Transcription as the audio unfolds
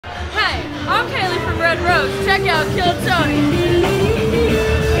I'm Kaylee from Red Rose. Check out Kill Tony.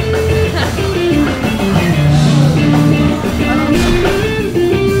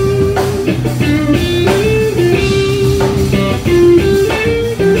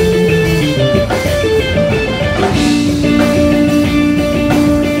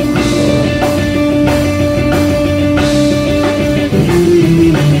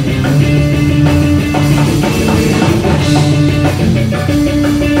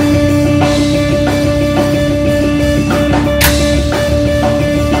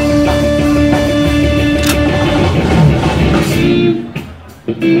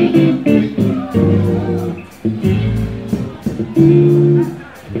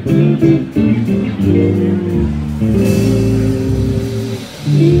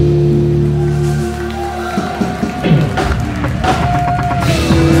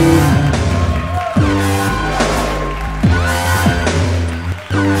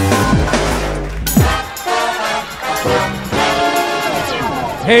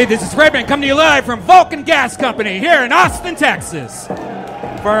 Hey, this is Redban coming to you live from Vulcan Gas Company here in Austin, Texas.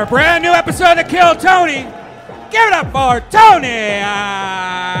 For a brand new episode of Kill Tony, give it up for Tony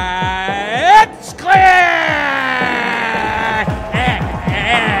Hinchcliffe!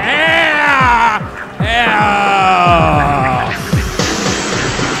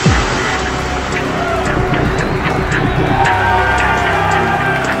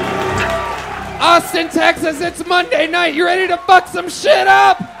 Austin, Texas, it's Monday night. You ready to fuck some shit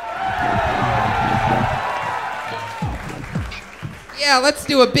up? Yeah, let's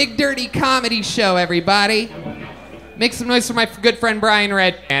do a big dirty comedy show, everybody. Make some noise for my good friend Brian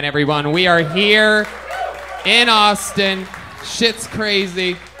Redban, everyone. We are here in Austin. Shit's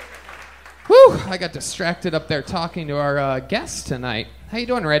crazy. Whew, I got distracted up there talking to our guest tonight. How you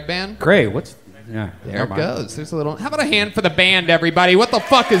doing, Redban? Great, There it goes. There's a little... How about a hand for the band, everybody? What the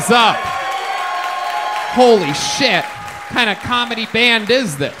fuck is up? Holy shit. What kind of comedy band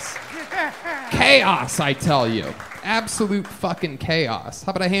is this? Chaos, I tell you. Absolute fucking chaos.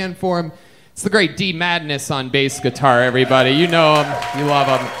 How about a hand for him? It's the great D Madness on bass guitar, everybody. You know him. You love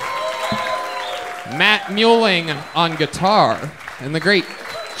him. Matt Muehling on guitar. And the great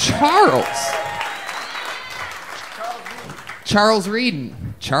Charles Reed.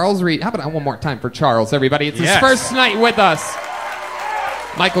 Charles Reed. How about one more time for Charles, everybody? It's his first night with us.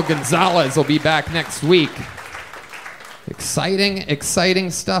 Michael Gonzales will be back next week. Exciting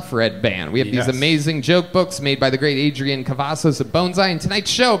stuff, Redban. We have these amazing joke books made by the great Adrian Cavazos of Bonsai. And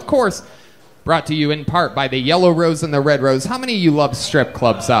tonight's show, of course, brought to you in part by the Yellow Rose and the Red Rose. How many of you love strip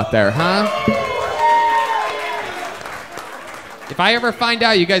clubs out there, huh? If I ever find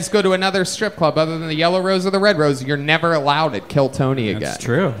out you guys go to another strip club other than the Yellow Rose or the Red Rose, you're never allowed at Kill Tony again. That's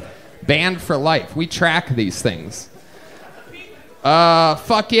true. Banned for life. We track these things.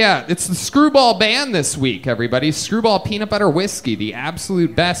 Fuck yeah. It's the Screwball Band this week, everybody. Screwball Peanut Butter Whiskey, the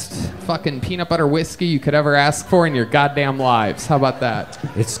absolute best fucking peanut butter whiskey you could ever ask for in your goddamn lives. How about that?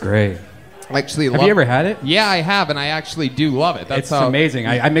 It's great. Have you ever had it? Yeah, I have, and I actually do love it. It's amazing.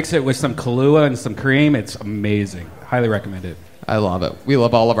 I mix it with some Kahlua and some cream. It's amazing. Highly recommend it. I love it. We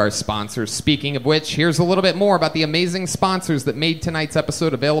love all of our sponsors. Speaking of which, here's a little bit more about the amazing sponsors that made tonight's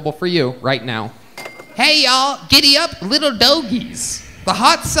episode available for you right now. Hey, y'all, giddy up, little dogies. The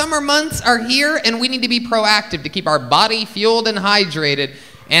hot summer months are here, and we need to be proactive to keep our body fueled and hydrated.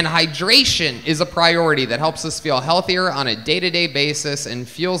 And hydration is a priority that helps us feel healthier on a day-to-day basis and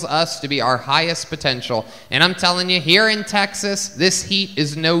fuels us to be our highest potential. And I'm telling you, here in Texas, this heat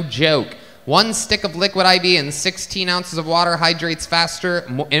is no joke. 1 stick of liquid IV and 16 ounces of water hydrates faster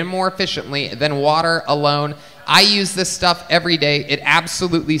and more efficiently than water alone. I use this stuff every day. It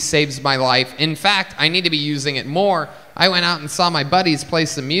absolutely saves my life. In fact, I need to be using it more. I went out and saw my buddies play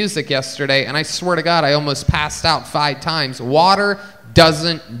some music yesterday, and I swear to God, I almost passed out 5 times. Water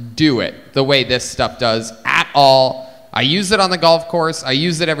doesn't do it the way this stuff does at all. I use it on the golf course. I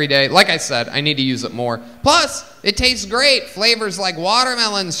use it every day. Like I said, I need to use it more. Plus, it tastes great. Flavors like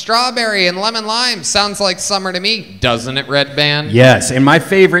watermelon, strawberry, and lemon lime. Sounds like summer to me, doesn't it, Redban? Yes, and my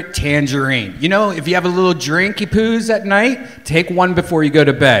favorite, tangerine. You know, if you have a little drinky poos at night, take one before you go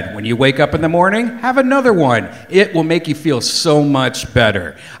to bed. When you wake up in the morning, have another one. It will make you feel so much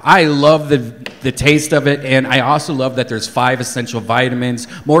better. I love the taste of it, and I also love that there's 5 essential vitamins,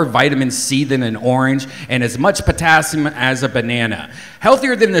 more vitamin C than an orange, and as much potassium as a banana.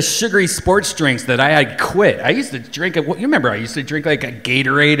 Healthier than the sugary sports drinks that I had quit. I used to drink you remember I used to drink like a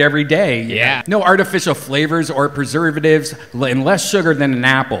Gatorade every day. Yeah. No artificial flavors or preservatives, and less sugar than an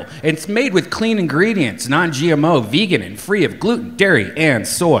apple. It's made with clean ingredients, non-GMO, vegan, and free of gluten, dairy, and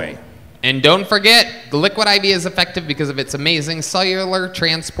soy. And don't forget, the Liquid IV is effective because of its amazing cellular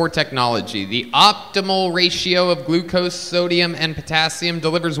transport technology. The optimal ratio of glucose, sodium, and potassium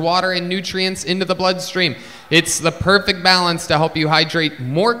delivers water and nutrients into the bloodstream. It's the perfect balance to help you hydrate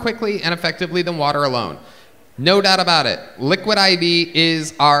more quickly and effectively than water alone. No doubt about it. Liquid IV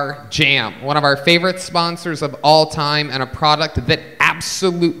is our jam, one of our favorite sponsors of all time, and a product that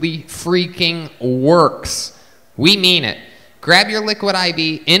absolutely freaking works. We mean it. Grab your Liquid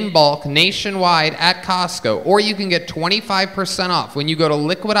IV in bulk nationwide at Costco, or you can get 25% off when you go to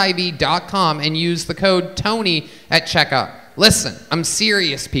liquidiv.com and use the code TONY at checkout. Listen, I'm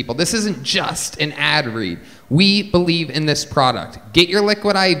serious, people. This isn't just an ad read. We believe in this product. Get your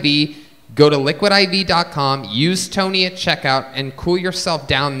Liquid IV, go to liquidiv.com, use Tony at checkout, and cool yourself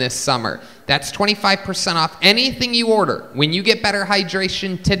down this summer. That's 25% off anything you order when you get better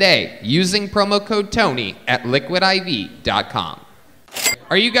hydration today using promo code TONY at liquidiv.com.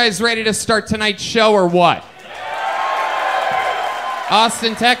 Are you guys ready to start tonight's show or what?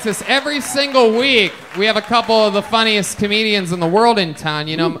 Austin, Texas. Every single week, we have a couple of the funniest comedians in the world in town.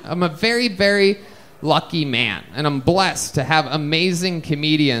 You know, I'm a very, very lucky man, and I'm blessed to have amazing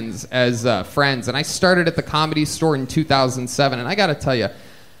comedians as friends. And I started at the Comedy Store in 2007, and I got to tell you,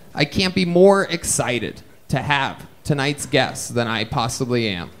 I can't be more excited to have tonight's guests than I possibly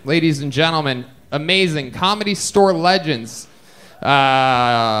am. Ladies and gentlemen, amazing Comedy Store legends.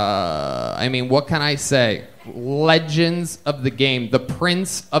 I mean, what can I say? Legends of the game, the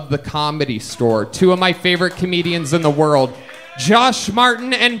Prince of the Comedy Store, two of my favorite comedians in the world, Josh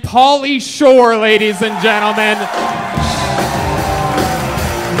Martin and Pauly Shore, ladies and gentlemen.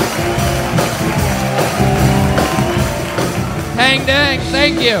 Dang, dang,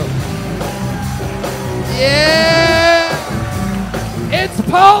 thank you. Yeah! It's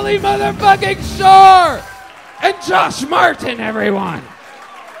Pauly motherfucking Shore and Josh Martin, everyone.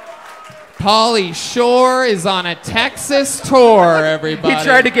 Pauly Shore is on a Texas tour, everybody. He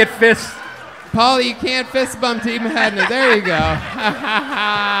tried to get fists. Pauly, you can't fist bump Team Hedna. There you go.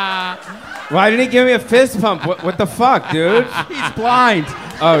 Why didn't he give me a fist bump? What the fuck, dude? He's blind.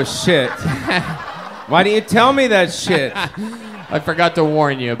 Oh, shit. Why didn't you tell me that shit? I forgot to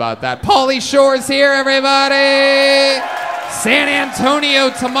warn you about that. Pauly Shore's here, everybody. San Antonio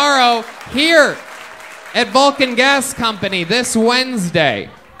tomorrow, here at Vulcan Gas Company this Wednesday.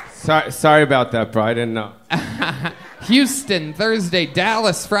 Sorry about that, bro. I didn't know. Houston, Thursday,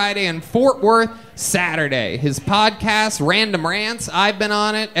 Dallas, Friday, and Fort Worth, Saturday. His podcast, Random Rants, I've been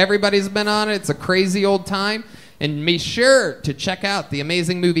on it. Everybody's been on it. It's a crazy old time. And be sure to check out the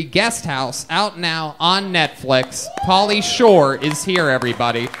amazing movie Guest House, out now on Netflix. Pauly Shore is here,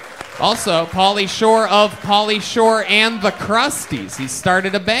 everybody. Also, Pauly Shore of Pauly Shore and the Krusties. He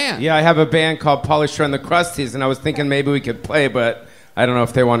started a band. Yeah, I have a band called Pauly Shore and the Krusties, and I was thinking maybe we could play, but I don't know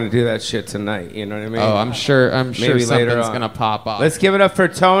if they want to do that shit tonight. You know what I mean? Oh, I'm sure Maybe something's gonna pop up. Let's give it up for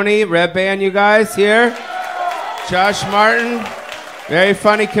Tony, Redban, you guys here. Josh Martin, very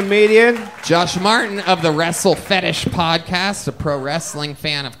funny comedian. Josh Martin of the Wrestle Fetish podcast, a pro wrestling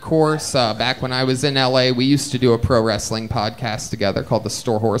fan, of course. Back when I was in LA, we used to do a pro wrestling podcast together called The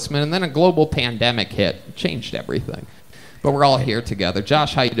Store Horseman, and then a global pandemic hit. It changed everything. But we're all here together.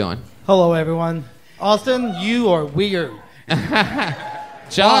 Josh, how you doing? Hello, everyone. Austin, you are weird.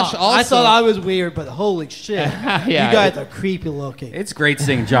 Josh, also... I thought I was weird, but holy shit. Yeah, you guys are creepy looking. It's great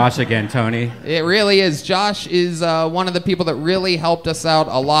seeing Josh again, Tony. It really is. Josh is one of the people that really helped us out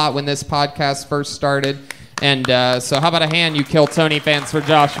a lot when this podcast first started. And so how about a hand, you Kill Tony fans, for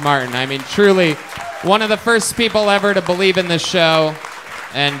Josh Martin? I mean, truly one of the first people ever to believe in this show.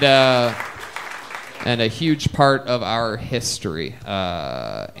 And a huge part of our history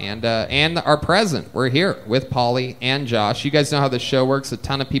and our present. We're here with Pauly and Josh. You guys know how the show works. A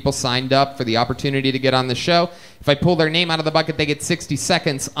ton of people signed up for the opportunity to get on the show. If I pull their name out of the bucket, they get 60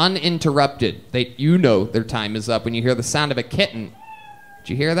 seconds uninterrupted. You know their time is up when you hear the sound of a kitten. Did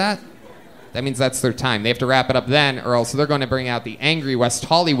you hear that? That means that's their time. They have to wrap it up then, or else they're going to bring out the angry West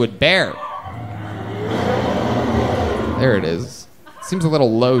Hollywood bear. There it is. Seems a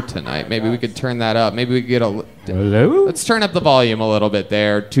little low tonight. Maybe we could turn that up. Maybe we could get a... Hello? Let's turn up the volume a little bit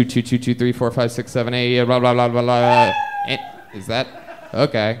there. 2, 2, 2, 2, 3, 4, 5, 6, 7, 8, blah, blah, blah, blah, blah. Is that...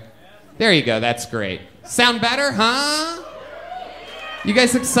 Okay. There you go. That's great. Sound better, huh? You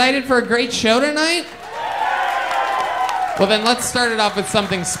guys excited for a great show tonight? Well, then let's start it off with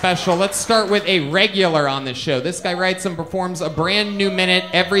something special. Let's start with a regular on the show. This guy writes and performs a brand new minute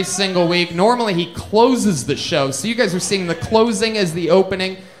every single week. Normally, he closes the show. So you guys are seeing the closing as the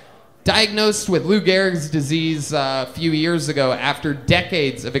opening. Diagnosed with Lou Gehrig's disease a few years ago after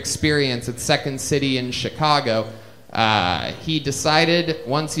decades of experience at Second City in Chicago. He decided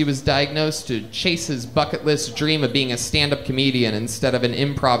once he was diagnosed to chase his bucket list dream of being a stand-up comedian instead of an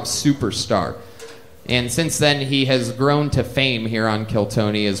improv superstar. And since then, he has grown to fame here on Kill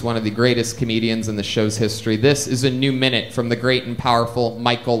Tony as one of the greatest comedians in the show's history. This is a new minute from the great and powerful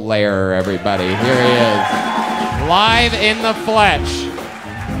Michael Lehrer, everybody. Here he is, live in the flesh.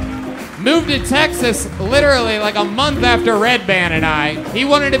 Moved to Texas literally like a month after Redban and I. He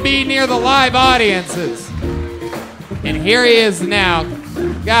wanted to be near the live audiences. And here he is now.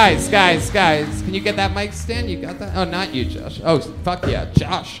 Guys, can you get that mic stand? You got that? Oh, not you, Josh. Oh, fuck yeah,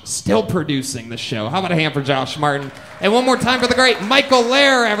 Josh, still producing the show. How about a hand for Josh Martin? And one more time for the great Michael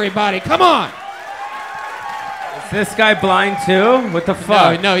Lehrer, everybody. Come on. Is this guy blind too? What the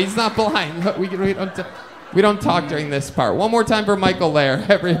fuck? No, he's not blind. We don't talk during this part. One more time for Michael Lehrer,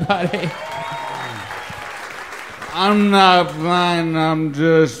 everybody. I'm not blind, I'm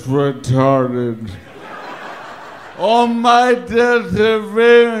just retarded. All my Delta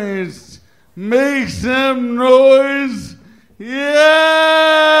variants, make some noise. Yeah!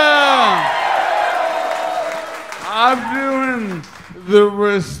 I'm doing the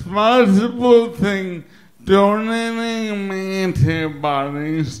responsible thing, donating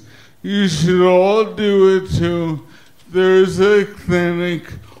antibodies. You should all do it too. There's a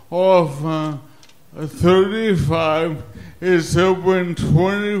clinic off 35. It's open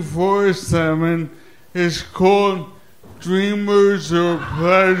 24/7. It's called Dreamers or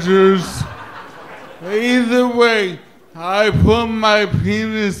Pleasures. Either way, I put my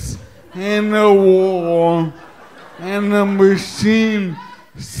penis in a wall and the machine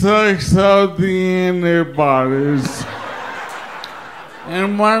sucks out the antibodies.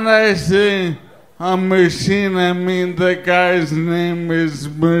 And when I say a machine, I mean the guy's name is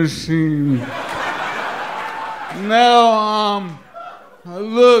Machine. Now,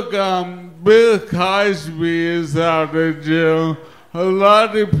 look, Bill Cosby is out of jail. A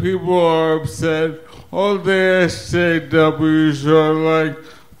lot of people are upset. All the SJWs are like,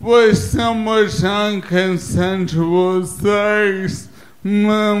 why so much unconsensual sex?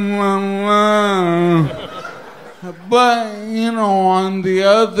 But, you know, on the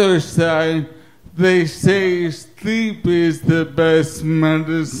other side, they say sleep is the best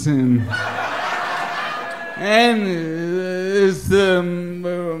medicine. And it's the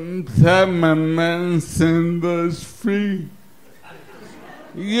type of medicine that's free.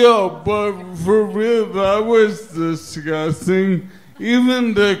 Yo, but for real, that was disgusting.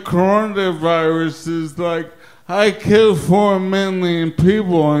 Even the coronavirus is like, I killed 4 million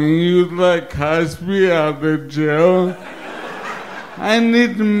people and you let Cosby out of jail. I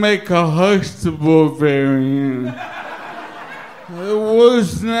need to make a Huxtable variant.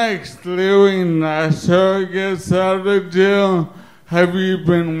 What's next? Larry Nassar gets out of jail. Have you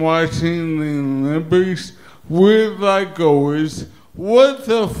been watching the Olympics? We're like always. What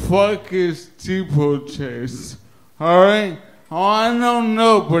the fuck is steeplechase? Alright? Oh, I don't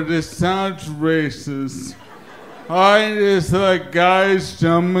know, but it sounds racist. Alright, it's like guys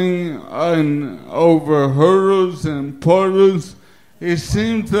jumping over hurdles and puddles. It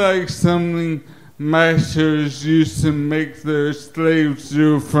seems like something masters used to make their slaves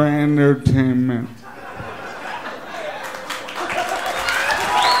do for entertainment.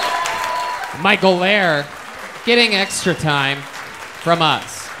 Michael Lehrer getting extra time from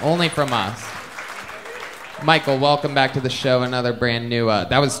us, only from us. Michael, welcome back to the show. Another brand new,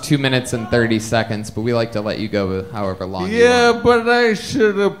 that was 2 minutes and 30 seconds, but we like to let you go however long you want. Yeah, but I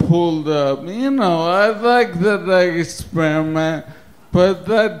should have pulled up. You know, I like that I experiment, but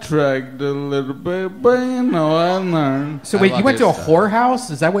that dragged a little bit. But, you know, I learned. So wait, you went to a whorehouse?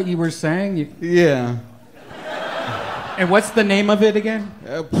 Is that what you were saying? Yeah. And what's the name of it again?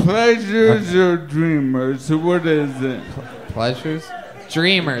 Pleasures or Dreamers? What is it? Pleasures?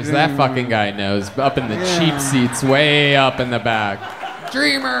 Dreamers, that fucking guy knows. Up in the cheap seats, way up in the back.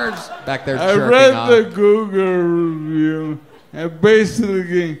 Dreamers! Back there jerking off. I read the Google review, and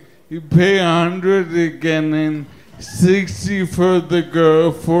basically, you pay $100 to get in, $60 for the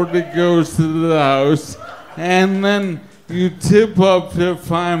girl, $40 goes to the house, and then you tip up to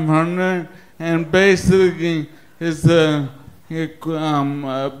 $500, and basically, it's a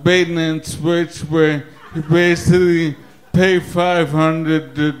bait and switch where you basically pay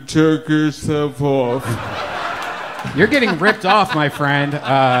 $500 to jerk yourself off. You're getting ripped off, my friend.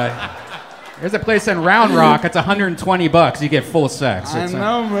 There's a place in Round Rock. It's $120. You get full sex. I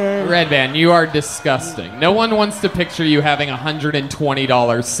know, man. Redban, you are disgusting. No one wants to picture you having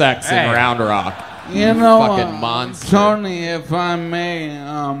 $120 sex in Round Rock. You know, fucking monster. Tony, if I may,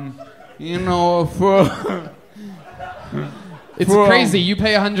 you know, for It's crazy. You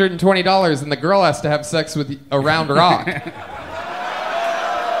pay $120 and the girl has to have sex with a round rock.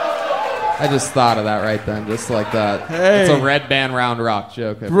 I just thought of that right then, just like that. Hey. It's a Redban round rock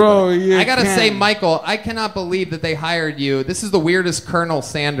joke. Everybody. Bro, you I gotta can't. say, Michael, I cannot believe that they hired you. This is the weirdest Colonel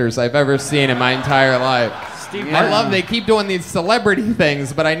Sanders I've ever seen in my entire life. I love they keep doing these celebrity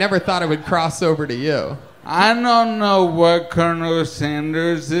things, but I never thought it would cross over to you. I don't know what Colonel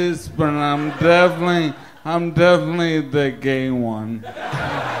Sanders is, but I'm definitely the gay one.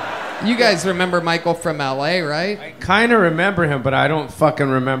 You guys remember Michael from LA, right? I kind of remember him, but I don't fucking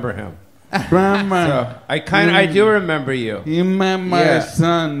remember him. Grandma, I do remember you. you met my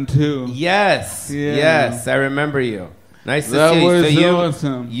son too. Yes. Yeah. Yes, I remember you. Nice to That see you. was So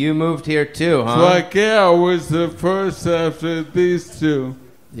awesome. you moved here too, huh? Fuck yeah, I was the first after these two.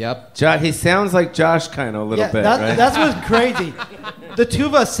 Yep. He sounds like Josh kind of a little bit, right? That's what's crazy. The two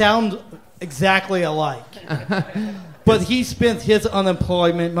of us sound exactly alike. But he spends his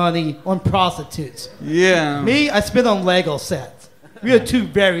unemployment money on prostitutes. Yeah. Me, I spend on Lego sets. We are two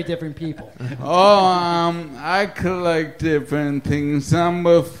very different people. I collect different things. I'm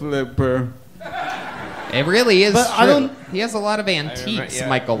a flipper. It really is But true. I don't- He has a lot of antiques, yeah.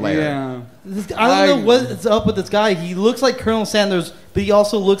 Michael Lehrer. Yeah. I don't know what's up with this guy. He looks like Colonel Sanders, but he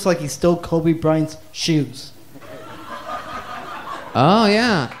also looks like he stole Kobe Bryant's shoes. Oh,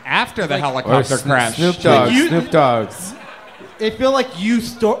 yeah. After the helicopter crash. Snoop Dogg. You- Snoop Dogg's. It feel like you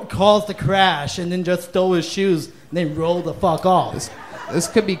caused the crash and then just stole his shoes and then rolled the fuck off. This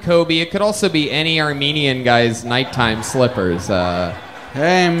could be Kobe. It could also be any Armenian guy's nighttime slippers.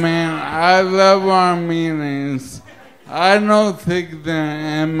 Hey man, I love Armenians. I don't think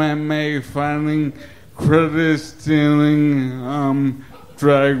they're MMA fighting, credit stealing,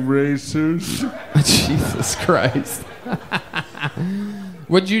 drag racers. Jesus Christ.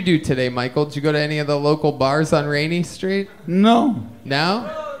 What'd you do today, Michael? Did you go to any of the local bars on Rainy Street? No.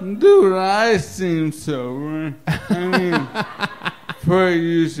 No? Dude, I seem sober. I mean, per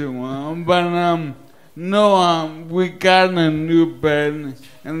usual. But, no, we got a new bed,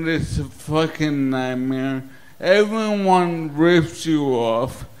 and it's a fucking nightmare. Everyone rips you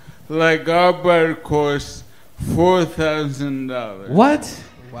off. Like, our bed costs $4,000. What?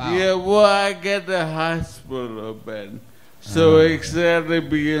 Wow. Yeah, well, I get the hospital bed. So it's got to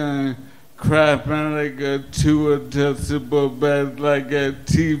be a crap and like a 2-adjustable bed, like a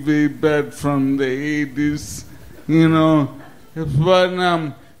TV bed from the 80s, you know. But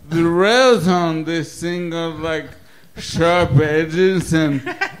the rails on this thing are like sharp edges, and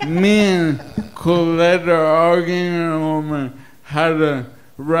me and Colette are arguing over how to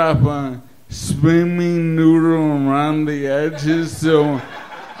wrap a swimming noodle around the edges so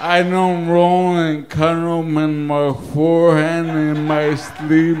I don't roll and cut them in my forehead and in my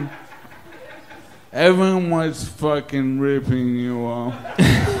sleep. Everyone's fucking ripping you off.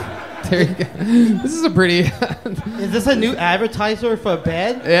 There you go. This is a pretty... Is this a new advertiser for a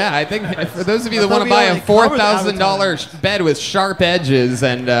bed? Yeah, I think for those of you that I want to thought buy we a already covered $4,000 bed with sharp edges,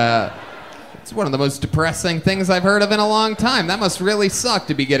 and it's one of the most depressing things I've heard of in a long time. That must really suck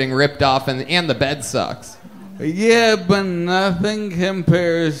to be getting ripped off, and the bed sucks. Yeah, but nothing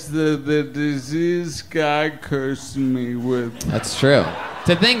compares to the disease God cursed me with. That's true.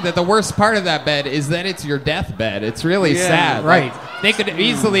 To think that the worst part of that bed is that it's your deathbed. It's really Yeah, sad. right. Like, they could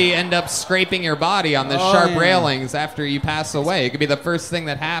easily end up scraping your body on the sharp railings after you pass away. It could be the first thing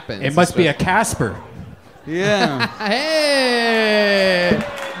that happens. It must be a Casper. Yeah. Hey!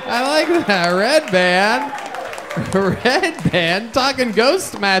 I like that. Redban talking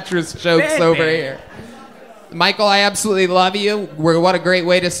ghost mattress jokes over here. Michael, I absolutely love you. What a great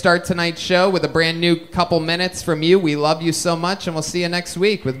way to start tonight's show with a brand new couple minutes from you. We love you so much, and we'll see you next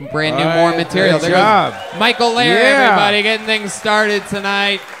week with brand new more material. Good job. Michael Lehrer, everybody, getting things started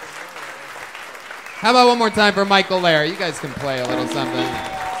tonight. How about one more time for Michael Lehrer? You guys can play a little something.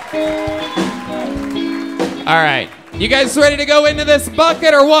 All right. You guys ready to go into this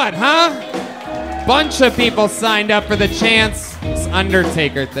bucket or what, huh? Bunch of people signed up for the chance. This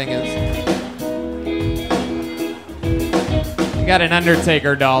Undertaker thing is... You got an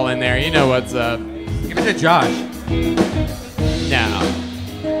Undertaker doll in there. You know what's up. Give it to Josh.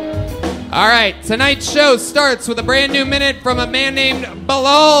 No. All right, tonight's show starts with a brand new minute from a man named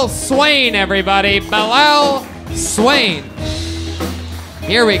Bilal Swain, everybody. Bilal Swain.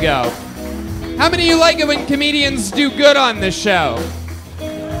 Here we go. How many of you like it when comedians do good on this show?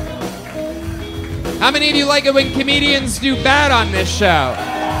 How many of you like it when comedians do bad on this show?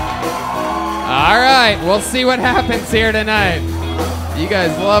 All right, we'll see what happens here tonight. You guys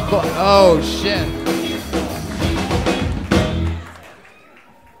love... Oh, shit.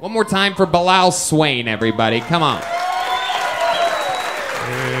 One more time for Bilal Swain, everybody. Come on.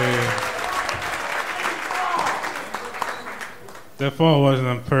 That fall wasn't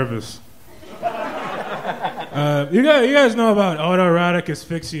on purpose. You guys know about autoerotic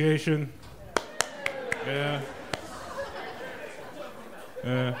asphyxiation? Yeah.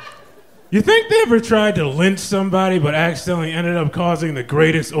 You think they ever tried to lynch somebody but accidentally ended up causing the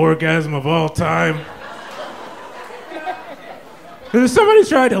greatest orgasm of all time? Because if somebody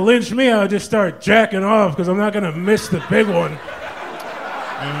tried to lynch me, I would just start jacking off because I'm not going to miss the big one.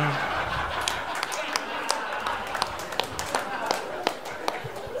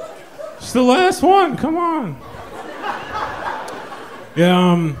 It's the last one, come on.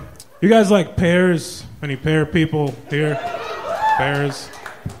 Yeah, you guys like pears? Any pear people here? Pears?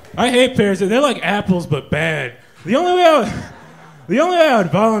 I hate pears. They're like apples, but bad. The only way I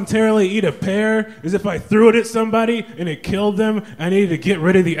would voluntarily eat a pear is if I threw it at somebody and it killed them. I needed to get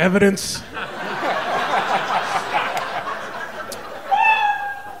rid of the evidence.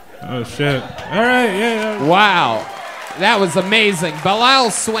 Oh, shit. All right, yeah. Wow. That was amazing.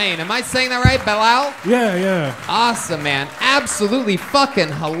 Bilal Swain. Am I saying that right, Bilal? Yeah. Awesome, man. Absolutely fucking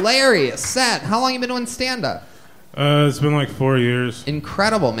hilarious set. How long you been doing stand-up? It's been like 4 years.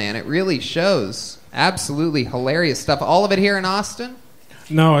 Incredible, man. It really shows. Absolutely hilarious stuff. All of it here in Austin?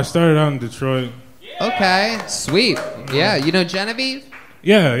 No, I started out in Detroit. Okay, sweet. Yeah, you know Genevieve?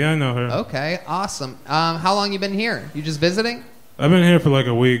 Yeah, I know her. Okay, awesome. How long you been here? You just visiting? I've been here for like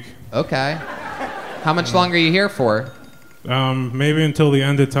a week. Okay. How much longer are you here for? Maybe until the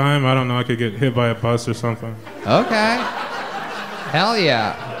end of time. I don't know. I could get hit by a bus or something. Okay. Hell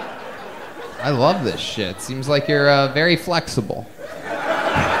yeah. I love this shit. Seems like you're very flexible.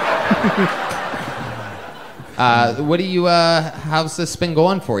 What do you? How's this been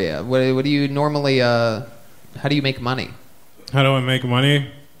going for you? What do you normally? How do you make money? How do I make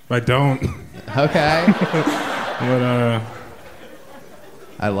money? I don't. Okay. But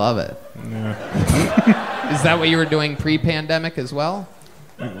I love it. Yeah. Is that what you were doing pre-pandemic as well?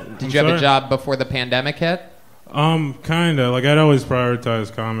 Did you have a job before the pandemic hit? Kinda. Like, I'd always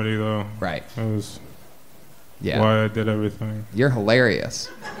prioritize comedy, though. Right. That was why I did everything. You're hilarious.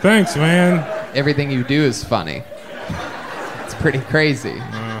 Thanks, man. Everything you do is funny. It's pretty crazy.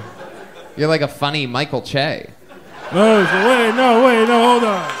 You're like a funny Michael Che. No, hold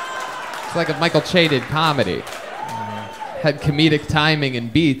on. It's like if Michael Che did comedy. Had comedic timing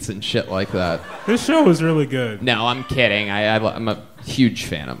and beats and shit like that. This show was really good. No, I'm kidding. I'm a huge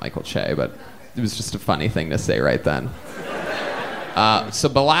fan of Michael Che, but it was just a funny thing to say right then. So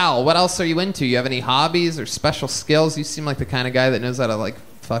Bilal, what else are you into? You have any hobbies or special skills? You seem like the kind of guy that knows how to like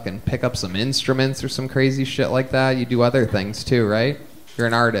fucking pick up some instruments or some crazy shit like that. You do other things too, right? You're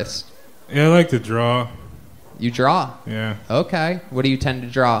an artist. Yeah, I like to draw. You draw? Yeah. Okay. What do you tend to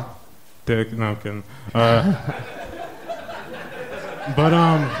draw? Dick. No, I'm kidding. But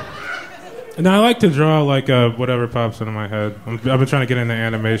no, I like to draw like whatever pops into my head. I've been trying to get into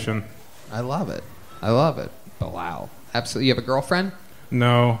animation. I love it. Bilal. Absolutely. You have a girlfriend?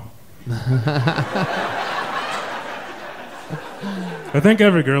 No. I think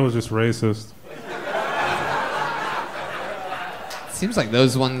every girl is just racist. Seems like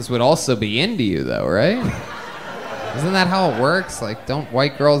those ones would also be into you, though, right? Isn't that how it works? Like, don't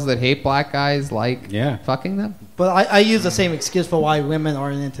white girls that hate black guys like fucking them? But I use the same excuse for why women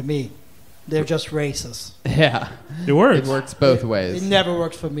aren't into me. They're just racist. Yeah. It works. It works both ways. It never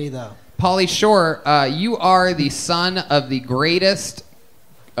works for me, though. Pauly Shore, you are the son of the greatest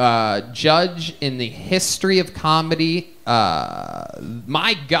judge in the history of comedy.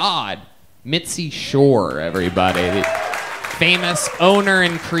 My God, Mitzi Shore, everybody. The famous owner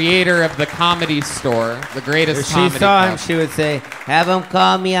and creator of the Comedy Store, the greatest comedy. If she saw him, she would say, "Have him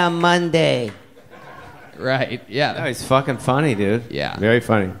call me on Monday." Right, yeah. No, he's fucking funny, dude. Yeah. Very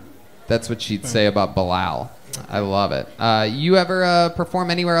funny. That's what she'd say about Bilal. I love it. You ever perform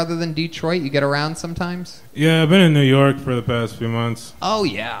anywhere other than Detroit? You get around sometimes? Yeah, I've been in New York for the past few months. Oh,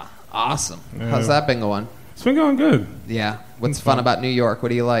 yeah. Awesome. Yeah. How's that been going? It's been going good. Yeah. What's fun about New York? What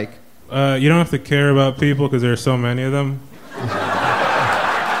do you like? You don't have to care about people because there are so many of them.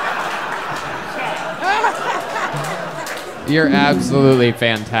 You're absolutely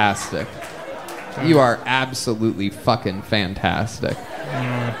fantastic. You are absolutely fucking fantastic.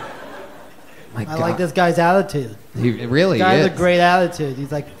 My I God. like this guy's attitude. He really Guy is. has a great attitude.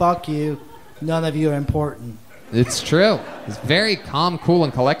 He's like, fuck you. None of you are important. It's true. He's very calm, cool,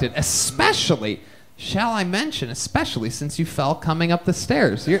 and collected. Especially, shall I mention, especially since you fell coming up the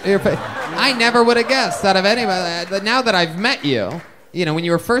stairs. I never would have guessed out of anybody. Now that I've met you, you know, when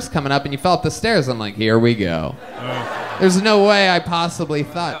you were first coming up and you fell up the stairs, I'm like, here we go. There's no way I possibly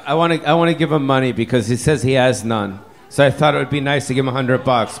thought. I want to give him money because he says he has none. So I thought it would be nice to give him $100,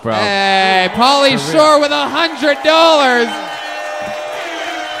 bro. Hey, Pauly Shore with $100.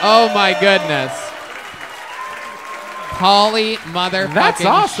 Oh my goodness. Pauly motherfucking That's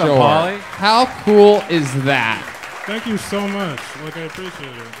awesome, Shore. Pauly. How cool is that? Thank you so much. Like, I appreciate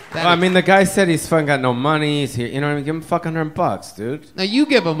it. That Well, I is- mean, the guy said he's fucking got no money. He's here. You know what I mean? Give him fucking $100, dude. Now you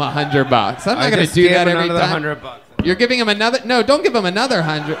give him $100. I'm not going to just do gave that him every another time. $100. You're giving him another. No, don't give him another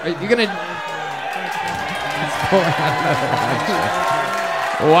 100. You're going to.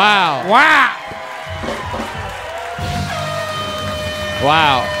 Wow. Wow.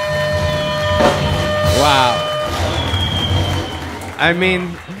 Wow. Wow. I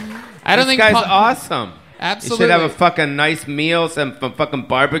mean, I don't this think guy's Pa- awesome. Absolutely. You should have a fucking nice meal, some fucking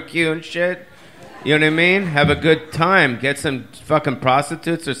barbecue and shit. You know what I mean? Have a good time. Get some fucking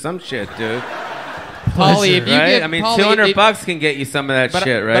prostitutes or some shit, dude. Pauly, if you Right? give I mean, Pauly, $200 can get you some of that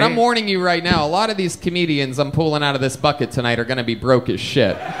shit, right? But I'm warning you right now. A lot of these comedians I'm pulling out of this bucket tonight are going to be broke as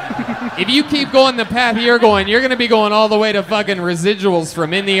shit. If you keep going the path you're going to be going all the way to fucking residuals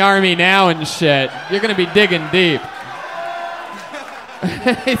from In the Army Now and shit. You're going to be digging deep.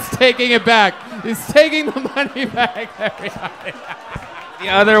 He's taking it back. He's taking the money back, everybody. The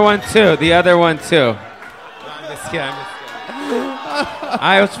other one, too. I'm just kidding.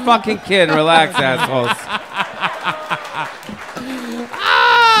 I was fucking kidding. Relax, assholes.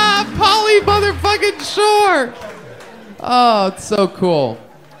 Pauly motherfucking Shore. Oh, it's so cool.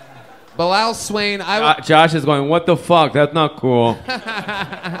 Bilal Swain, Josh is going, what the fuck? That's not cool.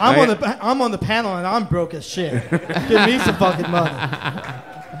 I'm on the panel and I'm broke as shit. Give me some fucking money.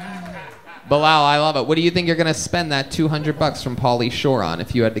 Bilal, I love it. What do you think you're going to spend that $200 from Pauly Shore on,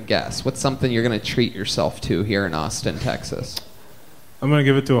 if you had to guess? What's something you're going to treat yourself to here in Austin, Texas? I'm going to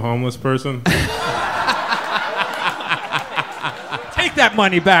give it to a homeless person. Take that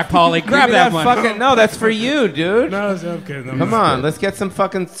money back, Pauly. Grab Give me that money. No, that's for you, dude. No, it's okay. No, Come on, let's get some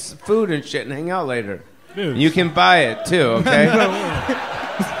fucking food and shit and hang out later. Dude. You can buy it too, okay?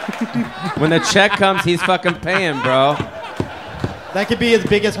 When the check comes, he's fucking paying, bro. That could be his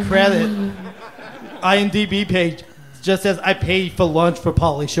biggest credit. IMDb page just says, I paid for lunch for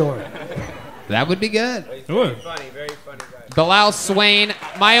Pauly Shore. That would be good. It would. Very funny guy. Bilal Swain,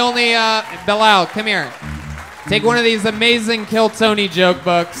 my only, Bilal, come here. Take one of these amazing Kill Tony joke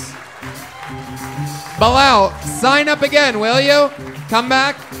books. Bilal, sign up again, will you? Come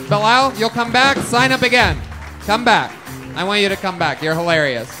back. Bilal, you'll come back. Sign up again. Come back. I want you to come back. You're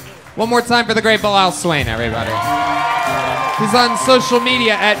hilarious. One more time for the great Bilal Swain, everybody. He's on social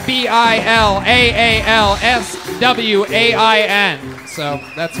media at BILAALSWAIN. So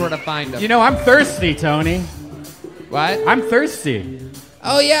that's where to find him. You know, I'm thirsty, Tony. What? I'm thirsty.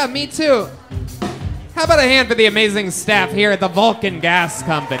 Oh, yeah, me too. How about a hand for the amazing staff here at the Vulcan Gas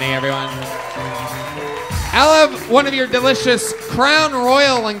Company, everyone? I'll have one of your delicious Crown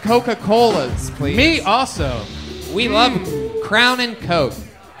Royal and Coca-Colas, please. Me also. We love Crown and Coke,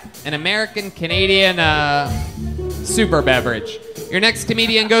 an American-Canadian super beverage. Your next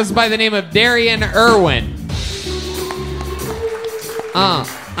comedian goes by the name of Darian Irwin.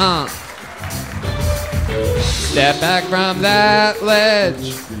 Step back from that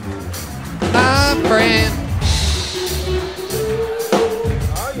ledge, my friend.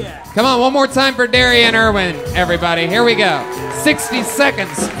 Oh, yeah. Come on, one more time for Darian Irwin, everybody. Here we go. 60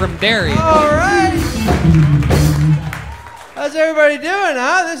 seconds from Darian. All right. How's everybody doing,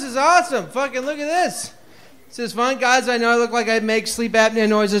 huh? This is awesome. Fucking look at this. This is fun. Guys, I know I look like I make sleep apnea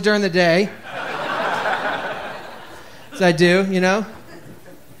noises during the day. As I do, you know?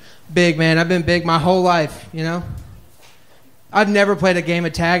 Big, man. I've been big my whole life, you know? I've never played a game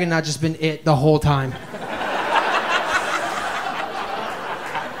of tag and not just been it the whole time.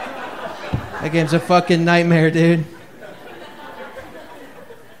 That game's a fucking nightmare, dude.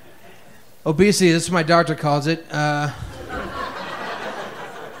 Obesity, this is what my doctor calls it.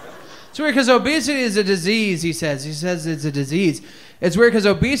 It's weird because obesity is a disease, he says. He says it's a disease. It's weird because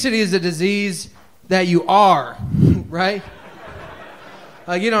obesity is a disease that you are, right?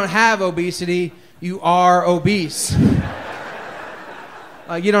 You don't have obesity, you are obese.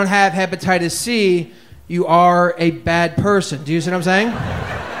 You don't have hepatitis C, you are a bad person. Do you see what I'm saying?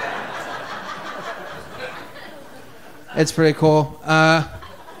 It's pretty cool. I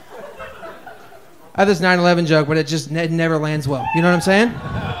have this 9/11 joke, but it never lands well. You know what I'm saying?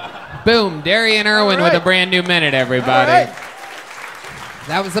 Boom, Darian Irwin with a brand new minute, everybody.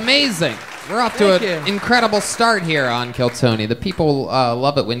 That was amazing. We're off to an incredible start here on Kill Tony. The people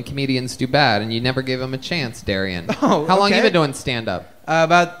love it when comedians do bad, and you never gave them a chance, Darian. Oh, How long have you been doing stand-up?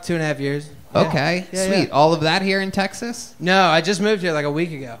 About 2.5 years. Okay, Yeah, sweet. yeah. All of that here in Texas? No, I just moved here like a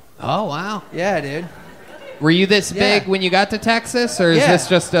week ago. Oh, wow. Yeah, dude. Were you this Yeah. big when you got to Texas, or is Yeah. this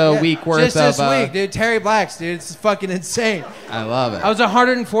just a week worth just of? this week, dude. Terry Blacks, dude. It's fucking insane. I love it. I was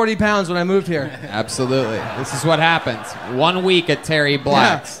 140 pounds when I moved here. Absolutely. This is what happens. 1 week at Terry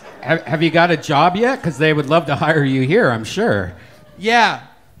Black's. Have you got a job yet? Because they would love to hire you here, I'm sure. Yeah.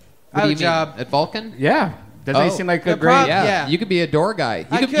 What I do have you a mean? job. At Vulcan? Yeah. Doesn't he Oh. seem like a The great... prob- Yeah. Yeah. You could be a door guy. You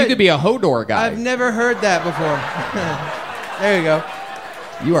I could could. be a Hodor guy. I've never heard that before. There you go.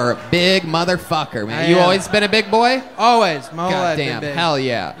 You are a big motherfucker, man. I You am. always been a big boy? Always. My whole God life been damn. big. Hell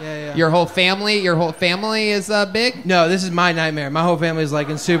yeah. Yeah. Your whole family is big? No, this is my nightmare. My whole family is like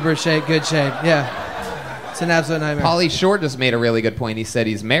in super shape, good shape. Yeah. It's an absolute nightmare. Pauly Shore just made a really good point. He said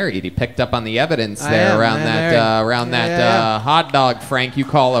he's married. He picked up on the evidence I there am. around I am that married. Yeah. hot dog Frank you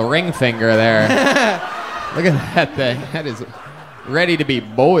call a ring finger there. Look at that thing. That is ready to be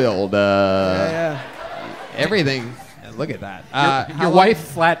boiled. Yeah. Everything. Look at that. Your wife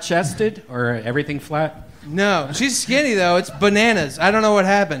flat-chested or everything flat? No, she's skinny though. It's bananas. I don't know what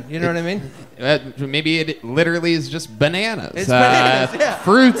happened. You know what I mean? Maybe it literally is just bananas. It's bananas, yeah.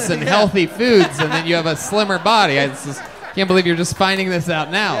 Fruits and healthy foods, and then you have a slimmer body. I just can't believe you're just finding this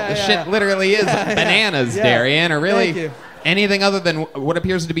out now. Yeah, the yeah. shit literally is bananas, Yeah. Darian, or really Thank you. anything other than what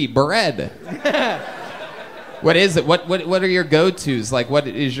appears to be bread. What is it? What are your go-tos? Like, what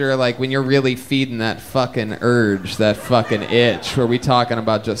is your, like, when you're really feeding that fucking urge, that fucking itch? Are we talking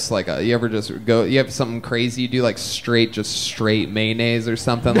about just like you have something crazy you do, like straight mayonnaise or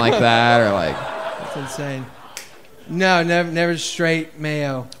something like that, or like? That's insane. No, never straight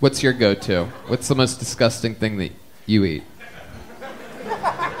mayo. What's your go-to? What's the most disgusting thing that you eat?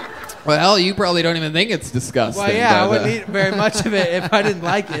 Well, you probably don't even think it's disgusting. Well, yeah, I but, wouldn't eat very much of it if I didn't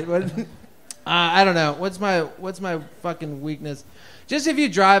like it. I don't know. What's my fucking weakness? Just if you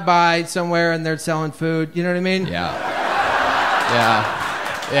drive by somewhere and they're selling food, you know what I mean? Yeah.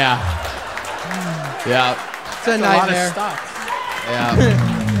 It's a nightmare. Yeah.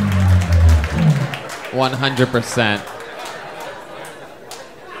 100%.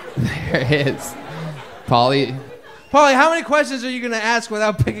 There it is. Pauly, how many questions are you going to ask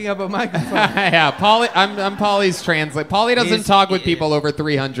without picking up a microphone? yeah, Pauly. I'm Pauly's translate. Pauly doesn't talk with people over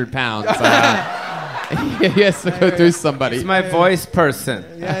 300 pounds. He has to go through somebody. He's my voice person.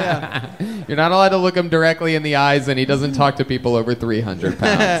 Yeah. You're not allowed to look him directly in the eyes, and he doesn't talk to people over 300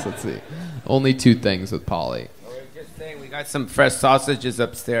 pounds. Let's see. Only 2 things with Pauly. Just saying, we got some fresh sausages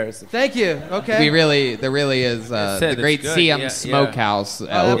upstairs. Thank you. Okay. There really is That's it, the great it's good. CM Yeah, Smokehouse,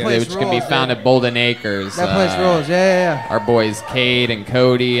 that place which can be rules, found dude. at Bolden Acres. That place rules. Yeah. Our boys Cade and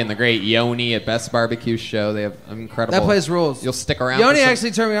Cody and the great Yoni at Best Barbecue Show. They have incredible. That place rules. You'll stick around. Yoni for some-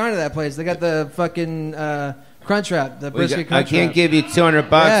 actually turned me on to that place. They got the fucking crunch wrap, the brisket I crunch can't wrap. give you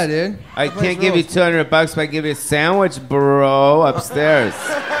 $200. Yeah, dude. I That place can't give you rules. $200, but I give you a sandwich, bro, upstairs.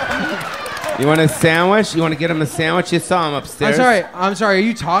 You want a sandwich? You want to get him a sandwich? You saw him upstairs. I'm sorry. Are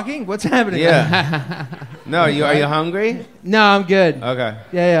you talking? What's happening? Yeah. No, are you hungry? No, I'm good. Okay.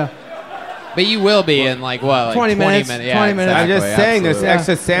 Yeah. But you will be in like what? Like 20 minutes, Yeah, 20 minutes. I'm just exactly, saying, there's absolutely.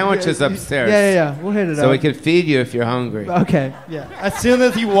 extra sandwiches upstairs. Yeah. We'll hit it So up. we can feed you if you're hungry. Okay. Yeah. As soon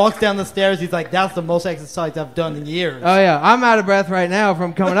as he walks down the stairs, he's like, "That's the most exercise I've done in years." Oh yeah, I'm out of breath right now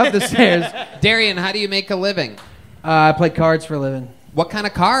from coming up the stairs. Darian, how do you make a living? I play cards for a living. What kind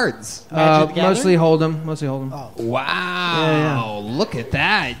of cards? Magic the Gathering? Mostly Hold'em. Wow! Yeah. Look at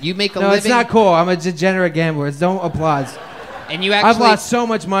that. You make a No, living. it's not cool. I'm a degenerate gambler. Don't applause. And you I've actually. lost so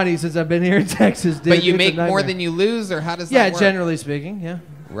much money since I've been here in Texas, dude. But you It's a make more nightmare. than you lose, or how does that Yeah, work? generally speaking, yeah.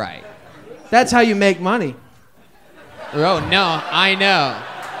 Right. That's how you make money. Oh no, I know.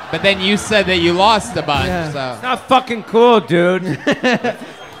 But then you said that you lost a bunch. Yeah. So, Not fucking cool, dude.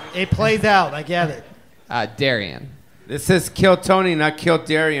 It plays out. I get it. Darian. This is Kill Tony, not Kill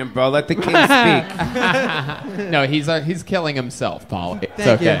Darian, bro. Let the king speak. No, he's killing himself, Pauly. It's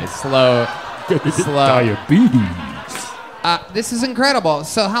Thank okay. you. Slow. Diabetes. This is incredible.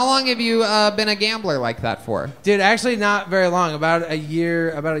 So, how long have you been a gambler like that for? Dude, actually not very long. About a year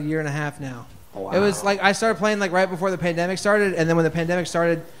and a half now. It was like I started playing like right before the pandemic started, and then when the pandemic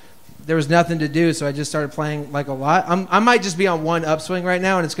started, there was nothing to do, so I just started playing like a lot. I might just be on one upswing right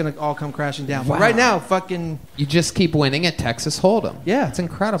now, and it's gonna all come crashing down. But right now, fucking You just keep winning at Texas Hold'em. yeah, It's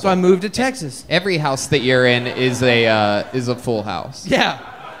incredible. So I moved to Texas. Every house that you're in is a full house. Yeah.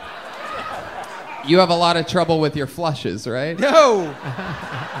 You have a lot of trouble with your flushes, right? Yo.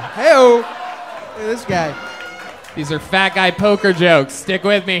 Hey-o. Look at this guy. These are fat guy poker jokes. Stick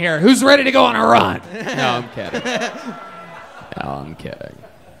with me here. Who's ready to go on a run? No, I'm kidding. No, I'm kidding.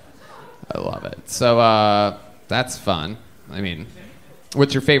 I love it. So that's fun. I mean,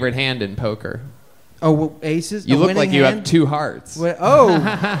 what's your favorite hand in poker? Oh, well, aces. You A look winning like you hand? have 2 hearts. Oh.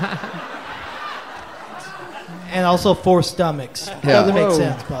 And also 4 stomachs. Doesn't make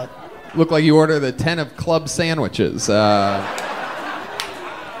sense, but. Look like you ordered the 10 of club sandwiches.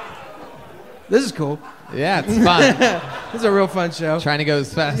 This is cool. Yeah, it's fun. This is a real fun show. Trying to go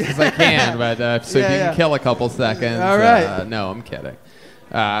as fast as I can, but so if you can kill a couple seconds. All right. No, I'm kidding.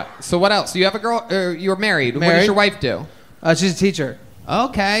 So what else? You have a girl? You're married. What Married. does your wife do? She's a teacher.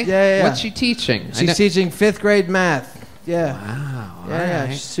 Okay. Yeah. What's she teaching? She's teaching 5th grade math. Yeah. Wow. Yeah.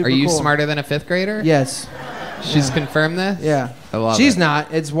 Right. She's super Are you cool. smarter than a 5th grader? Yes. She's confirmed this? Yeah. I love She's it.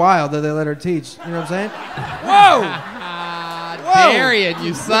 not. It's wild that they let her teach. You know what I'm saying? Whoa! Darian,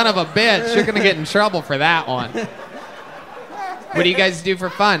 you son of a bitch. You're going to get in trouble for that one. What do you guys do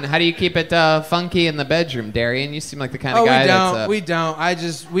for fun? How do you keep it funky in the bedroom, Darian? You seem like the kind of guy that's... We don't.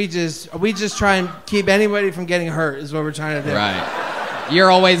 We just try and keep anybody from getting hurt is what we're trying to do. Right.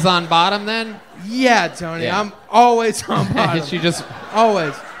 You're always on bottom then? Yeah, Tony. Yeah. I'm always on bottom. She just...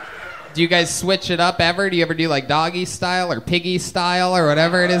 Always. Do you guys switch it up ever? Do you ever do like doggy style or piggy style or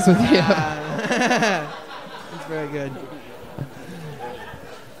whatever it is with you? It's very good.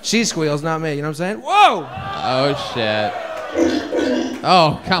 She squeals, not me. You know what I'm saying? Whoa! Oh, shit.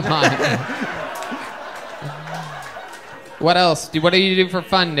 Oh, come on. What else? What do you do for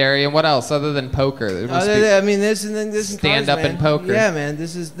fun, Darian? What else other than poker? There must be this and then this and stand cards, up man. and poker. Yeah, man.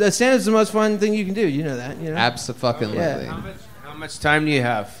 The stand is the most fun thing you can do. You know that. You know? Abso-fucking-lutely. Yeah. How much time do you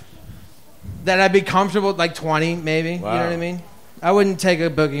have? That I'd be comfortable with like 20, maybe. Wow. You know what I mean? I wouldn't take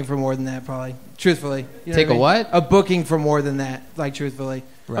a booking for more than that, probably. Truthfully. You know Take what I a mean? what? A booking for more than that, like truthfully.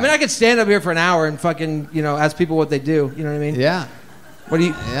 Right. I mean, I could stand up here for an hour and fucking, ask people what they do. You know what I mean? Yeah. What do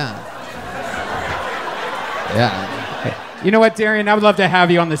you... Yeah. Yeah. You know what, Darian? I would love to have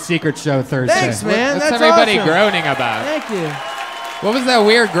you on the Secret Show Thursday. Thanks, man. What's That's everybody awesome. groaning about? Thank you. What was that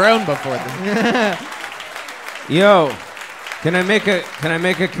weird groan before this? Yo, can I make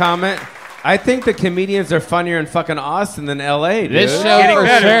a comment? I think the comedians are funnier in fucking Austin than L.A., dude. This show for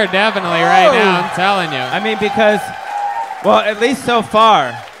sure, definitely right now, I'm telling you. I mean, because, well, at least so far.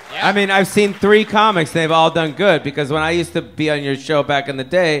 Yeah. I mean, I've seen 3 comics, they've all done good, because when I used to be on your show back in the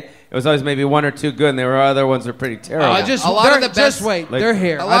day, it was always maybe 1 or 2 good, and there were other ones that were pretty terrible. Just wait. Like- They're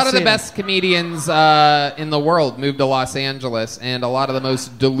here. A lot of the them. best comedians in the world moved to Los Angeles, and a lot of the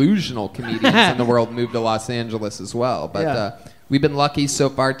most delusional comedians in the world moved to Los Angeles as well. But we've been lucky so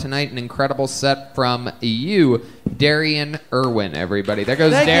far tonight. An incredible set from you, Darian Irwin, everybody. There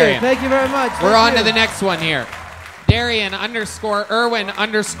goes Darian. Thank you very much. We're on to the next one here. Darian _Irwin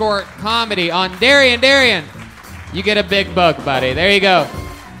 _comedy on Darian. You get a big book, buddy. There you go.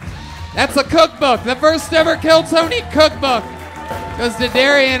 That's a cookbook. The first ever Kill Tony cookbook goes to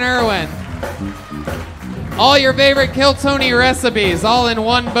Darian Irwin. All your favorite Kill Tony recipes, all in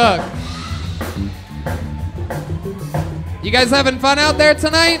one book. You guys having fun out there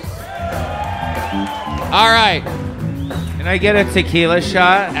tonight? All right. Can I get a tequila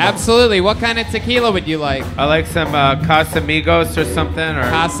shot? Absolutely. What kind of tequila would you like? I like some Casamigos or something. Or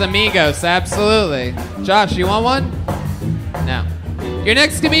Casamigos, absolutely. Josh, you want one? No. Your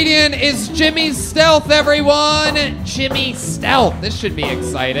next comedian is Jimmy Stealth, everyone. Jimmy Stealth. This should be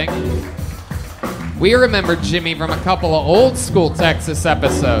exciting. We remember Jimmy from a couple of old school Texas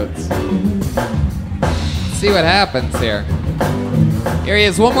episodes. Let's see what happens here. Here he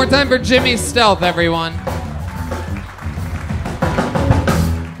is. One more time for Jimmy Stealth, everyone.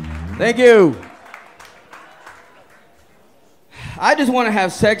 Thank you. I just want to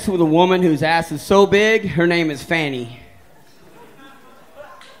have sex with a woman whose ass is so big, her name is Fanny.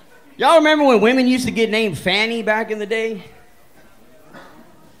 Y'all remember when women used to get named Fanny back in the day?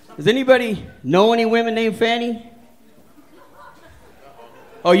 Does anybody know any women named Fanny?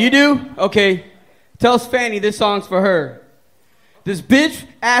 Oh, you do? Okay. Tell Fanny this song's for her. This bitch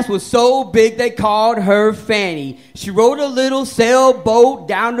ass was so big they called her Fanny. She rode a little sailboat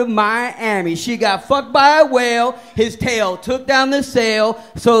down to Miami. She got fucked by a whale. His tail took down the sail,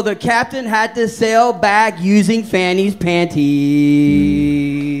 so the captain had to sail back using Fanny's panties.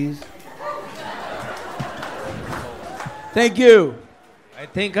 Thank you. I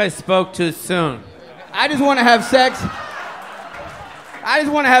think I spoke too soon. I just want to have sex. I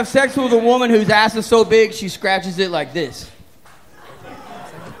just want to have sex with a woman whose ass is so big she scratches it like this.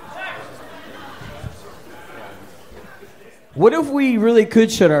 What if we really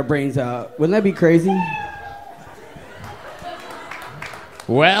could shut our brains out? Wouldn't that be crazy?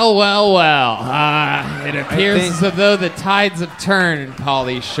 Well. It appears as though the tides have turned,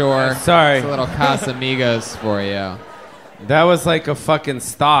 Pauly Shore. Sorry. It's a little Casamigos for you. That was like a fucking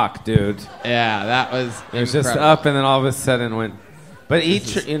stock, dude. Yeah, that was It was just incredible. up and then all of a sudden went. But he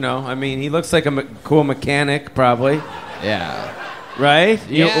looks like a cool mechanic, probably. Yeah. Right?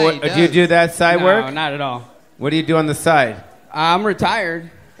 Yeah, he Do you do that side work? No, not at all. What do you do on the side? I'm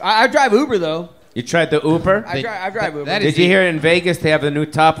retired. I drive Uber though. You tried the Uber? I drive Uber. Did you hear in Vegas they have a new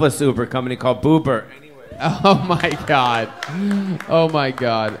topless Uber company called Boober? Oh my god. Oh my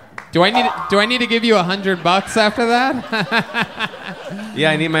god. Do I need to give you $100 after that? Yeah,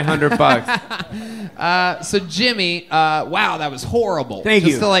 I need my $100. So Jimmy, wow, that was horrible. Thank you.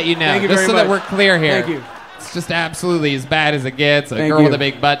 Just to let you know, Thank you just very so that much. we're clear here. Thank you. It's just absolutely as bad as it gets. A Thank girl you. with a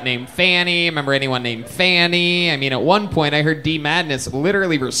big butt named Fanny. Remember anyone named Fanny? I mean, at one point I heard D Madness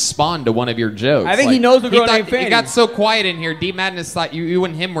literally respond to one of your jokes. I think he knows a girl named Fanny. It got so quiet in here. D Madness thought you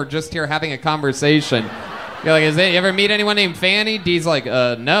and him were just here having a conversation. You're like, you ever meet anyone named Fanny? D's like,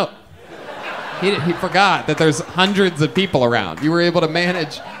 no. He forgot that there's hundreds of people around. You were able to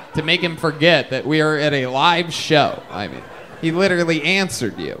manage to make him forget that we are at a live show. I mean, he literally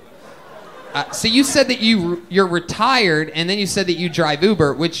answered you. So you said that you're retired, and then you said that you drive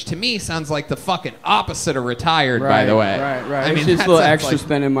Uber, which to me sounds like the fucking opposite of retired, by the way. Right. I mean, It's just that a little sounds extra like-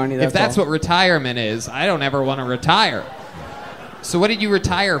 spending money. If that's all. what retirement is, I don't ever want to retire. So what did you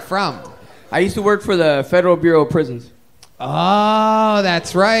retire from? I used to work for the Federal Bureau of Prisons. Oh,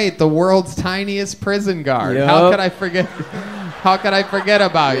 that's right. The world's tiniest prison guard. Yep. How could I forget? How could I forget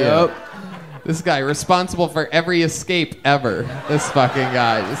about you? Yep. This guy responsible for every escape ever. This fucking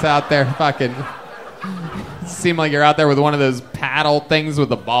guy just out there fucking. Seem like you're out there with one of those paddle things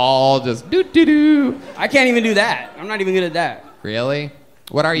with a ball, just doo doo doo. I can't even do that. I'm not even good at that. Really?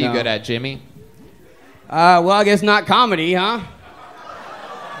 What are you No. good at, Jimmy? Well, I guess not comedy, huh?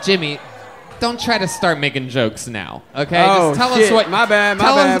 Jimmy, don't try to start making jokes now, okay? Oh, Just tell shit. us what. My bad, my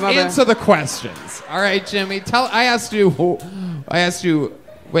tell bad, us, my bad. answer the questions. All right, Jimmy. I asked you.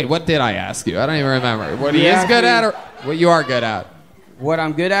 Wait, what did I ask you? I don't even remember. What he is good at, or what you are good at? What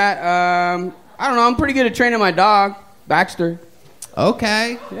I'm good at? I don't know. I'm pretty good at training my dog, Baxter.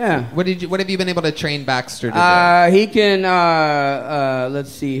 Okay. Yeah. What have you been able to train Baxter to do? He can. Let's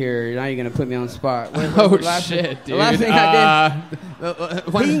see here. Now you're gonna put me on the spot. Shit, dude. The last thing I did.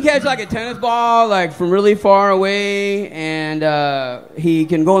 He can catch like a tennis ball, like from really far away, and he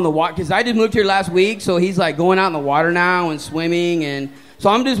can go in the water. Cause I just moved here last week, so he's like going out in the water now and swimming, and so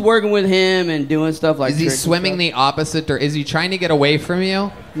I'm just working with him and doing stuff like. Is he tricks and swimming stuff. the opposite, or is he trying to get away from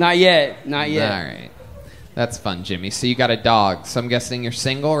you? Not yet. Not yet. All right. That's fun, Jimmy. So you got a dog. So I'm guessing you're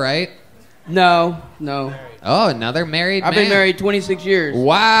single, right? No. Oh, another married I've man. been married 26 years.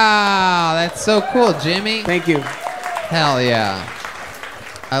 Wow, that's so cool, Jimmy. Thank you. Hell yeah.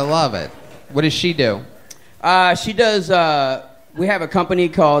 I love it. What does she do? She does. We have a company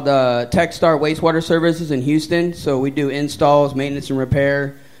called TechStar Wastewater Services in Houston. So we do installs, maintenance, and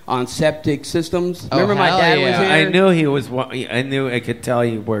repair on septic systems. Oh, Remember my hell dad yeah. was here? I knew he was. I could tell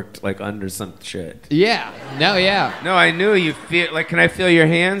he worked like under some shit. Yeah. No, yeah. No, I knew you feel like. Can I feel your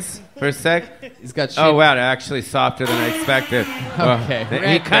hands for a sec? He's got shit. Oh wow, they're actually softer than I expected.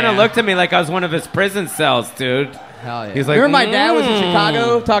 Okay. He kind of looked at me like I was one of his prison cells, dude. Hell yeah. He's like, Remember my dad was in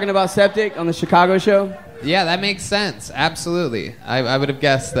Chicago talking about septic on the Chicago show? Yeah, that makes sense. Absolutely. I would have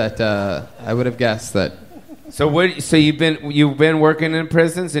guessed that. So what? So you've been working in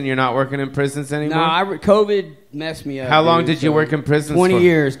prisons, and you're not working in prisons anymore? No, COVID messed me up. How long dude, did you so work in prisons 20 for?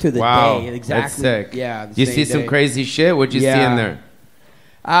 years to the Wow, day. Exactly. that's sick. Yeah. You see some crazy shit? What'd you see in there?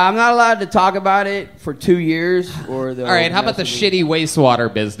 I'm not allowed to talk about it for 2 years. All All right, how about the shitty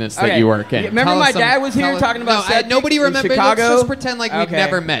wastewater business that you work in? Yeah, remember Tell us my some- dad was here tell us- talking about septic nobody in remembers. Chicago? Let's just pretend like we've Okay.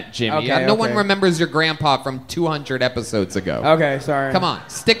 never met, Jimmy. Okay, No one okay. remembers your grandpa from 200 episodes ago. Okay, sorry. Come on,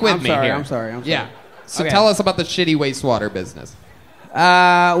 stick with I'm me sorry, here. I'm sorry. Yeah. So Okay. tell us about the shitty wastewater business.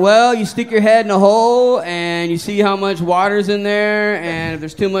 Well, you stick your head in a hole and you see how much water's in there, and if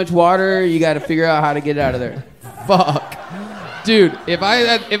there's too much water, you got to figure out how to get it out of there. Fuck. Dude, if I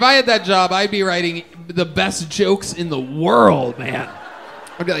had that job, I'd be writing the best jokes in the world, man.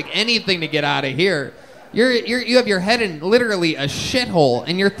 I'd be like, anything to get out of here. You have your head in literally a shithole,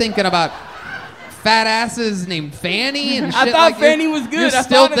 and you're thinking about fat asses named Fanny and shit. I thought like you're- Fanny was good. You're I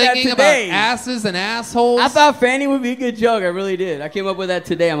still thought of that thinking today. about asses and assholes. I thought Fanny would be a good joke. I really did. I came up with that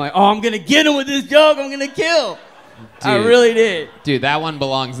today. I'm like, oh, I'm going to get him with this joke. I'm going to kill. I Dude. really did. Dude, that one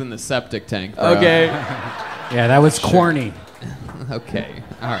belongs in the septic tank, bro. Okay. Yeah, that was corny. Okay.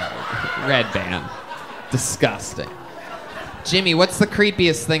 All right. Redban. Disgusting. Jimmy, what's the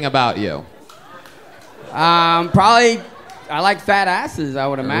creepiest thing about you? Probably, I like fat asses, I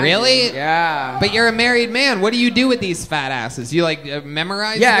would imagine. Really? Yeah. But you're a married man. What do you do with these fat asses? You like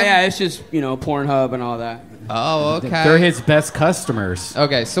memorize them? Yeah, it's just, Pornhub and all that. Oh, okay. They're his best customers.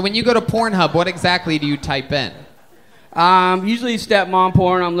 Okay, so when you go to Pornhub, what exactly do you type in? Usually stepmom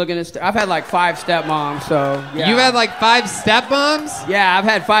porn. I'm looking at. I've had like 5 stepmoms, so yeah. You had like 5 stepmoms? Yeah, I've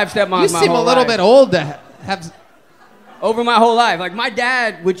had 5 stepmoms. You my seem a whole little life. bit old to Over my whole life. Like, my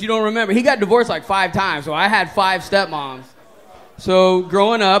dad, which you don't remember, he got divorced like 5 times, so I had 5 stepmoms. So,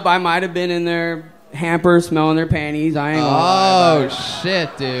 growing up, I might have been in their hamper smelling their panties. I ain't gonna lie about it.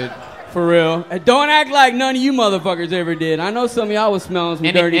 Shit, dude. For real. And don't act like none of you motherfuckers ever did. I know some of y'all was smelling some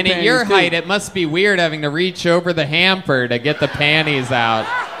dirty panties. And at your height, it must be weird having to reach over the hamper to get the panties out.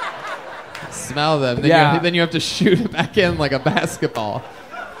 Smell them. Then you have to shoot it back in like a basketball.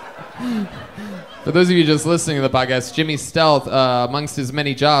 For those of you just listening to the podcast, Jimmy Stealth, amongst his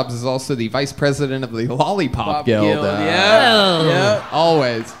many jobs, is also the vice president of the Lollipop Guild. Yeah.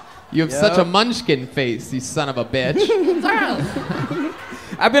 Always. You have such a munchkin face, you son of a bitch.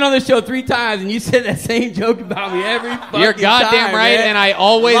 I've been on this show 3 times, and you said that same joke about me every fucking time. You're goddamn right, man. and I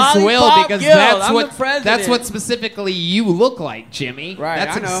always will, because that's what specifically you look like, Jimmy. Right,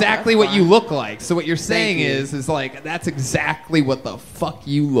 That's I know. exactly That's what you fine. look like. So what you're saying you. is like, that's exactly what the fuck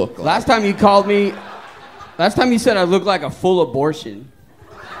you look like. Last time you said I looked like a full abortion.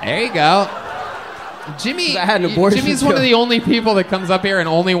 There you go. Jimmy, I had an abortion Jimmy's one of the only people that comes up here and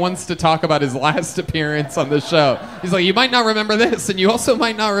only wants to talk about his last appearance on the show. He's like, you might not remember this, and you also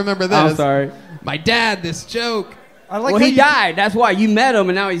might not remember this. I'm sorry. My dad, this joke. He died. That's why you met him,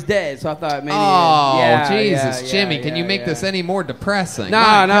 and now he's dead. So I thought maybe. Jesus, Jimmy, can you make this any more depressing?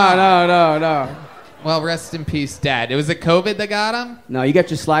 No. Well, rest in peace, Dad. Was it COVID that got him? No, you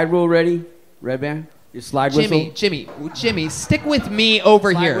got your slide rule ready, Redban? Your slide whistle? Jimmy, stick with me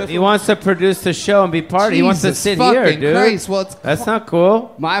over here. He wants to produce the show and be part. He wants to sit here, dude. Christ. Well, that's not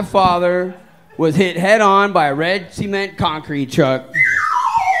cool. My father was hit head on by a red cement concrete truck.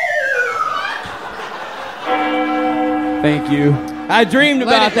 Thank you. I dreamed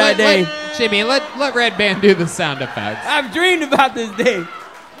about that day. Jimmy, let Redban do the sound effects. I've dreamed about this day.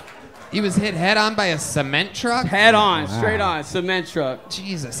 He was hit head on by a cement truck? Head on, straight on, cement truck.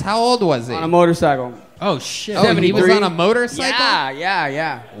 Jesus, how old was he? On a motorcycle. Oh, shit. Oh, he was on a motorcycle?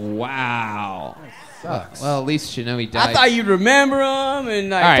 Yeah. Wow. Sucks. Well, at least you know he died. I thought you'd remember him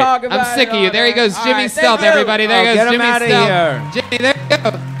and like, All right, talk about it. I'm sick of you. There he goes, Jimmy Stealth, thank you. everybody. There goes get him Jimmy out of Stealth. here. Jimmy, there you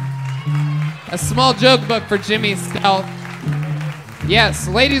go. A small joke book for Jimmy Stealth. Yes,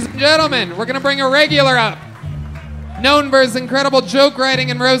 ladies and gentlemen, we're going to bring a regular up. Known for his incredible joke writing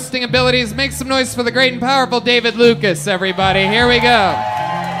and roasting abilities, make some noise for the great and powerful David Lucas, everybody. Here we go.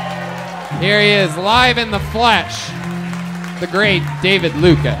 Here he is, live in the flesh. The great David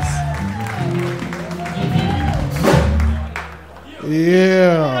Lucas.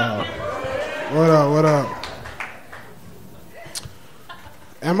 Yeah. What up?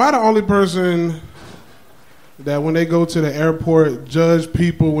 Am I the only person that when they go to the airport judge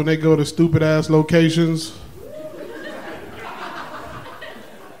people when they go to stupid ass locations?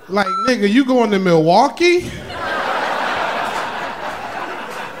 Like, nigga, you going to Milwaukee?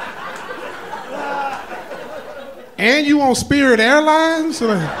 And you on Spirit Airlines?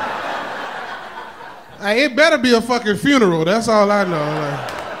 Like, it better be a fucking funeral. That's all I know.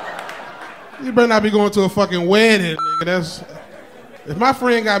 Like, you better not be going to a fucking wedding, nigga. If my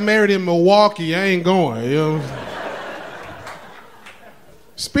friend got married in Milwaukee, I ain't going. You know?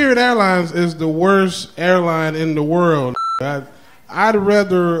 Spirit Airlines is the worst airline in the world. I'd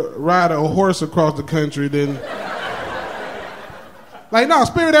rather ride a horse across the country than... Like, no,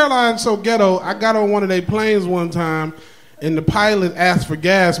 Spirit Airlines so ghetto. I got on one of their planes one time, and the pilot asked for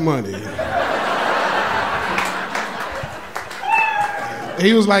gas money.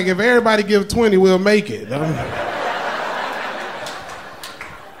 He was like, if everybody give 20, we'll make it.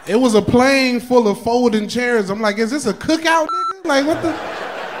 It was a plane full of folding chairs. I'm like, is this a cookout, nigga? Like, what the...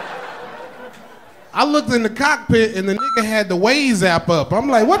 I looked in the cockpit and the nigga had the Waze app up. I'm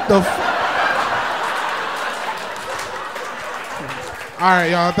like, what the All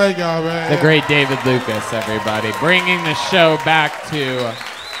right, y'all. Thank y'all, man. The great David Lucas, everybody. Bringing the show back to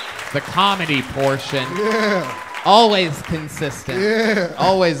the comedy portion. Yeah. Always consistent. Yeah.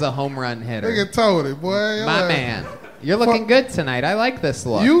 Always a home run hitter. Nigga told it, boy. My man. You're looking good tonight. I like this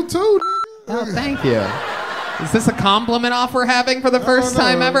look. You too, nigga. Oh, thank you. Is this a compliment off we're having for the first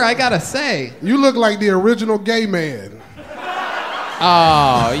time ever? I gotta say. You look like the original gay man.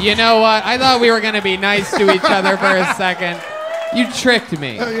 Oh, you know what? I thought we were gonna be nice to each other for a second. You tricked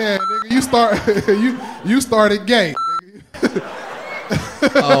me. Yeah, nigga. You started gay.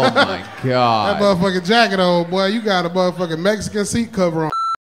 Oh my god. That motherfucking jacket on, boy. You got a motherfucking Mexican seat cover on.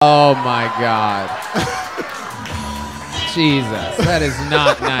 Oh my god. Jesus, that is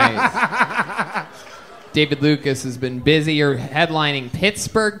not nice. David Lucas has been busy. You're headlining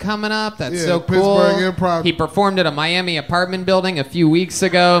Pittsburgh coming up. That's so cool. Pittsburgh Improv. He performed at a Miami apartment building a few weeks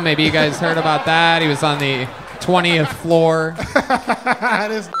ago. Maybe you guys heard about that. He was on the 20th floor.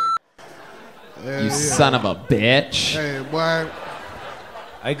 You son of a bitch. Hey, boy.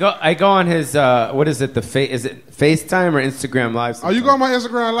 I go on his what is it? Is it FaceTime or Instagram Live? Oh, you go on my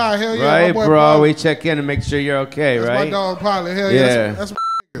Instagram Live? Hell yeah, right, my boy bro. Pauly. We check in and make sure you're okay, That's right? my dog Pauly. Hell yeah, that's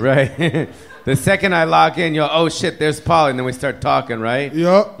right. The second I log in, you're oh shit, there's Pauly, and then we start talking, right?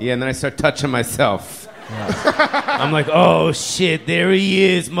 Yup. Yeah, and then I start touching myself. I'm like, oh shit, there he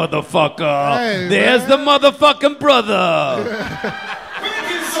is, motherfucker. Hey, there's the motherfucking brother.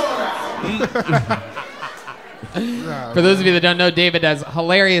 For those of you that don't know, David does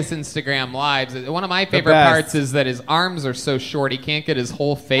hilarious Instagram lives. One of my favorite parts is that his arms are so short he can't get his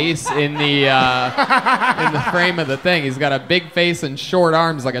whole face in the frame of the thing. He's got a big face and short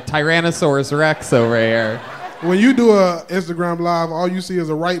arms like a Tyrannosaurus Rex over here. When you do a Instagram Live, all you see is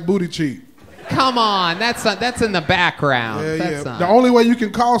a right booty cheek. Come on, that's in the background. Yeah, That's yeah. not- The only way you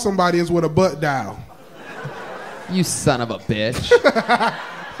can call somebody is with a butt dial. You son of a bitch.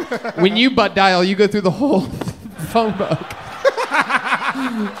 When you butt dial, you go through the whole phone book.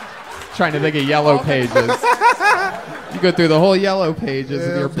 Trying to think of yellow pages. You go through the whole yellow pages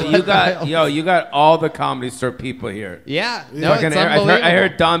of your butt dial. You got all the Comedy Store people here. Yeah, no, it's Fucking unbelievable. I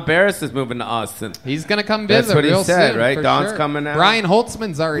heard Don Barris is moving to Austin. He's gonna come visit. That's what he real said, soon, right? for Don's sure. coming out. Brian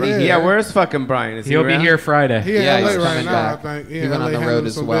Holtzman's already Yeah, here. where's fucking Brian? Is He'll he be around? here Friday. He in Yeah, LA he's right coming now, back. I think. He went LA on the road handling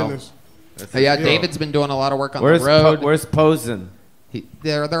as some well. business. Yeah, David's been doing a lot of work on Where's the road. Where's Posen?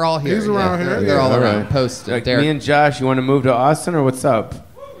 They're all here. He's around here, They're all yeah. around. Post. Like Derek. me and Josh, you want to move to Austin or what's up?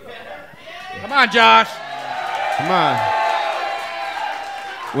 Come on, Josh. Come on.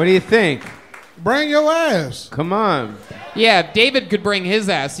 What do you think? Bring your ass. Come on. Yeah, if David could bring his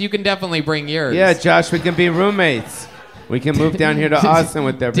ass, you can definitely bring yours. Yeah, Josh, we can be roommates. We can move down here to Austin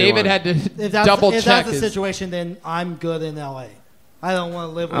with everyone. David had to If that's, double if check that's the his. situation, then I'm good in LA. I don't want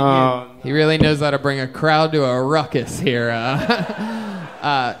to live with He really knows how to bring a crowd to a ruckus here.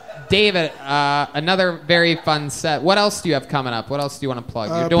 David, another very fun set. What else do you have coming up? What else do you want to plug?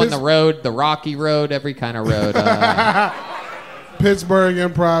 You're doing the road, the Rocky Road, every kind of road. Pittsburgh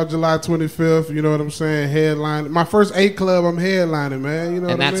Improv, July 25th. You know what I'm saying? Headline. My first 8 club, I'm headlining, man. You know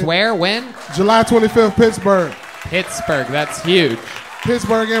And what I that's mean? where? When? July 25th, Pittsburgh. Pittsburgh. That's huge.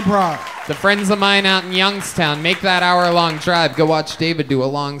 Pittsburgh Improv. The friends of mine out in Youngstown, make that hour-long drive. Go watch David do a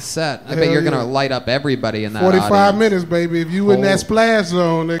long set. I bet Hell you're going to yeah. light up everybody in that 45 audience. minutes, baby. If you in that splash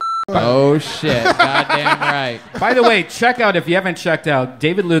zone, nigga. Oh, shit. Goddamn right. By the way, check out, if you haven't checked out,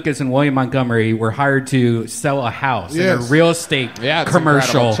 David Lucas and William Montgomery were hired to sell a house in a Yes. real estate Yeah, it's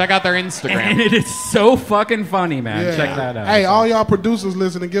commercial. incredible. Check out their Instagram. And it is so fucking funny, man. Yeah. Check that out. Hey, all y'all producers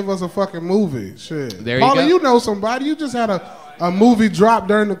listening, give us a fucking movie. Shit. There you Pauly, go. you know somebody. You just had a movie drop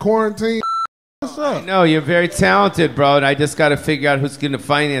during the quarantine. What's up? No, you're very talented, bro, and I just got to figure out who's going to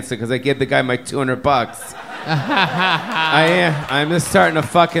finance it because I gave the guy my $200. I'm just starting to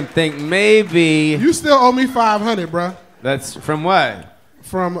fucking think maybe. You still owe me $500, bro. That's from what?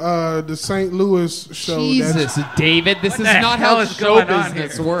 From the St. Louis show. Jesus, David, this is the not hell how is show going on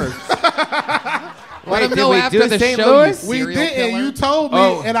business here? works. Let him did know we after do the St. show, Louis? you We serial did, and killer. you told me,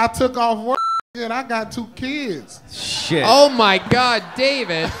 Oh. and I took off work, and I got 2 kids. Shit. Oh my God,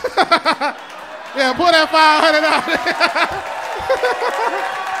 David! Yeah, pull that $500 out.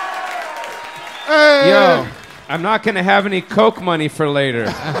 Hey. Yo, I'm not going to have any Coke money for later.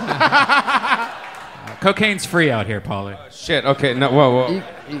 Cocaine's free out here, Pauly. Shit, okay, no, whoa.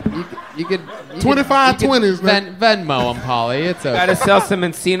 You could 25 you could 20s, man. Venmo him, Pauly. It's okay. Gotta sell some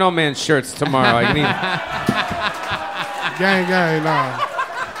Encino Man shirts tomorrow. I need Gang, nah.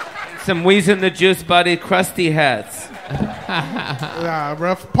 some Wheeze in the Juice Buddy crusty hats. Nah,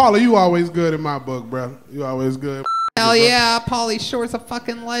 bro. Paula, you always good in my book, bro. You always good. Hell yeah, Pauly Shore's a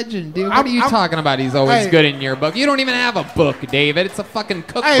fucking legend, dude. What I'm- are you I'm- talking about? He's always Hey. good in your book. You don't even have a book, David. It's a fucking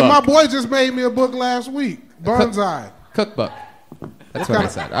cookbook. Hey, my boy just made me a book last week. Bonsai. Cookbook. That's what I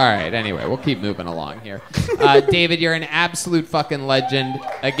said. All right, anyway, we'll keep moving along here. David, you're an absolute fucking legend.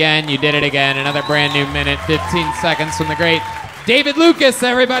 Again, you did it again. Another brand new minute, 15 seconds from the great David Lucas,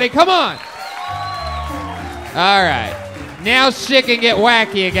 everybody. Come on. All right. Now shit can get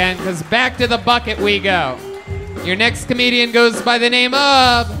wacky again, because back to the bucket we go. Your next comedian goes by the name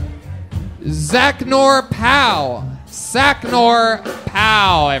of Zachnor Powell. Zachnor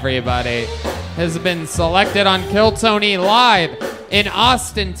Powell, everybody, has been selected on Kill Tony Live in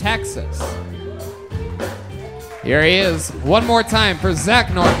Austin, Texas. Here he is, one more time for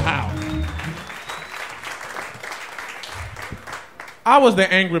Zachnor Powell. I was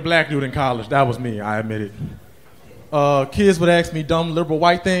the angry black dude in college. That was me, I admit it. Kids would ask me dumb liberal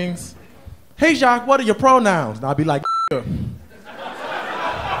white things. Hey, Jacques, what are your pronouns? And I'd be like,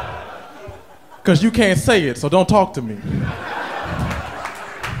 because you can't say it, so don't talk to me.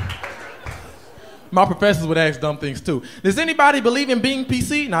 My professors would ask dumb things too. Does anybody believe in being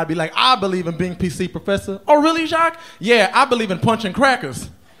PC? And I'd be like, I believe in being PC, professor. Oh, really, Jacques? Yeah, I believe in punching crackers.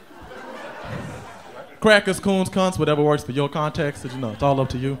 Crackers, coons, cunts, whatever works for your context. You know, it's all up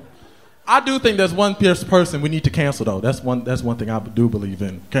to you. I do think there's one person we need to cancel, though. That's one thing I do believe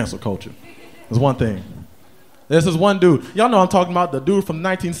in, cancel culture. There's one thing. There's this one dude. Y'all know I'm talking about the dude from the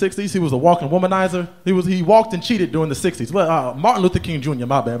 1960s. He was a walking womanizer. He walked and cheated during the 60s. Well, Martin Luther King Jr.,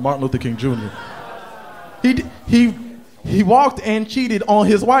 my bad, Martin Luther King Jr. He walked and cheated on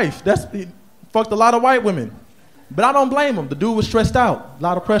his wife. He fucked a lot of white women. But I don't blame him. The dude was stressed out, a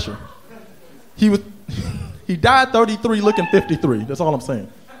lot of pressure. He died 33 looking 53. That's all I'm saying.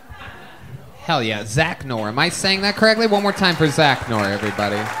 Hell yeah, Zach Nor. Am I saying that correctly? One more time for Zach Nor,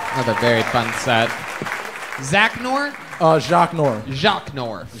 everybody. Another very fun set. Zach Nor? Jacques Nor. Jacques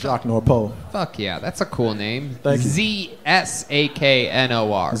Nor. Jacques Nor Poe. Fuck yeah, that's a cool name. Thank you. Z-S-A-K-N-O-R.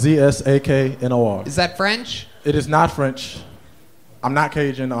 Z-S-A-K-N-O-R. Is that French? It is not French. I'm not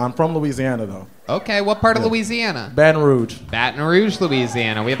Cajun. I'm from Louisiana, though. Okay, what part of Louisiana? Baton Rouge. Baton Rouge,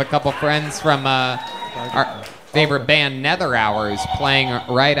 Louisiana. We have a couple friends from our favorite band, Nether Hours, playing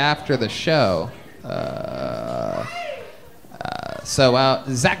right after the show. So,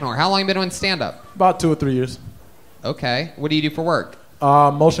 Zach Nor, how long have you been doing stand-up? About 2 or 3 years. Okay. What do you do for work?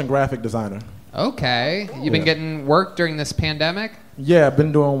 Motion graphic designer. Okay. You've been getting work during this pandemic? Yeah, I've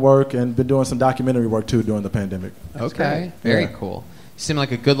been doing work and been doing some documentary work, too, during the pandemic. Okay. Very cool. You seem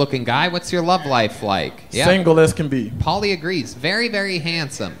like a good-looking guy. What's your love life like? Yeah. Single as can be. Pauly agrees. Very, very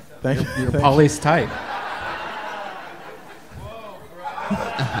handsome. Thank you. You're Pauly's type.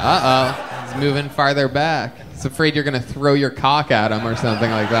 Uh-oh. He's moving farther back. He's afraid you're going to throw your cock at him or something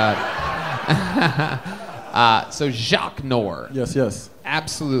like that. So Jacques Nor. Yes.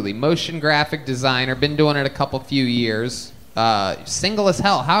 Absolutely. Motion graphic designer. Been doing it a few years. Single as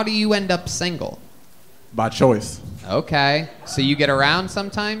hell. How do you end up single? By choice. Okay. So you get around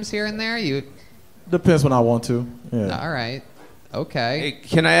sometimes here and there? Depends when I want to. Yeah. All right. Okay. Hey,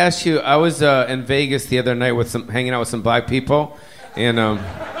 can I ask you, I was in Vegas the other night hanging out with some black people, and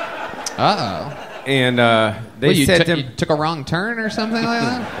uh-oh. And they said you took a wrong turn or something like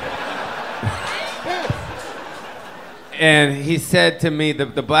that? And he said to me, the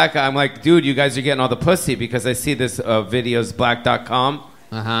black guy, I'm like, dude, you guys are getting all the pussy because I see this videos black.com.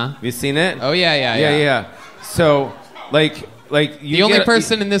 Uh-huh. Have you seen it? Oh, yeah. So, like you the only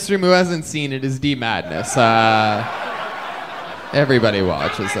person in this room who hasn't seen it is D Madness. Everybody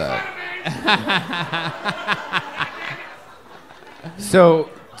watches that. So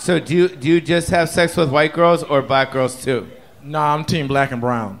do you just have sex with white girls or black girls too? Nah, I'm team black and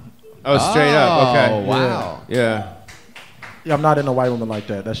brown. Oh, straight up. Okay. Oh, wow. Yeah. Yeah, I'm not into white women like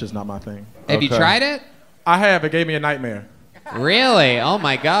that. That's just not my thing. Have you tried it? I have. It gave me a nightmare. Really? Oh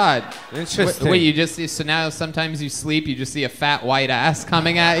my God. Interesting. Wait, so now sometimes you sleep, you just see a fat white ass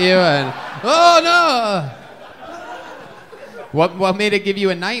coming at you, and oh no! What made it give you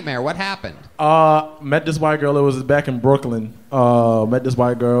a nightmare? What happened? Met this white girl. It was back in Brooklyn. Met this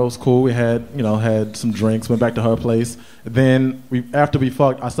white girl. It was cool. We had some drinks. Went back to her place. Then after we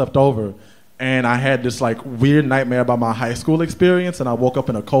fucked, I slept over, and I had this like weird nightmare about my high school experience. And I woke up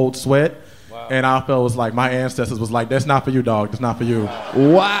in a cold sweat. Wow. And I felt it was like my ancestors was like, "That's not for you, dog. That's not for you."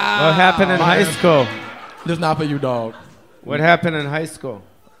 Wow. What happened in high school? That's not for you, dog. What happened in high school?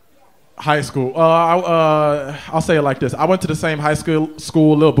 High school. I'll say it like this. I went to the same high school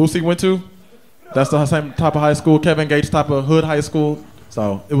Lil Boosie went to. That's the same type of high school, Kevin Gates type of hood high school.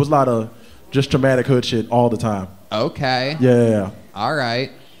 So it was a lot of just traumatic hood shit all the time. Okay. Yeah. All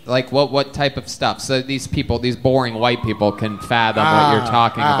right. Like what type of stuff? So these boring white people can fathom what you're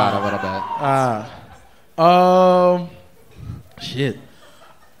talking about a little bit. Shit.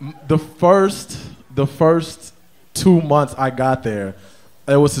 The first 2 months I got there,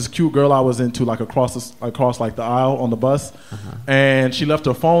 there was this cute girl I was into, like across like the aisle on the bus, and she left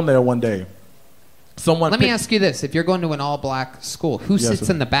her phone there one day. Let me ask you this: if you're going to an all-black school, who sits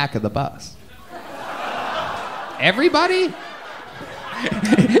in the back of the bus? Everybody?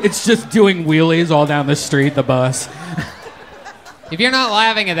 It's just doing wheelies all down the street, the bus. If you're not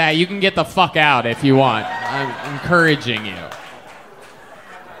laughing at that, you can get the fuck out if you want. I'm encouraging you.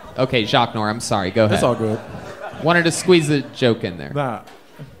 Okay, Jacques Nor, I'm sorry. Go ahead. It's all good. Wanted to squeeze a joke in there. Nah.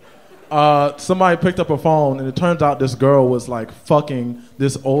 Somebody picked up her phone, and it turns out this girl was like fucking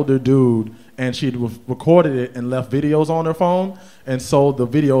this older dude, and she'd recorded it and left videos on her phone, and so the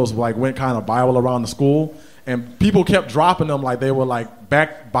videos like went kind of viral around the school, and people kept dropping them like they were like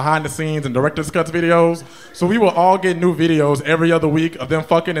back behind the scenes and director's cuts videos. So we were all getting new videos every other week of them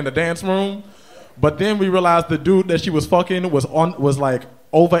fucking in the dance room. But then we realized the dude that she was fucking was like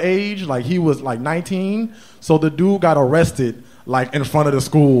overage, like he was like 19. So the dude got arrested like in front of the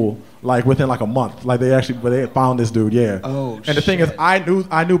school, like within like a month. Like they found this dude, yeah. Oh, and the thing is, I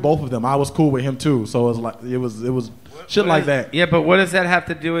knew both of them. I was cool with him too. So it was shit like that. Yeah, but what does that have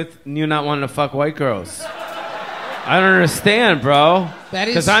to do with you not wanting to fuck white girls? I don't understand, bro. That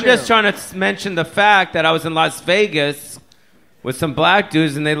is because I'm just trying to mention the fact that I was in Las Vegas with some black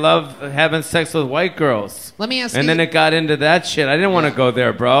dudes and they love having sex with white girls. Let me ask and you. then it got into that shit. I didn't want to go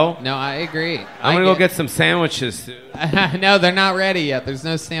there, bro. No, I agree. I'm gonna go get some sandwiches, dude. No, they're not ready yet. There's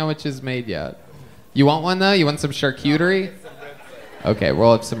no sandwiches made yet. You want one though? You want some charcuterie? Okay,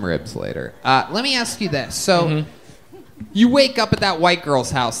 we'll have some ribs later. Let me ask you this. So, you wake up at that white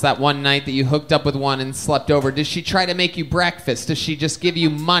girl's house that one night that you hooked up with one and slept over. Does she try to make you breakfast? Does she just give you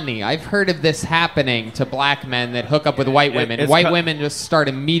money? I've heard of this happening to black men that hook up with white women. White women just start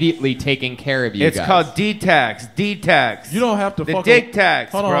immediately taking care of you It's guys. called D-tax. D-tax. You don't have to the fuck dick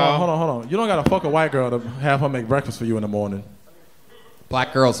tax, hold bro. on. You don't gotta fuck a white girl to have her make breakfast for you in the morning.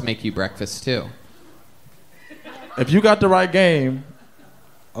 Black girls make you breakfast too. If you got the right game,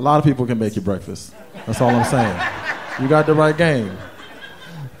 a lot of people can make you breakfast. That's all I'm saying. You got the right game.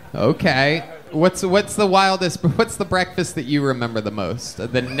 Okay. What's the wildest? What's the breakfast that you remember the most?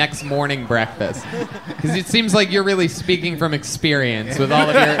 The next morning breakfast? Because it seems like you're really speaking from experience with all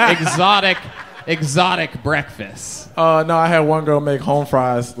of your exotic breakfasts. No, I had one girl make home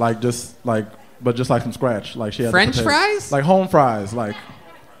fries, but just from scratch. Like she had French the potatoes. fries? Like home fries, like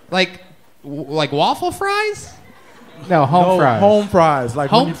waffle fries? No, home fries. Home fries. Like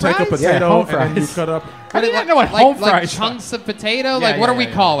Home when you take a fries? potato Yeah, and then you cut up. I didn't know what home like fries chunks of potato? Yeah, What yeah, are we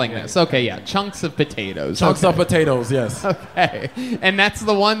yeah, calling yeah. this? Okay, yeah, chunks of potatoes. Chunks of potatoes, yes. Okay, and that's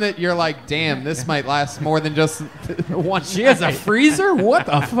the one that you're like, damn, this might last more than just one. She has a freezer? What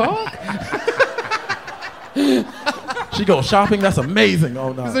the fuck? She goes shopping. That's amazing.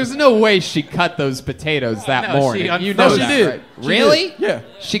 Oh no. There's no way she cut those potatoes that No, morning. she You know she that, did. right? She Really? did. Yeah.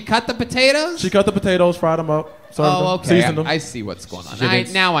 She cut the potatoes? She cut the potatoes, fried them up, served them, okay. seasoned them. I see what's going on.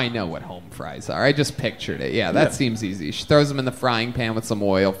 didn't- Now I know what home fries are. I just pictured it. Yeah, that seems easy. She throws them in the frying pan with some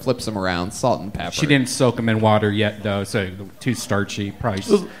oil, flips them around, salt and pepper. She didn't soak them in water yet, though, so too starchy.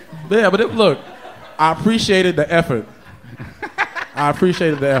 Probably. Yeah, but look, I appreciated the effort.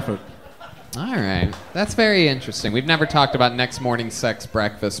 All right. That's very interesting. We've never talked about next morning sex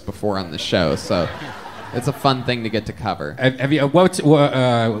breakfast before on the show, so it's a fun thing to get to cover. Have you?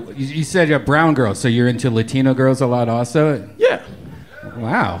 You said you're a brown girl, so you're into Latino girls a lot, also. Yeah.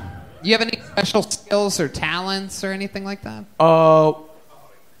 Wow. You have any special skills or talents or anything like that?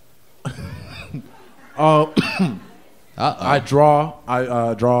 I draw.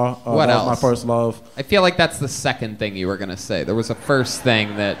 I draw. What that else? was my first love. I feel like that's the second thing you were going to say. There was a first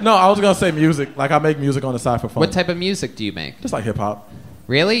thing that... No, I was gonna say music. Like I make music on the side for fun. What type of music do you make? Just like hip hop.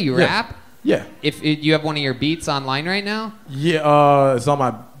 Really? You Yeah. rap? Yeah. If you have one of your beats online right now? Yeah. It's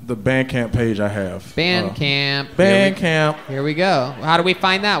on the Bandcamp page I have. Bandcamp. Bandcamp. Here we go. How do we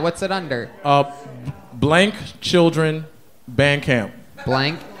find that? What's it under? Blank Children Bandcamp.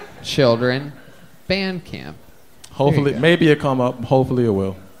 Blank Children Bandcamp. Hopefully, go. maybe it come up. Hopefully, it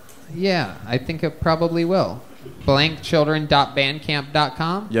will. Yeah, I think it probably will.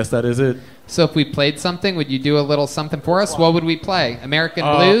 blankchildren.bandcamp.com. Yes, that is it. So if we played something, would you do a little something for us? What would we play? American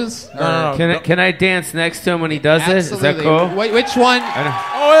Blues? no. Can I dance next to him when he does Absolutely. it? Is that cool? Which one?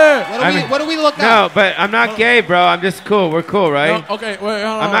 Oh yeah. What do we look No, up? but I'm not gay, bro. I'm just cool. We're cool, right? No, okay. Wait. Hold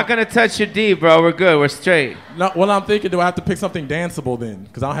on. I'm not gonna touch your D, bro. We're good. We're straight. No, well, I'm thinking, do I have to pick something danceable then?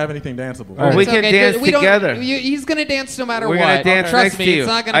 Because I don't have anything danceable. Well, we It's can okay, dance we don't- together. He's going to dance no matter We're what. gonna dance Trust next me, to you. it's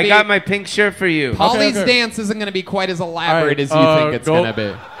not going to I be... got my pink shirt for you. Pauly's Okay. dance isn't going to be quite as elaborate as you think it's go- going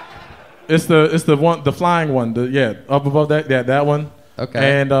to be. It's the one, the flying one. Up above that. Yeah, that one.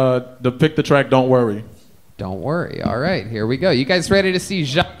 Okay. And pick the track. Don't worry. Don't worry. All right, here we go. You guys ready to see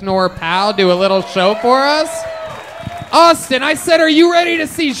Jacques Noir Powell do a little show for us? Austin, I said, are you ready to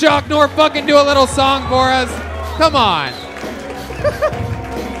see Jacques Noir fucking do a little song for us? Come on.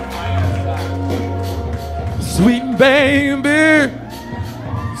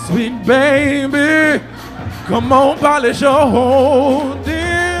 Sweet baby, come on, polish your holding,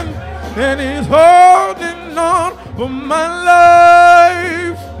 and he's holding on for my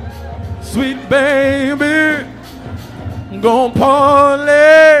life. Sweet baby, gon'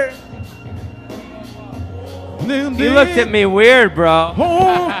 parlay. He looked at me weird, bro.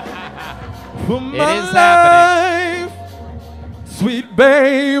 For It my is happening. life. Sweet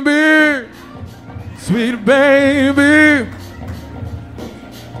baby, sweet baby.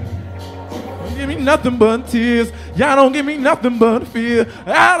 Don't give me nothing but tears. Y'all don't give me nothing but fear.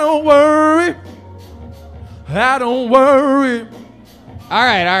 I don't worry. I don't worry. All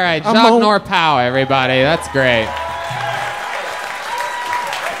right. Jacques Norpow, everybody. That's great.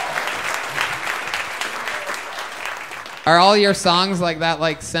 Are all your songs like that,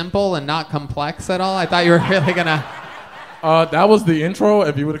 like simple and not complex at all? I thought you were really gonna. That was the intro.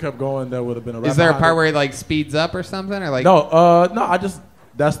 If you would have kept going, that would have been a rap. Is there a part where it like speeds up or something, or like? No. I just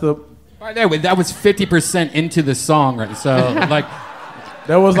that's the. Right there, that was 50% into the song, right? So like,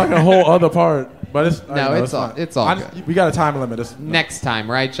 there was like a whole other part, but it's it's all good. We got a time limit. Next time,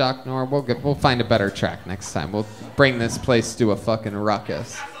 right, Jacques Nor? We'll find a better track next time. We'll bring this place to a fucking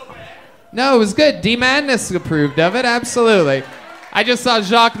ruckus. No, it was good. D Madness approved of it, absolutely. I just saw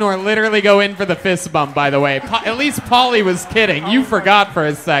Jacques Nor literally go in for the fist bump. By the way, at least Pauly was kidding. You forgot for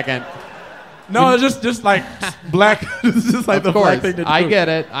a second. No, it's just like black. It's just like of the course, black thing to do. I get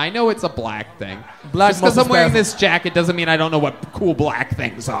it. I know it's a black thing. Black just because I'm wearing multispasm. this jacket doesn't mean I don't know what cool black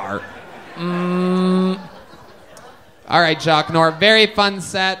things are. All right, Jacques Nor. Very fun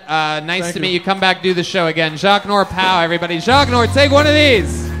set. Nice Thank to you. meet you. Come back, do the show again. Jacques Norpow, everybody. Jacques Nor, take one of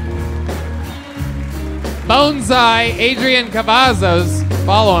these. Boneseye, Adrian Cavazos.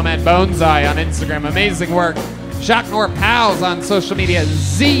 Follow him at Boneseye on Instagram. Amazing work. Jacques Norpow on social media.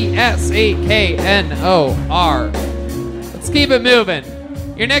 ZSAKNOR. Let's keep it moving.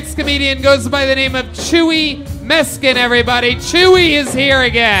 Your next comedian goes by the name of Chewy Meskin, everybody. Chewy is here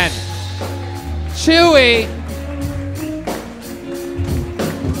again. Chewy.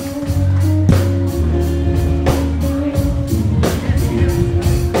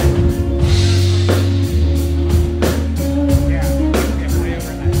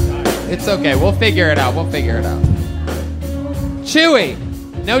 It's okay. We'll figure it out. Chewy.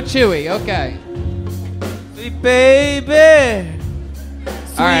 No Chewy. Okay. Sweet baby.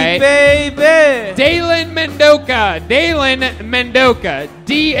 All right. Baby. Dalen Mendoka. Daylen.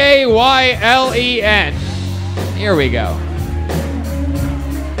 Here we go.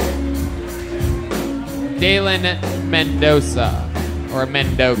 Dalen Mendoza. Or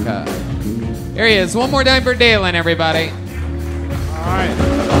Mendoka. Here he is. One more time for Dalen, everybody. All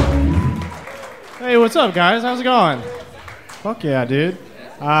right. Hey, what's up, guys? How's it going? Fuck yeah, dude.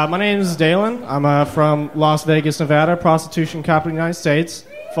 My name is Dalen. I'm from Las Vegas, Nevada, prostitution capital of the United States.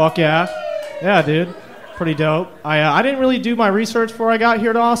 Fuck yeah. Yeah, dude. Pretty dope. I didn't really do my research before I got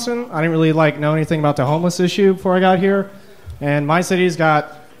here to Austin. I didn't really know anything about the homeless issue before I got here. And my city's got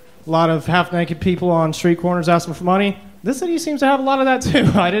a lot of half-naked people on street corners asking for money. This city seems to have a lot of that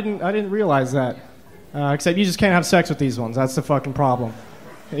too. I didn't realize that. Except you just can't have sex with these ones. That's the fucking problem.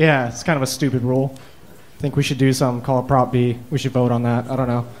 Yeah, it's kind of a stupid rule. I think we should do something called Prop B. We should vote on that. I don't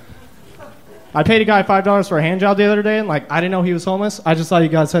know. I paid a guy $5 for a hand job the other day, and I didn't know he was homeless. I just thought you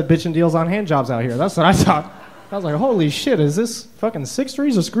guys had bitchin' deals on hand jobs out here. That's what I thought. I was like, holy shit, is this fucking 6th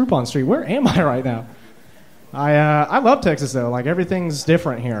Street or Groupon Street? Where am I right now? I love Texas though. Everything's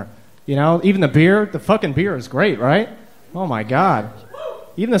different here. You know, even the fucking beer is great, right? Oh my god.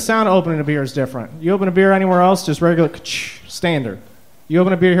 Even the sound of opening a beer is different. You open a beer anywhere else, just regular standard. You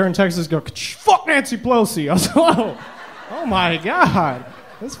open a beer here in Texas, go, fuck Nancy Pelosi. I was like, whoa. Oh my god.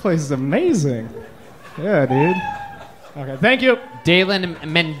 This place is amazing. Yeah, dude. Okay, thank you. Dalen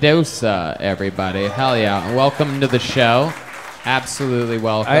Mendoza, everybody. Hell yeah. Welcome to the show. Absolutely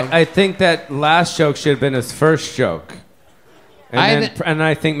welcome. I think that last joke should have been his first joke. And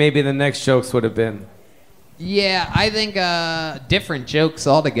I think maybe the next jokes would have been. Yeah, I think different jokes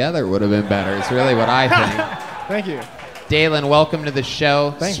altogether would have been better. Is really what I think. Thank you. Dalen, welcome to the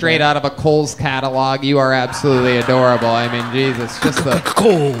show. Thanks, Straight man. out of a Kohl's catalog. You are absolutely adorable. I mean, Jesus, just the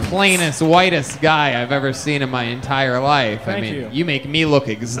plainest, whitest guy I've ever seen in my entire life. Thank I mean, you. make me look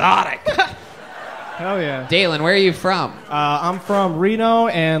exotic. Hell yeah. Dalen, where are you from? I'm from Reno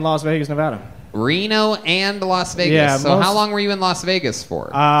and Las Vegas, Nevada. Reno and Las Vegas. Yeah, so how long were you in Las Vegas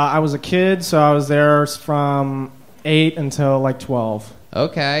for? I was a kid, so I was there from 8 until 12.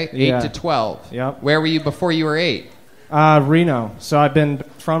 Okay, 8 to 12. Yep. Where were you before you were 8? Reno. So I've been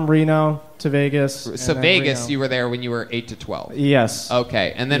from Reno to Vegas. So Vegas, you were there when you were 8 to 12? Yes.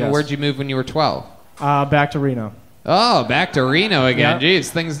 Okay, and then Yes. where'd you move when you were 12? Back to Reno. Oh, back to Reno again. Yep. Jeez,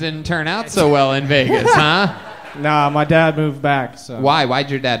 things didn't turn out so well in Vegas, huh? Nah, my dad moved back. So. Why? Why'd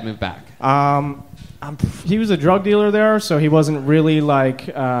your dad move back? He was a drug dealer there, so he wasn't really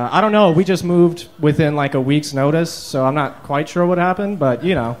I don't know. We just moved within a week's notice, so I'm not quite sure what happened, but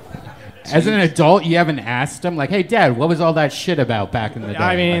you know. As an adult, you haven't asked him, hey, Dad, what was all that shit about back in the day?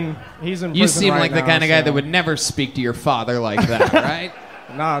 I mean, he's in prison You seem right like the now, kind of guy so- that would never speak to your father like that, right?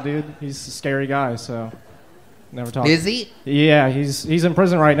 Nah, dude, he's a scary guy, so never talk. Is he? Yeah, he's in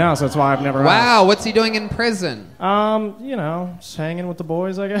prison right now, so that's why I've never asked. Wow, what's he doing in prison? You know, just hanging with the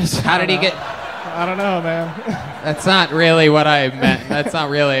boys, I guess. How did he get? I don't know, man. That's not really what I meant. That's not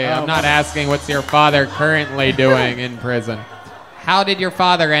really. I'm not asking what's your father currently doing in prison. How did your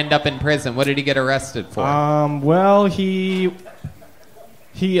father end up in prison? What did he get arrested for? Well, he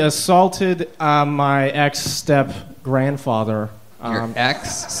assaulted my ex-step-grandfather. Your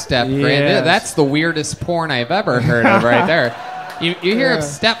ex-step-granddad? That's the weirdest porn I've ever heard of right there. You hear of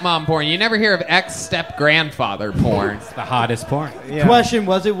stepmom porn. You never hear of ex-step-grandfather porn. It's the hottest porn. Yeah. Question,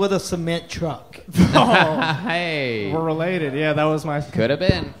 was it with a cement truck? Hey. We're related. Yeah, that was my... Could have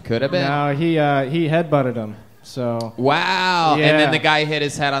been. No, he headbutted him. So. Wow. Yeah. And then the guy hit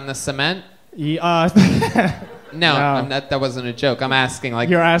his head on the cement? No. That wasn't a joke. I'm asking, like...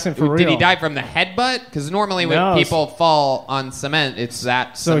 You're asking for real. Did he die from the headbutt? Because normally when people fall on cement, it's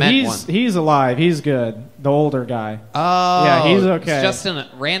that cement one. So he's alive. He's good. The older guy. Oh. Yeah, he's okay. It's just a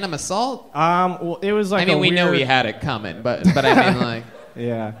random assault? Well, it was like we know he had it coming, but I mean, like...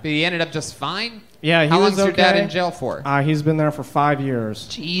 Yeah. But he ended up just fine? Yeah, How long's your dad in jail for? He's been there for 5 years.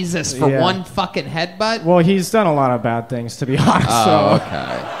 Jesus, for one fucking headbutt? Well, he's done a lot of bad things, to be honest.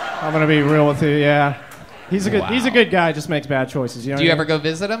 Okay. I'm gonna be real with you. Yeah, he's a good guy. Just makes bad choices. You know Do you ever go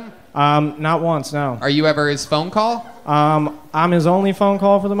visit him? Not once. No. Are you ever his phone call? I'm his only phone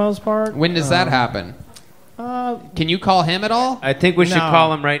call for the most part. When does that happen? Can you call him at all? I think we should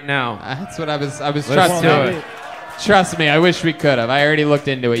call him right now. That's what I was Let's trusting. do it. Trust me, I wish we could have. I already looked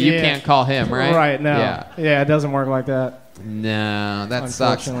into it. You Yeah. can't call him, right? Right. No. Yeah. It doesn't work like that. No, that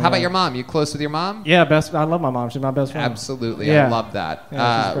sucks. How about your mom? You close with your mom? Yeah, I love my mom. She's my best friend. Absolutely. Yeah. I love that.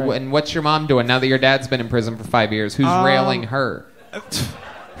 Yeah, she's great. And what's your mom doing now that your dad's been in prison for 5 years? Who's railing her?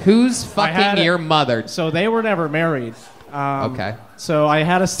 Who's fucking your mother? So they were never married. Okay. So I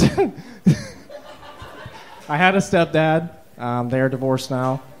had a stepdad. They're divorced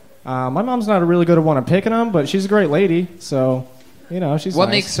now. My mom's not a really good one at picking them, but she's a great lady. So, she's What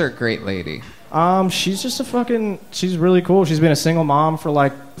nice. makes her a great lady? She's just she's really cool. She's been a single mom for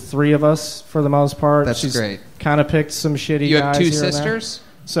like 3 of us for the most part. That's she's great. Kind of picked some shitty You have guys 2 here and there. sisters?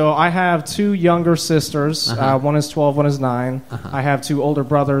 So I have 2 younger sisters. Uh-huh. One is 12, one is 9. Uh-huh. I have 2 older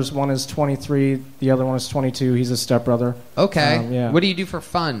brothers. One is 23, the other one is 22. He's a stepbrother. Okay. Yeah. What do you do for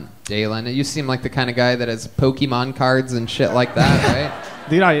fun, Dalen? You seem like the kind of guy that has Pokemon cards and shit like that, right?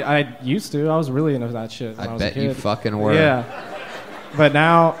 Dude, I used to. I was really into that shit when I was a bet kid. you fucking were. Yeah. But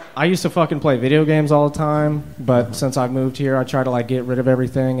now, I used to fucking play video games all the time. But since I've moved here, I try to like get rid of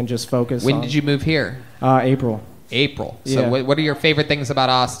everything and just focus When on... did you move here? April. April. So Yeah. what are your favorite things about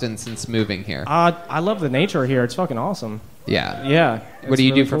Austin since moving here? I love the nature here. It's fucking awesome. Yeah. Yeah. What do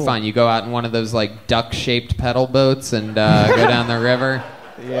you really do for cool. fun? You go out in one of those like duck-shaped pedal boats and go down the river?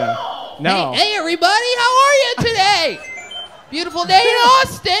 Yeah. No. Hey everybody, how are you today? Beautiful day in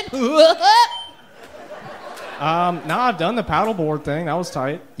Austin. No, I've done the paddleboard thing. That was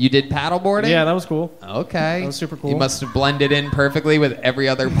tight. You did paddleboarding? Yeah, that was cool. Okay. That was super cool. You must have blended in perfectly with every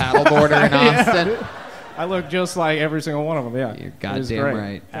other paddleboarder in Austin. Yeah. I look just like every single one of them. Yeah, you're goddamn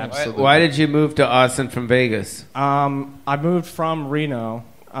right. Absolutely. Why did you move to Austin from Vegas? I moved from Reno.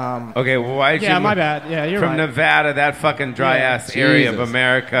 Okay, well, why did you? Yeah, move my bad. Yeah, you're from right. Nevada, that fucking dry ass area of Jesus.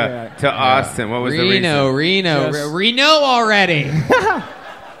 America, to Austin. What was the reason? Reno already.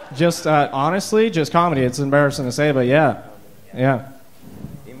 Just honestly, just comedy. It's embarrassing to say, but yeah.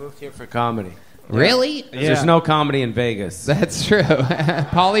 He moved here for comedy. Really? Yeah. There's no comedy in Vegas. That's true.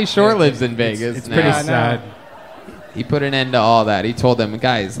 Pauly Shore lives in Vegas. It's now. pretty sad. He put an end to all that. He told them,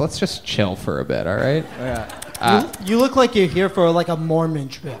 guys, let's just chill for a bit, all right? Yeah. You look like you're here for like a Mormon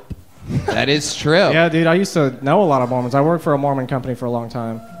trip. That is true. Yeah, dude, I used to know a lot of Mormons. I worked for a Mormon company for a long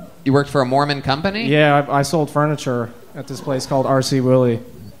time. You worked for a Mormon company? Yeah, I sold furniture at this place called R.C. Willie.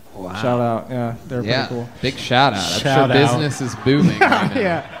 Wow. Shout out. Yeah, they're pretty cool. Big shout out. I'm Shout sure out. business is booming right now.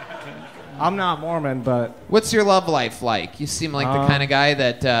 Yeah. I'm not Mormon, but... What's your love life like? You seem like the kind of guy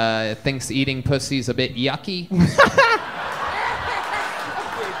that thinks eating pussy's a bit yucky.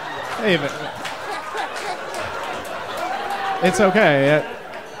 Hey, but it's okay.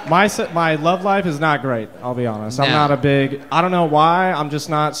 My love life is not great, I'll be honest. I'm No. not a big... I don't know why. I'm just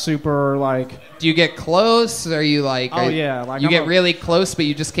not super, like... Do you get close? Are you like... Oh, yeah. Like, you I'm get a- really close, but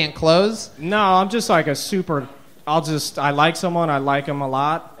you just can't close? No, I'm just like a super... I like someone, I like them a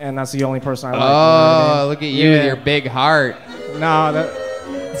lot, and that's the only person I like. Oh, you know what I mean? look at you with your big heart. No, that...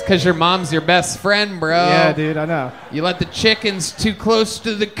 It's because your mom's your best friend, bro. Yeah, dude, I know. You let the chickens too close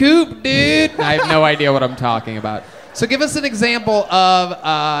to the coop, dude. I have no idea what I'm talking about. So give us an example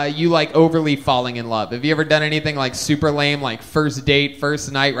of you like overly falling in love. Have you ever done anything like super lame, like first date,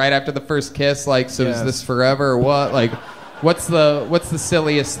 first night, right after the first kiss? Like, so Yes. is this forever or what? Like, what's the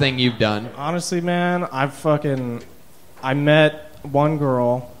silliest thing you've done? Honestly, man, I met one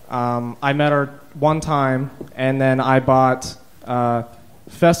girl. I met her one time, and then I bought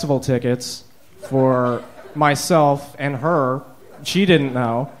festival tickets for myself and her. She didn't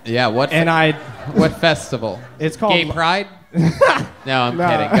know. Yeah, what festival? It's called Gay Pride? No, I'm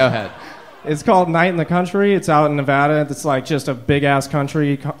kidding. Go ahead. It's called Night in the Country. It's out in Nevada. It's like just a big-ass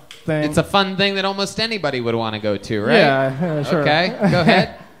country thing. It's a fun thing that almost anybody would want to go to, right? Yeah, sure. Okay, go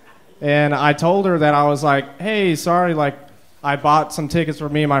ahead. And I told her that I was like, hey, sorry, like, I bought some tickets for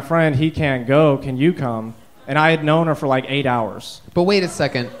me and my friend. He can't go. Can you come? And I had known her for like 8 hours. But wait a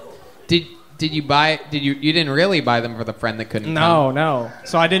second. Did you buy? You didn't really buy them for the friend that couldn't come? No.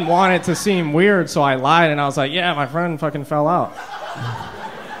 So I didn't want it to seem weird, so I lied and I was like, yeah, my friend fucking fell out.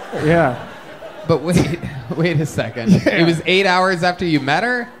 Yeah. But wait a second. Yeah. It was 8 hours after you met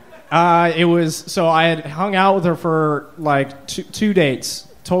her? It was, so I had hung out with her for like two dates,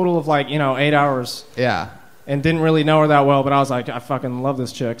 total of like, 8 hours. Yeah. And didn't really know her that well, but I was like, I fucking love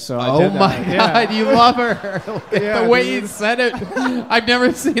this chick, so I did that. Oh my God, you love her. Yeah, the way dude. you said it, I've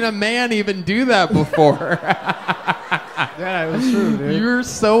never seen a man even do that before. Yeah, it was true, dude. You're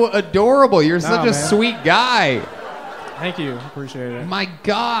so adorable. You're such a man. sweet guy. Thank you. Appreciate it. My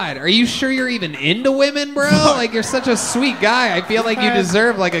God, are you sure you're even into women, bro? Like, you're such a sweet guy. I feel like you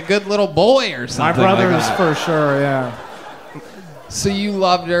deserve like a good little boy or My something. brothers, like that. for sure, yeah. So you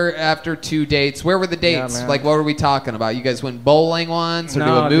loved her after 2 dates. Where were the dates? man. Like, what were we talking about? You guys went bowling once, or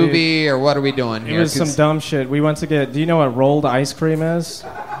No, do a movie, or what are we doing It here? was some dumb shit. We went to get, do you know what rolled ice cream is?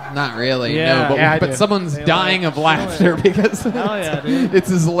 Not really, Yeah, no. yeah, I But do. someone's They dying like- of laughter because Hell yeah, dude.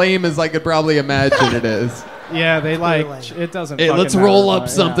 it's as lame as I could probably imagine it is. Yeah, they like, it doesn't Hey, fucking let's roll matter, up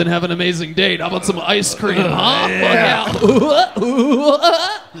but, something, yeah. have an amazing date. How about some ice cream, huh? Yeah.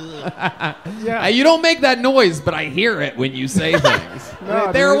 Yeah. You don't make that noise, but I hear it when you say things.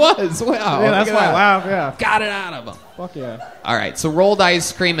 No, There it dude. was. Wow. Yeah, that's look at why I that. laugh, yeah. Got it out of him. Fuck yeah. All right, so rolled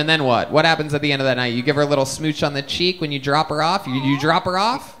ice cream, and then what? What happens at the end of that night? You give her a little smooch on the cheek when you drop her off? You drop her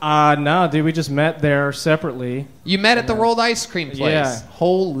off? No, dude, we just met there separately. You met at the rolled ice cream place. Yeah.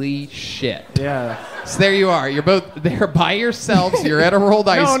 Holy shit. Yeah. So there you are. You're both there by yourselves. You're at a rolled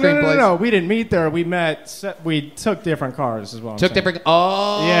ice cream place. No, we didn't meet there. We met, we took different cars as well. Took different.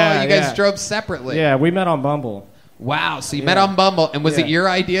 Oh, Yeah, you guys yeah. drove separately. Yeah, we met on Bumble. Wow. So you met on Bumble, and was it Yeah. your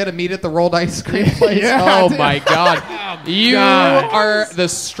idea to meet at the rolled ice cream place? Yeah, oh dude. my God. You God. are the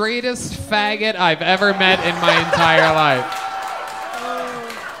straightest faggot I've ever met in my entire life.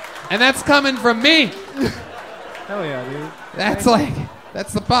 And that's coming from me. Hell yeah, dude. That's like,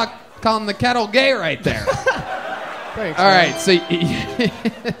 that's the pot calling the kettle gay right there. Thanks. All man. right, so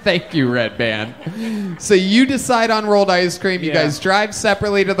thank you, Redban. So you decide on rolled ice cream. You Yeah. guys drive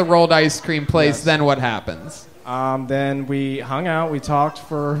separately to the rolled ice cream place. Yes. Then what happens? Then we hung out. We talked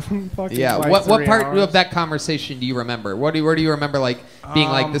for fucking Yeah. like What 3 part hours. of that conversation do you remember? Where do you remember like being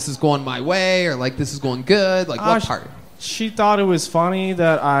like this is going my way or like this is going good? Like what part? She thought it was funny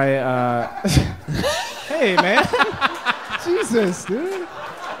that I. Hey man, Jesus, dude.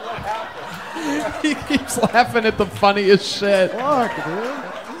 He keeps laughing at the funniest shit. Fuck,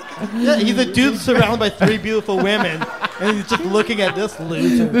 dude. Yeah, he's a dude surrounded by 3 beautiful women, and he's just looking at this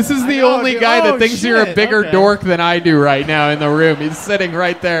loser. This is the know, only dude. guy that Oh, thinks you're a shit. bigger Okay. dork than I do right now in the room. He's sitting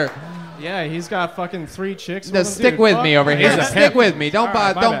right there. Yeah, he's got fucking 3 chicks. No, with him, stick dude. with Fuck. me over here. He's a Stick pimp. with me. Don't All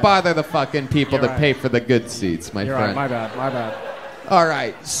right, my don't bad. bother the fucking people You're that right. pay for the good seats, my You're friend. right. My bad. My bad. All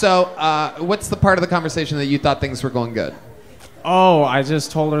right. So, what's the part of the conversation that you thought things were going good? Oh, I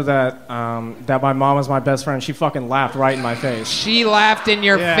just told her that that my mom was my best friend. She fucking laughed right in my face. She laughed in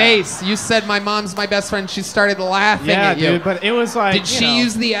your Yeah. face. You said my mom's my best friend. She started laughing Yeah, at you. dude, but it was like. Did she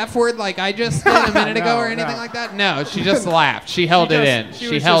use the F word like I just did a minute ago No, or anything no. like that? No, she just laughed. She held it in. She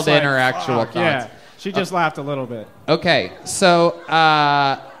was held just in her like, actual fuck, thoughts. Yeah, she just laughed a little bit. Okay, so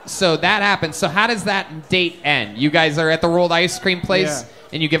that happened. So how does that date end? You guys are at the rolled ice cream place,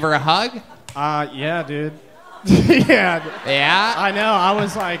 and you give her a hug? Yeah, dude. Yeah. Yeah? I know. I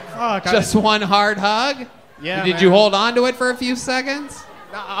was like, fuck. Just one hard hug? Yeah. Did man. you hold on to it for a few seconds?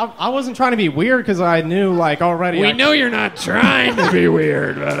 I wasn't trying to be weird because I knew, like, already. We know you're not trying to be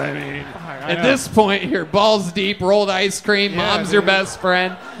weird, but I mean, I at know. this point, you're balls deep, rolled ice cream, Yeah, mom's your dude. best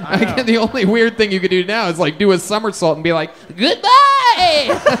friend. I know. The only weird thing you could do now is like do a somersault and be like,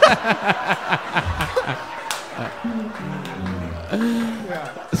 goodbye!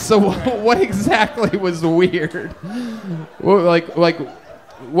 So what exactly was weird?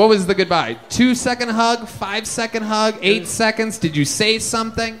 What was the goodbye? 2-second hug, 5-second hug, 8 seconds? Did you say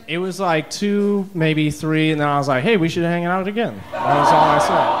something? It was like 2, maybe 3, and then I was like, hey, we should hang out again. That was all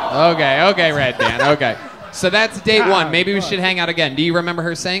I said. Okay, Redban, okay. So that's date one. Maybe we should hang out again. Do you remember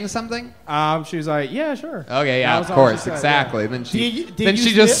her saying something? She was like, yeah, sure. Okay, yeah, That of was all course, she said, exactly. yeah. Then Did she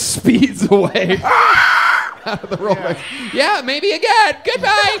you just speeds away out of the roller. Yeah, maybe again.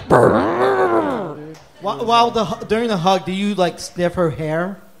 Goodbye. During the hug, do you like sniff her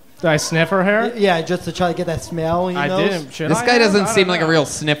hair? Did I sniff her hair? Yeah, just to try to get that smell. I didn't. Should This I guy have? doesn't I seem don't like a know. real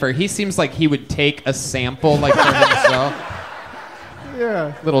sniffer. He seems like he would take a sample like for himself.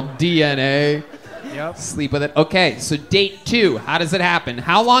 Yeah. Little DNA. Yep. Sleep with it. Okay, so date 2. How does it happen?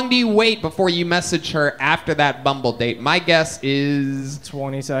 How long do you wait before you message her after that Bumble date? My guess is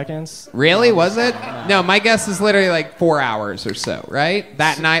 20 seconds. Really? Was it? No, my guess is literally like 4 hours or so, right?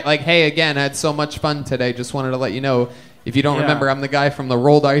 That night, like, hey, again, I had so much fun today. Just wanted to let you know. If you don't remember, I'm the guy from the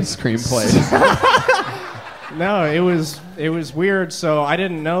rolled ice cream place. No, it was weird. So I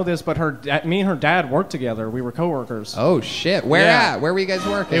didn't know this, but me and her dad worked together. We were coworkers. Oh shit! Where at? Where were you guys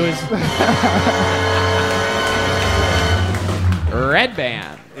working? It was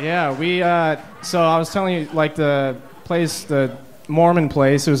Redban. Yeah, we. So I was telling you, like the place, the Mormon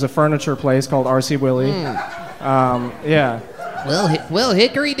place. It was a furniture place called R.C. Willie. Yeah. Well,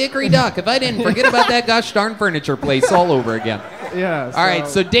 hickory dickory dock. If I didn't forget about that gosh darn furniture place all over again. Yeah. All right,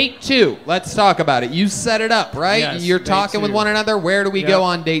 so date 2. Let's talk about it. You set it up, right? Yes, You're date talking with 2. one another. Where do we go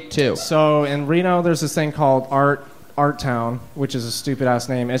on date 2? So in Reno, there's this thing called Art Town, which is a stupid ass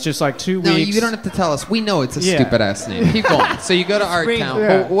name. It's just like 2 No, weeks. you don't have to tell us. We know it's a stupid ass name. Keep going. So you go to Art Town.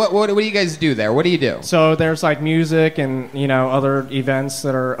 Yeah. What do you guys do there? What do you do? So there's like music and other events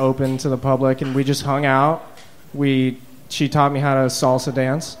that are open to the public, and we just hung out. She taught me how to salsa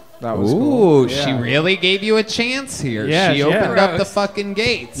dance. That was cool. She really gave you a chance here. Yeah, she opened up the fucking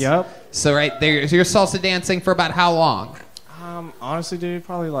gates. Yep. So right there, you're salsa dancing for about how long? Honestly, dude,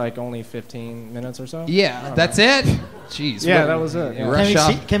 probably like only 15 minutes or so. Yeah, that's it? Jeez. Yeah, that was it.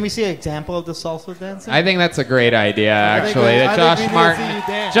 Yeah. Can we see an example of the salsa dancing? I think that's a great idea, actually. I That think we Josh need to see you Martin.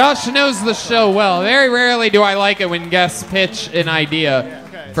 dance. Josh knows the show well. Very rarely do I like it when guests pitch an idea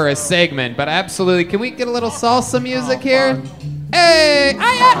for a segment, but absolutely. Can we get a little salsa music here? Hey!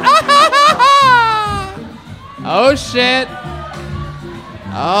 Oh shit!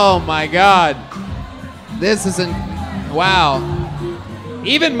 Oh my god! This isn't. Wow!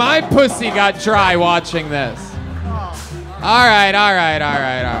 Even my pussy got dry watching this. All right.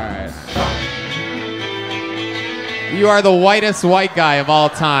 You are the whitest white guy of all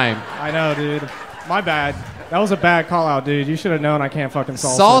time. I know, dude. My bad. That was a bad call out, dude. You should have known I can't fucking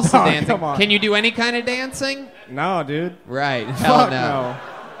salsa. Salsa dog. dancing. Come on. Can you do any kind of dancing? No, dude. Right. Hell Fuck no.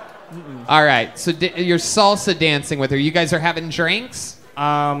 All right. So you're salsa dancing with her. You guys are having drinks?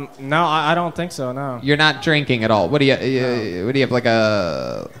 No, I don't think so. No. You're not drinking at all. What do you? What do you have? Like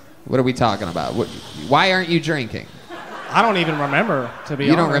a? What are we talking about? Why aren't you drinking? I don't even remember, to be honest.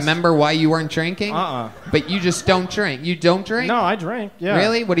 You don't remember why you weren't drinking? Uh-uh. But you just don't drink. You don't drink? No, I drink. Yeah.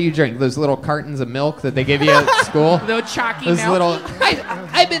 Really? What do you drink? Those little cartons of milk that they give you at school? Little chalky Those milk. little.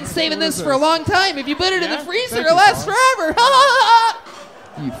 I've been saving this for a long time. If you put it in the freezer, it'll last forever.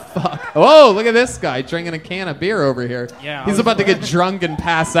 You fuck. Whoa, look at this guy drinking a can of beer over here. Yeah, He's about to get drunk and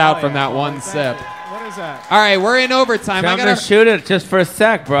pass out from that one sip. What is that? All right, we're in overtime. I'm gonna shoot it just for a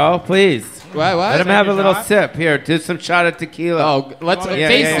sec, bro. Please. What? Let him have a little sip. Here, do some shot of tequila. Oh, let's Yeah,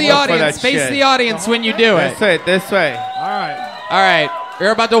 face yeah, the go for audience. that Face shit. the audience when you do it. This way. All right. All right,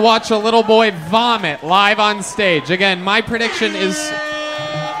 we're about to watch a little boy vomit live on stage. Again, my prediction is.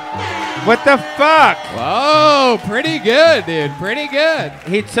 What the fuck? Whoa, pretty good, dude. Pretty good.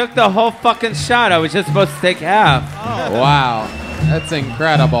 He took the whole fucking shot. I was just supposed to take half. Wow, that's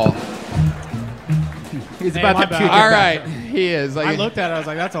incredible. He's Hey, about my to bad. puke. All right, he is. I looked at it. I was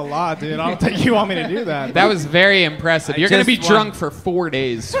like, that's a lot, dude. I don't think you want me to do that. That was very impressive. You're going to be just drunk for 4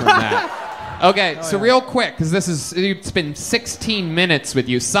 days from that. Okay, so real quick, because it's been 16 minutes with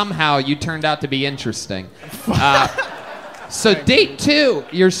you. Somehow you turned out to be interesting. So date 2,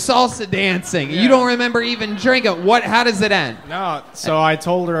 you're salsa dancing. You don't remember even drinking. How does it end? No. So I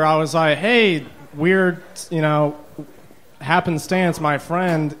told her, I was like, hey, weird, happenstance, my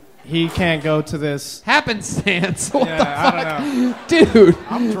friend, he can't go to this. Happenstance? What the I fuck? don't know. Dude.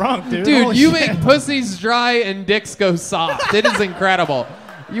 I'm drunk, dude. Dude, Holy you shit. make pussies dry and dicks go soft. It is incredible.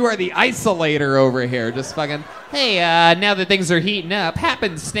 You are the isolator over here. Just fucking, hey, now that things are heating up,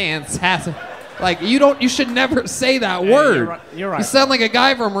 happenstance has... Like, you should never say that word. You're right. You sound like a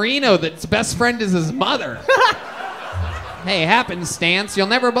guy from Reno that's best friend is his mother. Hey, happenstance, you'll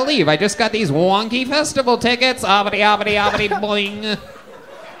never believe. I just got these wonky festival tickets. Abity, abity, abity, boing.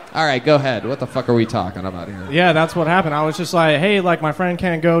 All right, go ahead. What the fuck are we talking about here? Yeah, that's what happened. I was just like, hey, like, my friend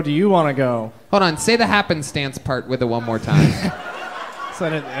can't go. Do you want to go? Hold on. Say the happenstance part with it one more time.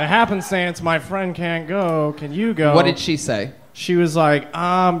 said, it happenstance, my friend can't go. Can you go? What did she say? She was like,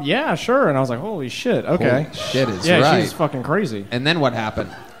 yeah, sure. And I was like, holy shit, okay. Holy shit is yeah, right. she's fucking crazy. And then what happened?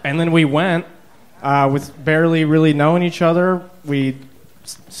 And then we went, with barely really knowing each other. We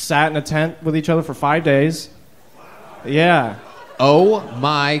sat in a tent with each other for 5 days. Yeah. Oh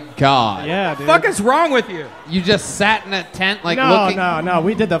my God. Yeah, dude. Fuck is wrong with you? You just sat in a tent like no, looking... No.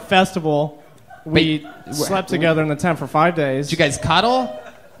 We did the festival. We slept together in the tent for 5 days. Did you guys cuddle?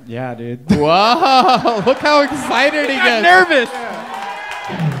 Yeah, dude. Whoa! Look how excited he got. Nervous.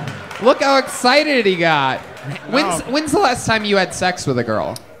 Look how excited he got. When's the last time you had sex with a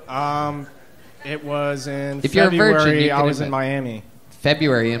girl? It was in If you're a February. virgin, you I can was in admit. Miami.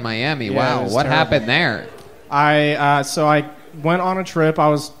 February in Miami. Yeah, it Wow. was What terrible. happened there? So I went on a trip. I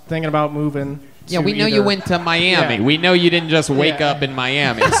was thinking about moving. Yeah, we know you went to Miami. Yeah. We know you didn't just wake Yeah. up in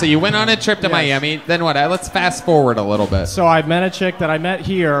Miami. So you went on a trip to Yes. Miami. Then what? Let's fast forward a little bit. So I met a chick that I met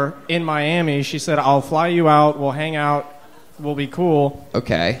here in Miami. She said, I'll fly you out. We'll hang out. We'll be cool.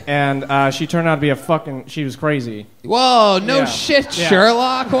 Okay. And she turned out to be she was crazy. Whoa, no Yeah. shit, Yeah.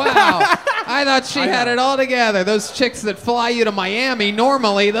 Sherlock. Wow. I thought she had it all together. Those chicks that fly you to Miami,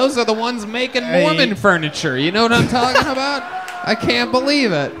 normally, those are the ones making Mormon furniture. You know what I'm talking about? I can't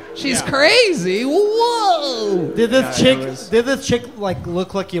believe it. She's crazy. Whoa. Did this chick like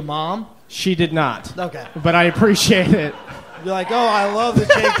look like your mom? She did not. Okay. But I appreciate it. You're like, oh, I love the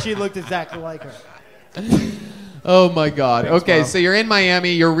chick. She looked exactly like her. Oh my God. Thanks, Okay, Mom. so you're in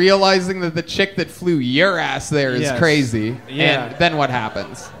Miami. You're realizing that the chick that flew your ass there is Yes. crazy. Yeah. And then what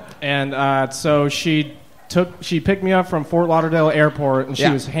happens? And so she picked me up from Fort Lauderdale Airport, and she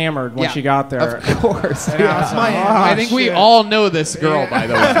Yeah. was hammered when Yeah. she got there. Of course. And I was like, I think we all know this girl, by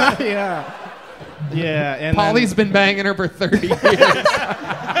the way. yeah. Yeah. And Pauly's been banging her for 30 years.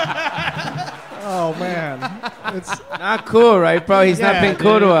 Oh man, it's Not cool, right, bro? He's not yeah, been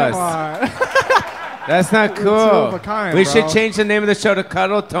cool dude, to come us. on. That's not We're two of cool. a kind, We bro. should change the name of the show to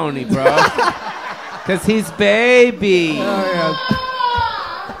Cuddle Tony, bro. Because he's baby.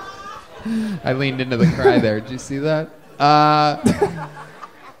 I leaned into the cry there. Did you see that?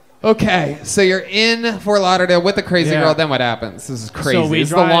 Okay, so you're in Fort Lauderdale with the crazy Yeah. girl. Then what happens? This is crazy. we This is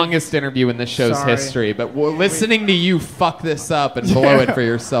drive- the longest interview in the show's Sorry. history. But listening to you fuck this up and blow it for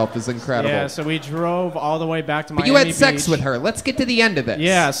yourself is incredible. Yeah. So we drove all the way back to But Miami you had sex Beach. with her. Let's get to the end of this.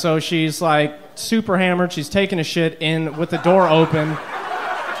 Yeah. So she's like super hammered. She's taking a shit in with the door open.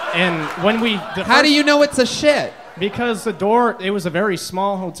 And when How do you know it's a shit? Because the door, it was a very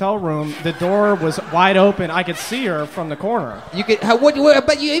small hotel room. The door was wide open. I could see her from the corner. You could.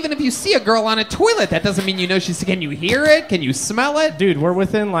 But even if you see a girl on a toilet, that doesn't mean you know she's. Can you hear it? Can you smell it? Dude, we're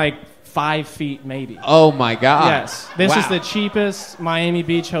within like 5 feet maybe. Oh my God. Yes. This is Wow. the cheapest Miami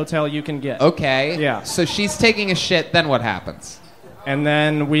Beach hotel you can get. Okay. Yeah. So she's taking a shit. Then what happens? And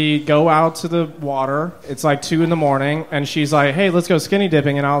then we go out to the water. It's like 2 a.m. And she's like, hey, let's go skinny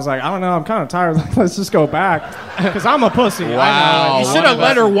dipping. And I was like, I don't know. I'm kind of tired. Let's just go back. Because I'm a pussy. Wow. I know. You should have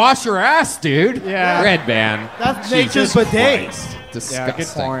let her wash her ass, dude. Yeah. Redban. That's nature's bidet. Disgusting. Yeah, good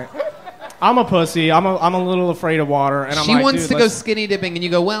point. I'm a pussy. I'm a little afraid of water. And I'm She like, wants dude, to go let's- skinny dipping, and you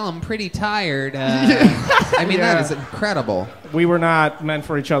go, well, I'm pretty tired. I mean, Yeah. that is incredible. We were not meant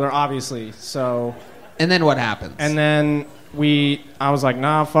for each other, obviously. So. And then what happens? And then I was like,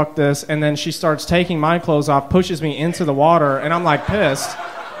 nah, fuck this. And then she starts taking my clothes off, pushes me into the water, and I'm like pissed.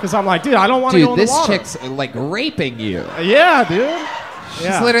 Because I'm like, dude, I don't want to go in the this water. chick's like raping you. Yeah, dude. She's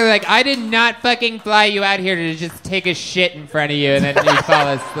Yeah. literally like, I did not fucking fly you out here to just take a shit in front of you and then you fall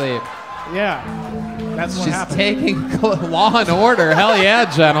asleep. Yeah. That's what She's happened. taking Law and Order. Hell yeah,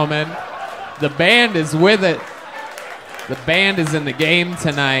 gentlemen. The band is with it. The band is in the game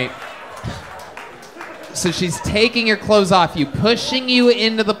tonight. So she's taking your clothes off you, pushing you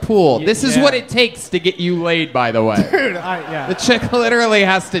into the pool. This is yeah. what it takes to get you laid, by the way. Dude, yeah. The chick literally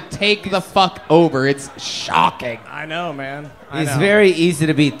has to take the fuck over. It's shocking. I know, man. I He's know. very easy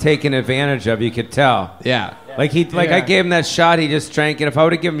to be taken advantage of. You could tell. Yeah. Like I Yeah. gave him that shot. He just drank it. If I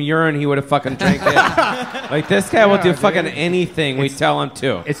would have given him urine, he would have fucking drank it. Like this guy will do dude. fucking anything we tell him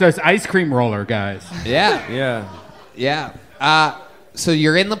to. It's those ice cream roller guys. Yeah. Yeah. Yeah. So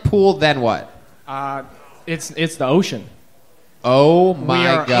you're in the pool, then what? It's the ocean. Oh We my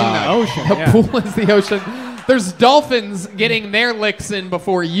are God. in the ocean. The yeah. pool is the ocean. There's dolphins getting their licks in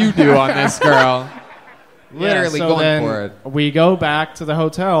before you do on this girl. Literally so going then for it. We go back to the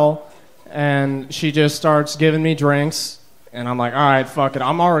hotel, and she just starts giving me drinks, and I'm like, all right, fuck it.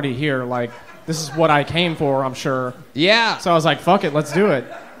 I'm already here. Like, this is what I came for, I'm sure. Yeah. So I was like, fuck it, let's do it.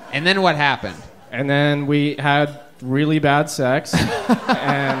 And then what happened? And then we had really bad sex.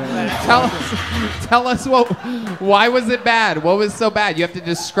 And Tell us why was it bad? What was so bad? You have to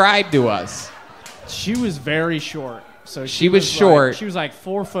describe to us. she was very short. So She was short. She was like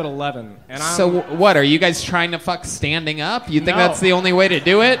 4'11", and I'm. So what, are you guys trying to fuck standing up? You think No. that's the only way to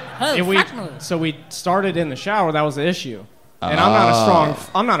do it? And we started in the shower. That was the issue. And Oh.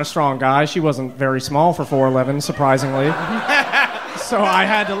 I'm not a strong guy. She wasn't very small for 4'11", surprisingly. So I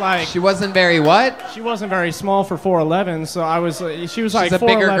had to like. She wasn't very what? She wasn't very small for 4'11", so I was. She was like She's a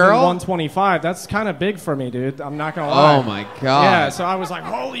bigger 4'11", girl? 125. That's kind of big for me, dude. I'm not gonna lie. Oh my god. Yeah. So I was like,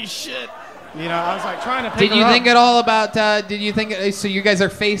 holy shit. You know, I was like trying to pick Did her you up. think at all about? Did you think? So you guys are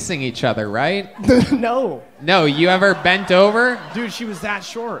facing each other, right? No. No. You ever bent over? Dude, she was that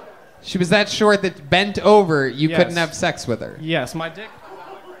short. She was that short that bent over. You Yes. couldn't have sex with her. Yes, my dick.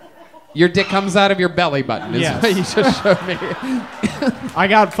 Your dick comes out of your belly button. Is Yes. what you just showed me. I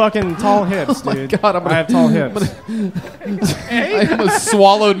got fucking tall hips, Oh my dude. God, I have tall hips. I almost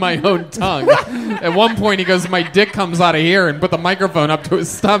swallowed my own tongue. At one point, he goes, "My dick comes out of here," and put the microphone up to his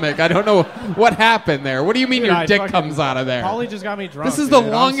stomach. I don't know what happened there. What do you mean Dude, your I dick fucking- comes out of there? Pauly just got me drunk. This is the dude.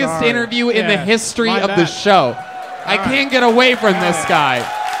 I'm longest sorry. interview in the Yeah, history my of the bad. show. I right. can't get away from this guy.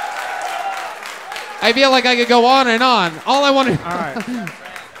 I feel like I could go on and on. All I want to. All right.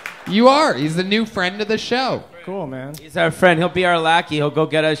 You are. He's the new friend of the show. Cool, man. He's our friend. He'll be our lackey. He'll go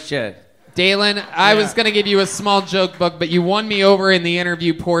get us shit. Dalen, I was going to give you a small joke book, but you won me over in the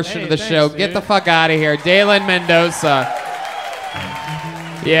interview portion Hey, of the thanks, show. dude. Get the fuck out of here. Dalen Mendoza.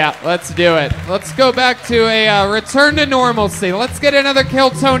 Yeah, let's do it. Let's go back to a return to normalcy. Let's get another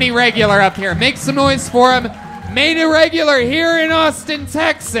Kill Tony regular up here. Make some noise for him. Made a regular here in Austin,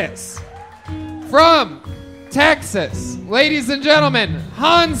 Texas. From Texas, ladies and gentlemen,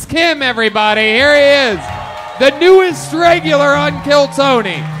 Hans Kim, everybody. Here he is. The newest regular on Kill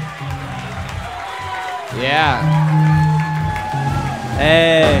Tony. Yeah.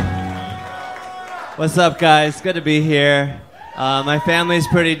 Hey, what's up, guys? Good to be here. My family's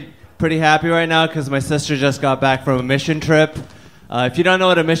pretty happy right now because my sister just got back from a mission trip. If you don't know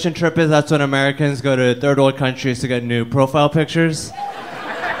what a mission trip is, that's when Americans go to third world countries to get new profile pictures.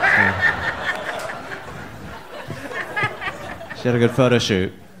 She had a good photo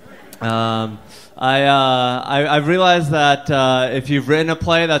shoot. I've realized that if you've written a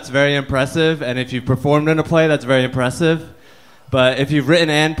play, that's very impressive, and if you've performed in a play, that's very impressive. But if you've written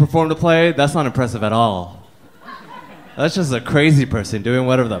and performed a play, that's not impressive at all. That's just a crazy person doing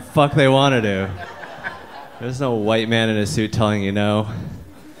whatever the fuck they want to do. There's no white man in a suit telling you no.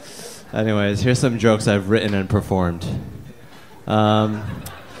 Anyways, here's some jokes I've written and performed.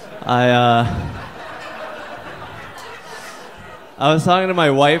 I was talking to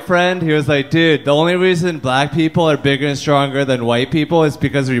my white friend. He was like, dude, the only reason black people are bigger and stronger than white people is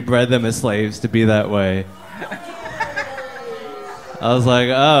because we bred them as slaves to be that way. I was like,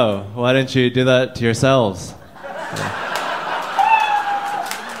 oh, why didn't you do that to yourselves?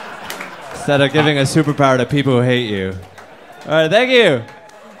 Instead of giving a superpower to people who hate you. All right, thank you.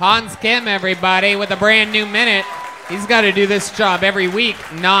 Hans Kim, everybody, with a brand new minute. He's got to do this job every week.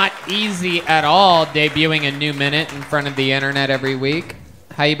 Not easy at all, debuting a new minute in front of the internet every week.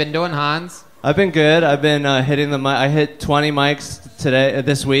 How you been doing, Hans? I've been good. I've been hitting the mic. I hit 20 mics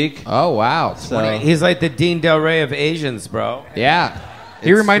this week. Oh, wow. So He's like the Dean Del Rey of Asians, bro. Yeah.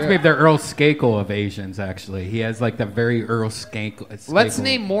 He reminds me of the Earl Skakel of Asians, actually. He has like the very Earl Skakel. Let's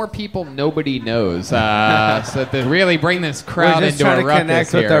name more people nobody knows, so to really bring this crowd We're just into trying a to ruckus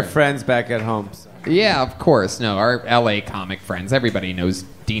connect here. with our friends back at home. So. Yeah, of course. No, our LA comic friends. Everybody knows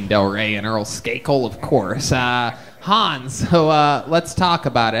Dean Del Rey and Earl Skakel, of course. Hans, so let's talk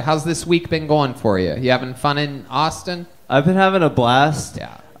about it. How's this week been going for you? You having fun in Austin? I've been having a blast.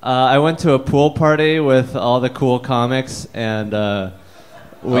 Yeah. I went to a pool party with all the cool comics, and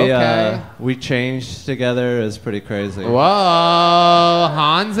we changed together. It was pretty crazy. Whoa,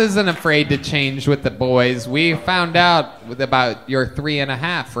 Hans isn't afraid to change with the boys. We found out about your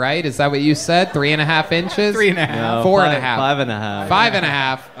 3.5, right? Is that what you said? 3.5 inches? 3.5. No, 4.5. 5.5.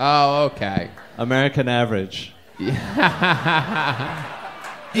 5.5. Oh, okay. American average.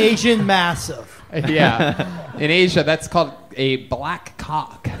 Asian massive. Yeah. In Asia, that's called a black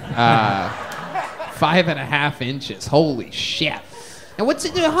cock. 5.5 inches. Holy shit. And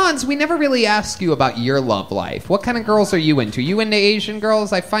Hans, we never really asked you about your love life. What kind of girls are you into? You into Asian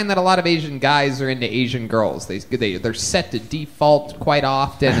girls? I find that a lot of Asian guys are into Asian girls. They're set to default quite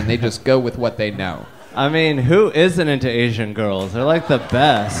often, and they just go with what they know. I mean, who isn't into Asian girls? They're like the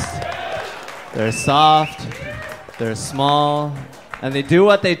best. They're soft, they're small, and they do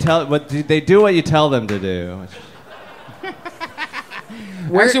what you tell them to do.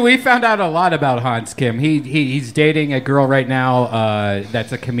 Actually, we found out a lot about Hans Kim. He's dating a girl right now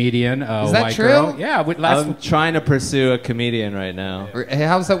that's a comedian. Is that white true? Girl. Yeah. I'm trying to pursue a comedian right now.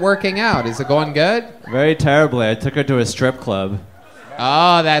 How's that working out? Is it going good? Very terribly. I took her to a strip club.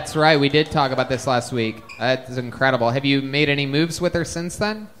 Oh, that's right. We did talk about this last week. That's incredible. Have you made any moves with her since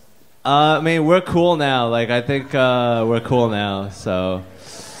then? I mean, we're cool now. Like, I think we're cool now. So,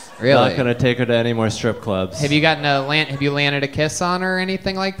 really, not gonna take her to any more strip clubs. Have you Have you landed a kiss on her or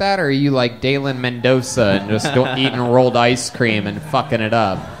anything like that, or are you like Dalen Mendoza and just eating rolled ice cream and fucking it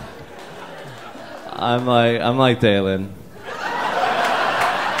up? I'm like Dalen.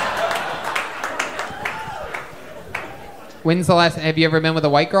 When's the last? Have you ever been with a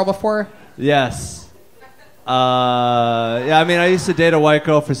white girl before? Yes. Yeah, I mean, I used to date a white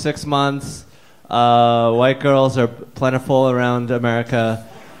girl for 6 months. White girls are plentiful around America,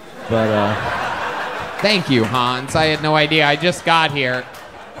 but Thank you, Hans. I had no idea. I just got here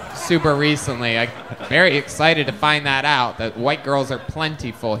super recently. I'm very excited to find that out, that white girls are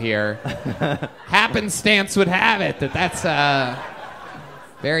plentiful here. Happenstance would have it that's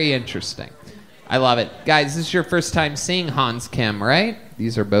very interesting. I love it. Guys, this is your first time seeing Hans Kim, right?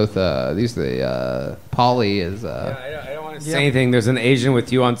 These are both, Pauly is... I don't want to say anything. There's an Asian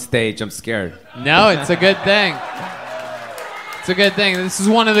with you on stage. I'm scared. No, it's a good thing. It's a good thing. This is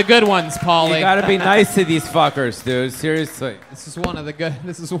one of the good ones, Pauly. You gotta be nice to these fuckers, dude. Seriously. This is one of the good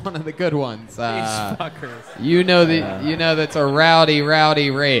ones. These fuckers. You know that's a rowdy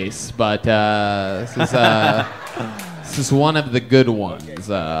race, but this is one of the good ones.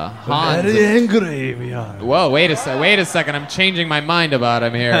 Hans. Very angry we are. Whoa, wait a second. I'm changing my mind about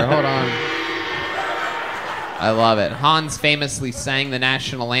him here. Hold on. I love it. Hans famously sang the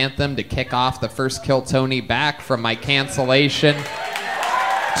national anthem to kick off the first Kill Tony back from my cancellation.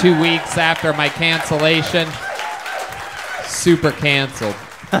 2 weeks after my cancellation. Super canceled.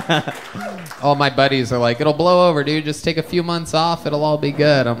 All my buddies are like, it'll blow over, dude. Just take a few months off. It'll all be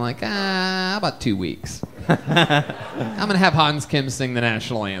good. I'm like, how about 2 weeks? I'm going to have Hans Kim sing the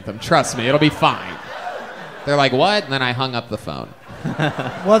national anthem. Trust me, it'll be fine. They're like, what? And then I hung up the phone.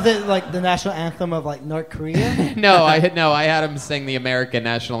 Was it like the national anthem of like North Korea? No, I had him sing the American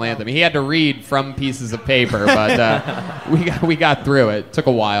national anthem. He had to read from pieces of paper, but we got through it. Took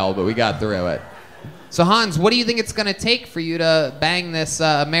a while, but we got through it. So Hans, what do you think it's going to take for you to bang this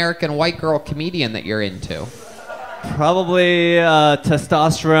American white girl comedian that you're into? Probably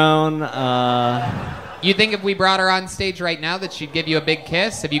testosterone. You think if we brought her on stage right now that she'd give you a big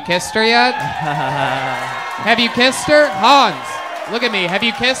kiss? Have you kissed her yet? Have you kissed her? Hans, look at me. Have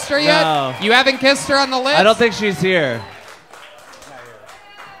you kissed her yet? No. You haven't kissed her on the lips? I don't think she's here.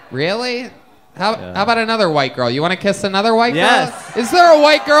 Really? How about another white girl? You want to kiss another white girl? Yes. Is there a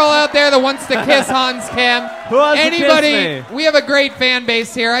white girl out there that wants to kiss Hans Kim? Who wants to Anybody? kiss me? We have a great fan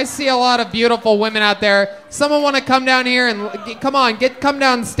base here. I see a lot of beautiful women out there. Someone want to come down here and come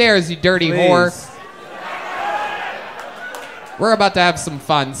downstairs, you dirty whore. We're about to have some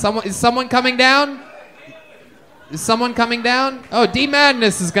fun. Is someone coming down? Is someone coming down? Oh, D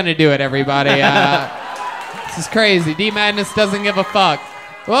Madness is gonna do it, everybody. This is crazy. D Madness doesn't give a fuck.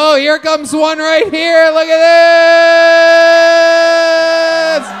 Whoa, here comes one right here. Look at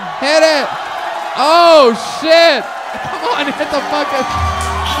this! Hit it! Oh shit! Come on, hit the fucking.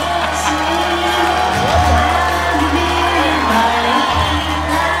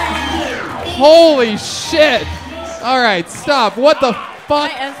 Holy shit! All right, stop. What the fuck?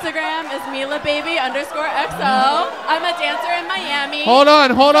 My Instagram is MilaBaby_XO. I'm a dancer in Miami. Hold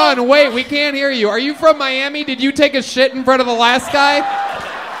on. Wait, we can't hear you. Are you from Miami? Did you take a shit in front of the last guy?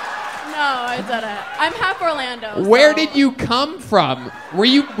 No, I didn't. I'm half Orlando. Where did you come from? Were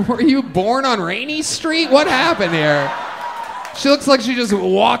you born on Rainy Street? What happened here? She looks like she just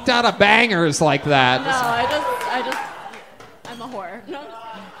walked out of Bangers like that. No, I'm a whore. No.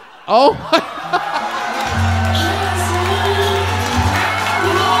 Oh my.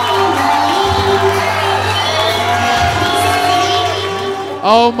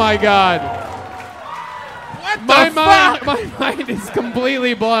 Oh my God. What the fuck? My mind is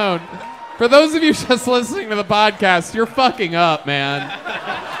completely blown. For those of you just listening to the podcast, you're fucking up, man.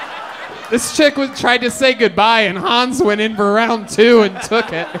 This chick tried to say goodbye and Hans went in for round 2 and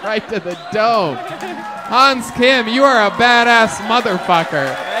took it right to the dome. Hans Kim, you are a badass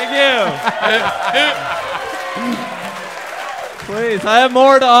motherfucker. Thank you. Please, I have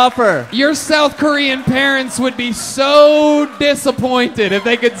more to offer. Your South Korean parents would be so disappointed if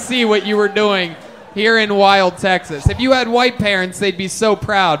they could see what you were doing here in Wild, Texas. If you had white parents, they'd be so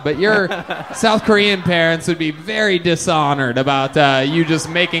proud, but your South Korean parents would be very dishonored about you just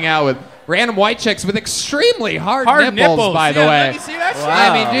making out with random white chicks with extremely hard nipples, by the way. Let me see that What?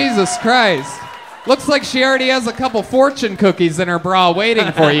 Wow. I mean, Jesus Christ. Looks like she already has a couple fortune cookies in her bra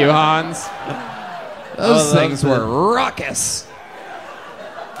waiting for you, Hans. Those things were ruckus.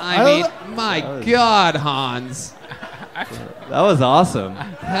 I mean, my God, Hans. That was awesome.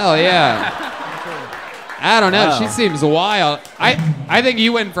 Hell yeah. I don't know. Wow. She seems wild. I think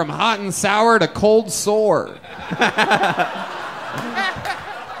you went from hot and sour to cold sore.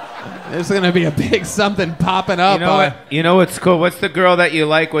 There's going to be a big something popping up. You know what's cool? What's the girl that you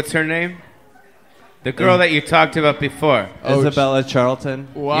like? What's her name? The girl that you talked about before. Isabella Charlton.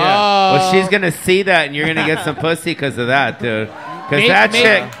 Wow. Yeah. Well, she's going to see that, and you're going to get some pussy because of that, dude. Because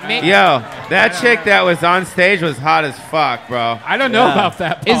that chick that was on stage was hot as fuck, bro. I don't know about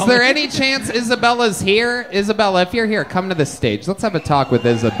that, Pauly. Is there any chance Isabella's here? Isabella, if you're here, come to the stage. Let's have a talk with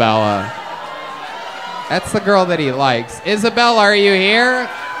Isabella. That's the girl that he likes. Isabella, are you here?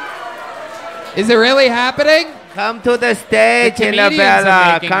 Is it really happening? Come to the stage, The comedians are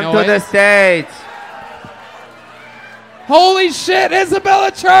Isabella. making Come noise. to the stage. Holy shit,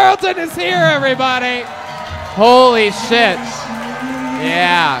 Isabella Charlton is here, everybody. Holy shit.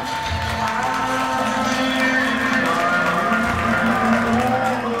 Yeah.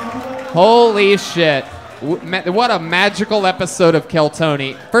 Holy shit. What a magical episode of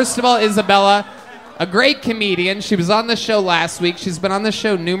Keltoni. First of all, Isabella, a great comedian. She was on the show last week. She's been on the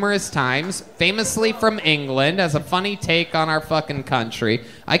show numerous times, famously from England, as a funny take on our fucking country.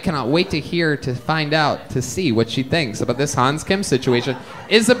 I cannot wait to find out, to see what she thinks about this Hans Kim situation.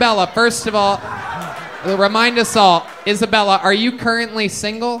 Isabella, first of all, remind us all, Isabella, are you currently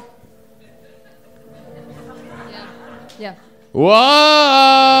single? Yeah.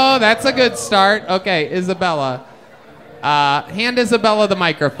 Whoa, that's a good start. Okay, Isabella. Hand Isabella the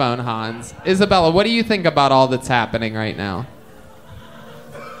microphone, Hans. Isabella, what do you think about all that's happening right now?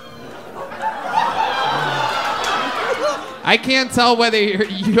 I can't tell whether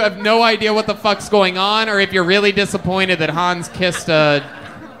you have no idea what the fuck's going on or if you're really disappointed that Hans kissed a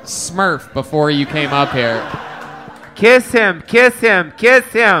Smurf before you came up here. Kiss him, kiss him, kiss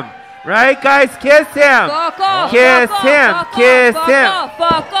him. Right, guys? Kiss him. Fuck off. Kiss fuck him. off, Kiss fuck him. Off,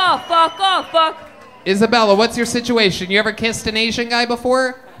 fuck off. Fuck off. Fuck. Isabella, what's your situation? You ever kissed an Asian guy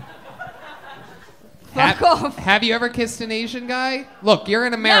before? Fuck off. Have you ever kissed an Asian guy? Look, you're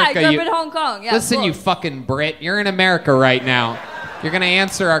in America. Yeah, I grew up in Hong Kong. Yeah, Listen, you fucking Brit. You're in America right now. You're going to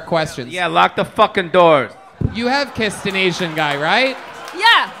answer our questions. Yeah, lock the fucking doors. You have kissed an Asian guy, right?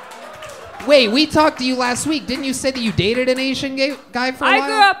 Yeah. Wait, we talked to you last week. Didn't you say that you dated an Asian guy for a while? I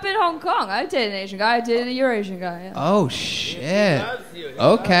grew up in Hong Kong. I dated an Asian guy. I dated a Eurasian guy. Yeah. Oh, shit.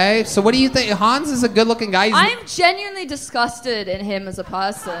 Okay, so what do you think? Hans is a good-looking guy. I'm genuinely disgusted in him as a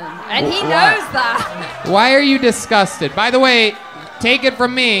person, and he knows that. Why are you disgusted? By the way, take it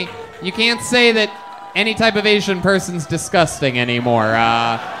from me, you can't say that any type of Asian person's disgusting anymore.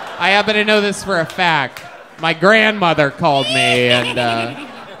 I happen to know this for a fact. My grandmother called me, and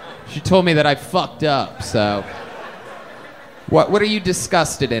she told me that I fucked up, so... What are you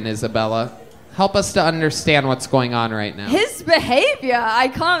disgusted in, Isabella? Help us to understand what's going on right now. His behavior, I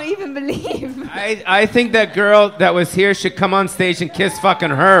can't even believe. I think that girl that was here should come on stage and kiss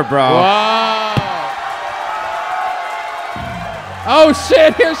fucking her, bro. Whoa. Oh,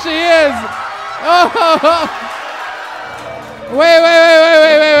 shit, here she is. Oh. Wait.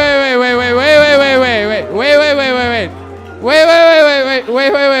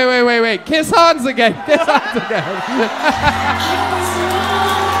 Kiss Hans again. Kiss Hans again.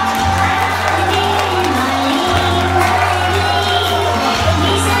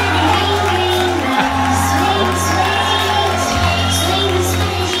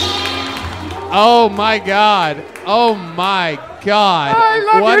 Oh my God. Oh my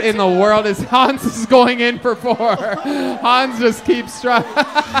God. What in the world is Hans is going in for 4? Hans just keeps trying.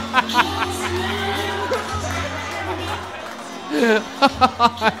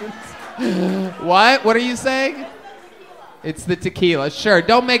 What? What are you saying? It's the tequila. Sure,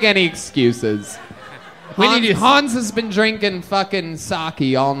 don't make any excuses. Hans has been drinking fucking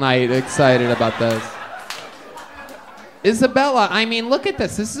sake all night, excited about this. Isabella, I mean, look at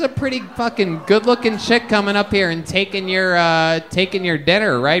this. This is a pretty fucking good-looking chick coming up here and taking your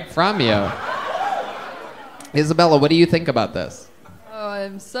dinner right from you. Isabella, what do you think about this? Oh,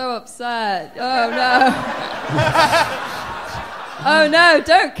 I'm so upset. Oh, no. Oh, no,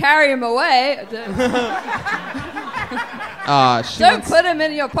 don't carry him away. Don't put him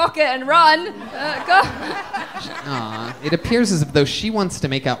in your pocket and run. Go. It appears as though she wants to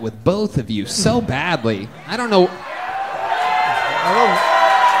make out with both of you so badly. I don't know.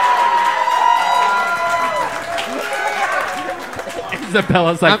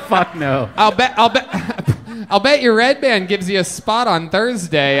 Isabella's like, fuck no. I'll bet I'll bet your Redban gives you a spot on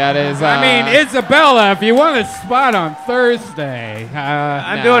Thursday at his. I mean, Isabella, if you want a spot on Thursday.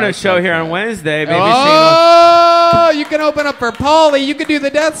 I'm doing a show here on Wednesday. Maybe Oh, you can open up for Pauly. You can do the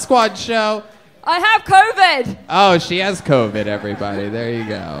Death Squad show. I have COVID. Oh, she has COVID, everybody. There you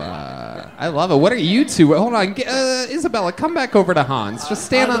go. I love it. What are you two? Hold on. Isabella, come back over to Hans. Just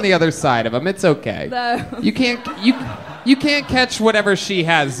stand on the other side of him. It's okay. No. You can't catch whatever she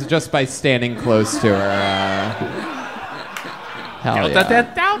has just by standing close to her. Hell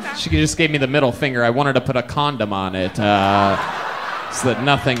yeah. She just gave me the middle finger. I wanted to put a condom on it so that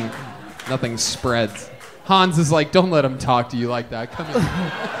nothing spreads. Hans is like, don't let him talk to you like that. Come here.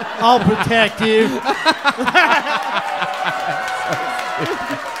 I'll protect you.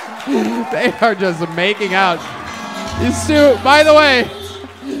 They are just making out. These two, by the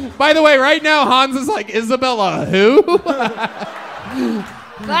way, right now, Hans is like, Isabella, who?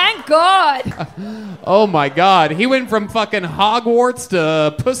 Thank God. Oh my God. He went from fucking Hogwarts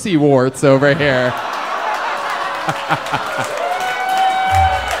to pussy warts over here.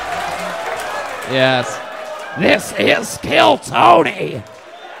 Yes. This is Kill Tony.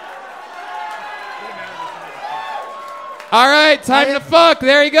 All right, time to fuck.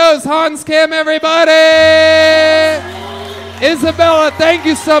 There he goes. Hans Kim, everybody. Isabella, thank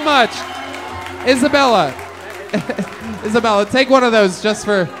you so much. Isabella, take one of those just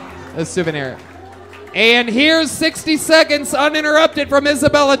for a souvenir. And here's 60 seconds uninterrupted from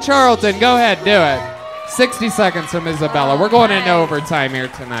Isabella Charlton. Go ahead, do it. 60 seconds from Isabella. We're going into overtime here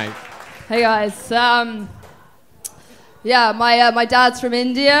tonight. Hey guys. Yeah, my dad's from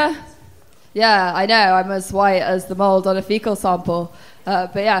India. Yeah, I know, I'm as white as the mold on a fecal sample.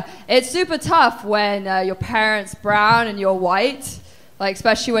 But yeah, it's super tough when your parents brown and you're white, like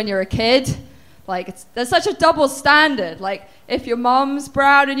especially when you're a kid. Like there's such a double standard. Like if your mom's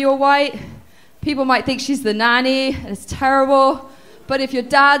brown and you're white, people might think she's the nanny and it's terrible. But if your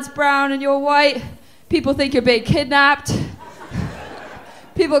dad's brown and you're white, people think you're being kidnapped.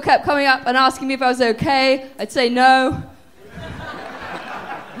 People kept coming up and asking me if I was okay. I'd say no.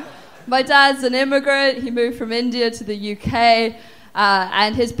 My dad's an immigrant. He moved from India to the UK.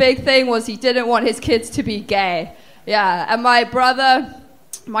 And his big thing was he didn't want his kids to be gay. Yeah, and my brother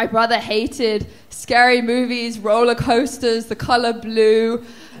hated scary movies, roller coasters, the color blue,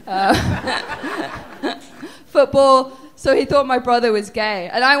 football. So he thought my brother was gay.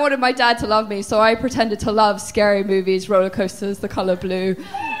 And I wanted my dad to love me, so I pretended to love scary movies, roller coasters, the color blue.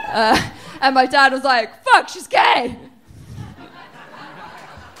 And my dad was like, fuck, she's gay.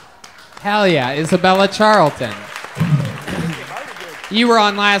 Hell yeah, Isabella Charlton. You were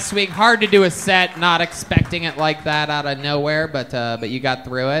on last week. Hard to do a set, not expecting it like that out of nowhere, but you got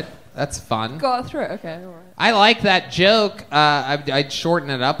through it. That's fun. Got through it, okay. All right. I like that joke. I'd shorten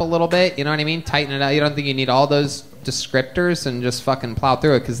it up a little bit, you know what I mean? Tighten it out. You don't think you need all those descriptors and just fucking plow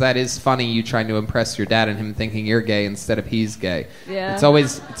through it, because that is funny, you trying to impress your dad and him thinking you're gay instead of he's gay. Yeah. It's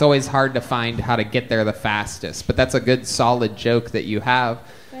always hard to find how to get there the fastest, but that's a good solid joke that you have.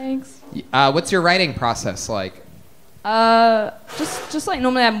 Thanks. What's your writing process like? Just like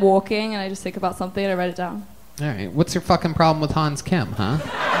normally I'm walking and I just think about something and I write it down. All right. What's your fucking problem with Hans Kim, huh?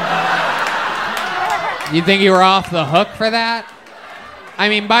 You think you were off the hook for that? I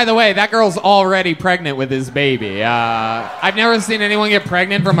mean, by the way, that girl's already pregnant with his baby. I've never seen anyone get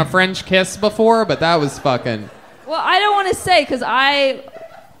pregnant from a French kiss before, but that was fucking... Well, I don't want to say because I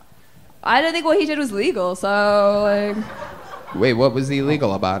don't think what he did was legal, so like... Wait, what was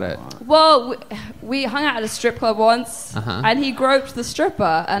illegal about it? Well, we hung out at a strip club once, and he groped the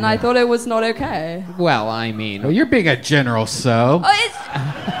stripper, and I thought it was not okay. Well, I mean... Well, you're being a general, so... Oh,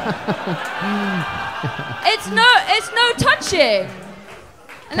 it's no touching.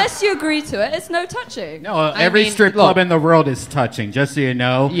 Unless you agree to it, it's no touching. No, every strip club in the world is touching, just so you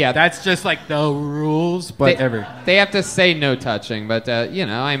know. Yeah. That's just like the rules, but they have to say no touching, but,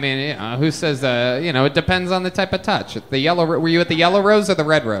 I mean, who says, it depends on the type of touch. Were you at the Yellow Rose or the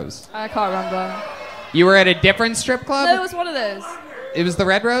Red Rose? I can't remember. You were at a different strip club? No, it was one of those. It was the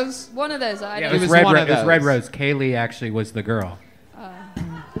Red Rose? One of those. It was Red Rose. Kaylee actually was the girl.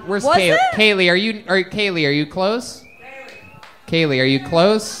 Where's Was it? Kaylee? Are you close? Kaylee, are you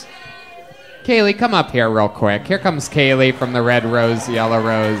close? Kaylee, come up here real quick. Here comes Kaylee from the Red Rose, Yellow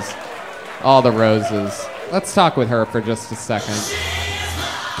Rose, all the roses. Let's talk with her for just a second.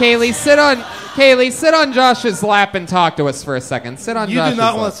 Kaylee, sit on Josh's lap and talk to us for a second. Sit on Josh's lap. You do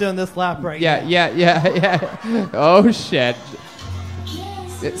not want to sit on this lap right now. Yeah. Oh, shit.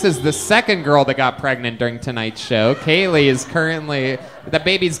 This is the second girl that got pregnant during tonight's show. Kaylee is currently... The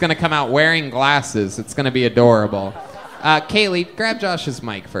baby's going to come out wearing glasses. It's going to be adorable. Kaylee, grab Josh's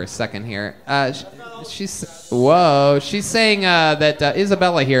mic for a second here. She's saying that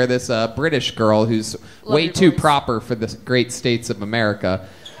Isabella here, this British girl who's way too proper for the great states of America,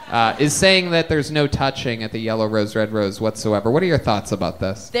 is saying that there's no touching at the Yellow Rose, Red Rose whatsoever. What are your thoughts about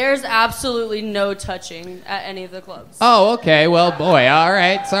this? There's absolutely no touching at any of the clubs. Oh, okay. Well, boy, all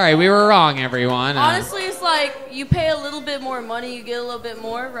right. Sorry, we were wrong, everyone. Honestly, it's like you pay a little bit more money, you get a little bit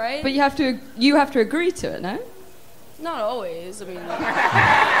more, right? But you have to agree to it, no? Not always. I mean,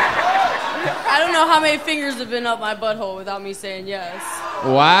 I don't know how many fingers have been up my butthole without me saying yes.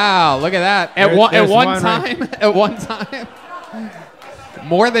 Wow, look at that. At one time? At one time?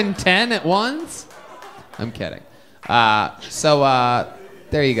 More than 10 at once? I'm kidding. So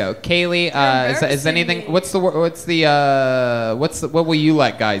there you go. Kaylee, is anything, what will you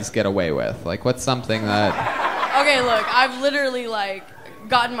let guys get away with? Like, what's something that... Okay, look, I've literally, like,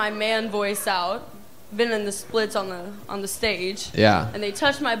 gotten my man voice out. Been in the splits on the stage. Yeah. And they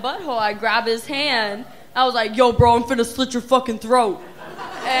touched my butthole. I grab his hand. I was like, yo, bro, I'm finna slit your fucking throat.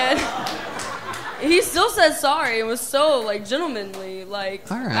 And he still said sorry. It was so, like, gentlemanly. Like,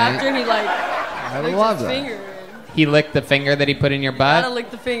 all right. After he, like, licked his that. finger. He licked the finger that he put in your butt? Gotta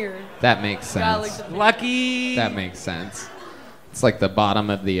lick the finger. That makes sense. Gotta lick the finger. Lucky. That makes sense. It's like the bottom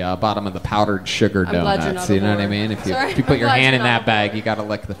of the powdered sugar I'm glad you're donuts. not You know a what I whore. mean? If you Sorry, put your I'm glad hand you're in not that bag, you gotta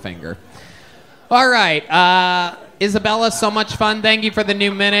lick the finger. All right, Isabella, so much fun. Thank you for the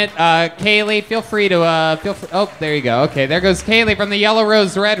new minute. Kaylee, feel free to oh, there you go. Okay, there goes Kaylee from the Yellow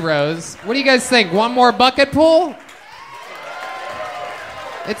Rose, Red Rose. What do you guys think? One more bucket pool?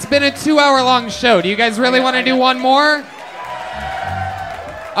 It's been a 2-hour-long show. Do you guys really want to do one more?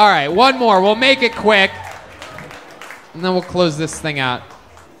 All right, one more. We'll make it quick, and then we'll close this thing out.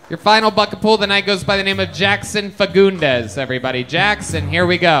 Your final bucket pool tonight goes by the name of Jackson Fagundes, everybody. Jackson, here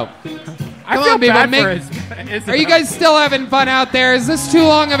we go. I feel bad for his Are you guys still having fun out there? Is this too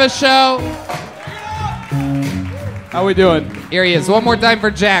long of a show? How we doing? Here he is. One more time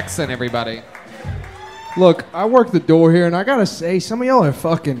for Jackson, everybody. Look, I work the door here, and I gotta say, some of y'all are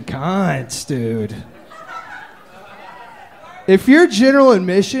fucking cunts, dude. If you're general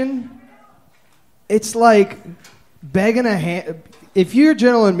admission, it's like begging a hand. If you're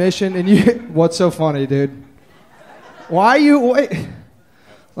general admission and you... What's so funny, dude? Why you... Wait.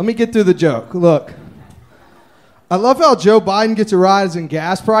 Let me get through the joke. Look. I love how Joe Biden gets a rise in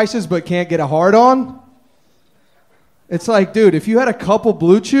gas prices but can't get a hard on. It's like, dude, if you had a couple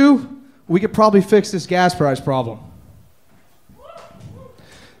Blue Chew, we could probably fix this gas price problem.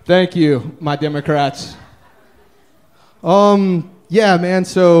 Thank you, my Democrats. Yeah, man,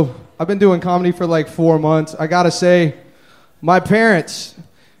 so I've been doing comedy for like 4 months. I gotta say, my parents,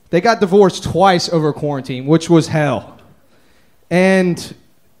 they got divorced twice over quarantine, which was hell. And,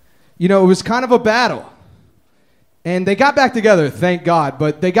 you know, it was kind of a battle. And they got back together, thank God,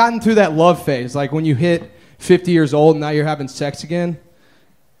 but they got into that love phase, like when you hit 50 years old and now you're having sex again.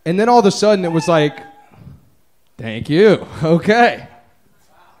 And then all of a sudden it was like, thank you, okay.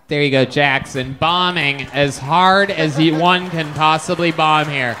 There you go, Jackson. Bombing as hard as one can possibly bomb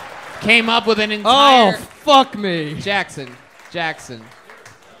here. Came up with an entire... Oh, fuck me. Jackson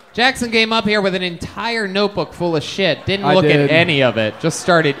came up here with an entire notebook full of shit. Didn't look at any of it. Just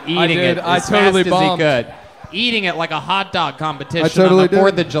started eating it as fast as he could. Eating it like a hot dog competition on the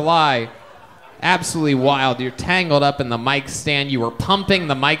 4th of July. Absolutely wild. You're tangled up in the mic stand. You were pumping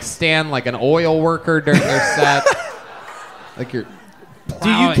the mic stand like an oil worker during your set. Like you're... Do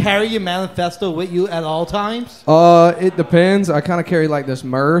you carry your manifesto with you at all times? It depends. I kind of carry like this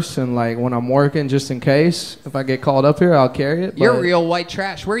merce, and like when I'm working, just in case if I get called up here, I'll carry it. You're real white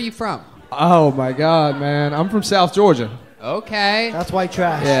trash. Where are you from? Oh my God, man! I'm from South Georgia. Okay. That's white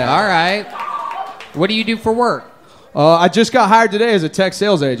trash. Yeah. All right. What do you do for work? I just got hired today as a tech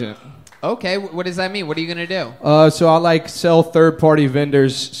sales agent. Okay. What does that mean? What are you gonna do? So I like sell third-party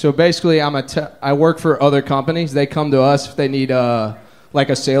vendors. So basically, I work for other companies. They come to us if they need like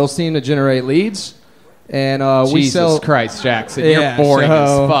a sales team to generate leads, and we sell. Jesus Christ, Jackson, you're boring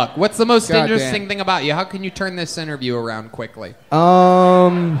as fuck. What's the most interesting thing about you? How can you turn this interview around quickly?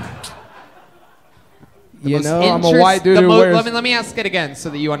 I'm a white dude who wears... Let me ask it again so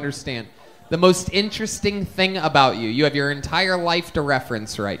that you understand. The most interesting thing about you. You have your entire life to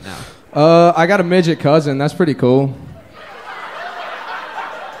reference right now. I got a midget cousin. That's pretty cool.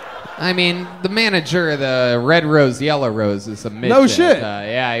 I mean, the manager of the Red Rose, Yellow Rose is a midget. No shit.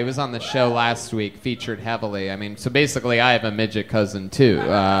 Yeah, he was on the show last week, featured heavily. I mean, so basically I have a midget cousin too.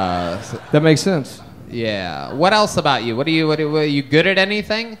 That makes sense. Yeah. What else about you? Are you good at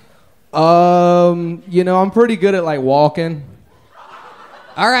anything? I'm pretty good at like walking.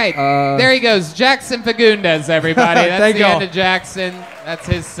 All right. There he goes. Jackson Fagundes, everybody. That's the end of Jackson. That's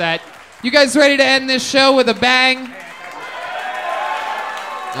his set. You guys ready to end this show with a bang?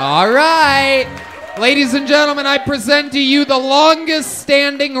 All right. Ladies and gentlemen, I present to you the longest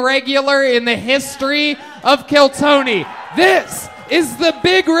standing regular in the history of Kiltony. This is the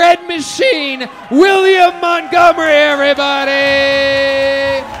Big Red Machine, William Montgomery, everybody!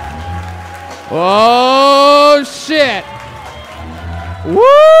 Oh, shit. Woo-wee!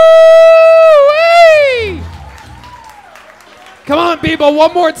 Come on, people,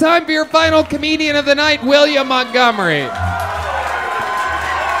 one more time for your final comedian of the night, William Montgomery.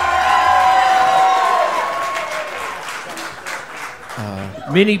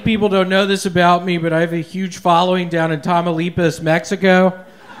 Many people don't know this about me, but I have a huge following down in Tamaulipas, Mexico.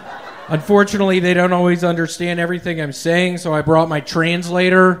 Unfortunately, they don't always understand everything I'm saying, so I brought my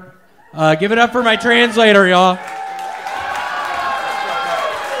translator. Give it up for my translator, y'all.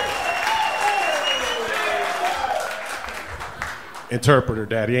 Interpreter,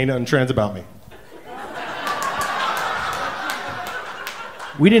 Daddy. Ain't nothing trans about me.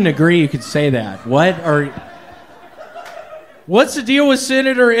 We didn't agree you could say that. What's the deal with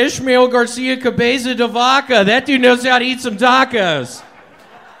Senator Ishmael Garcia Cabeza de Vaca? That dude knows how to eat some tacos.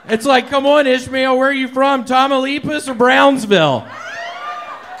 It's like, come on, Ishmael, where are you from? Tamaulipas or Brownsville?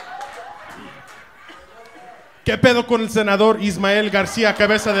 ¿Qué pedo con el senador Ismael García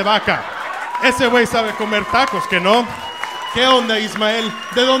Cabeza de Vaca? Ese güey sabe comer tacos, ¿que no? ¿Qué onda, Ismael?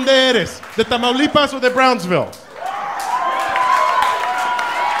 ¿De dónde eres? ¿De Tamaulipas o de Brownsville?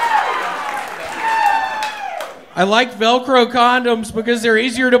 I like Velcro condoms because they're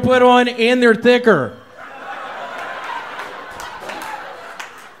easier to put on and they're thicker.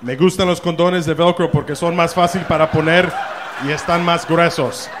 Me gustan los condones de Velcro porque son más fácil para poner y están más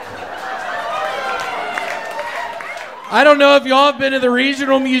gruesos. I don't know if y'all have been to the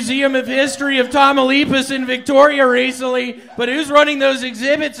Regional Museum of History of Tamaulipas in Victoria recently, but who's running those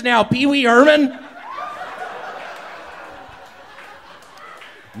exhibits now? Pee Wee Herman?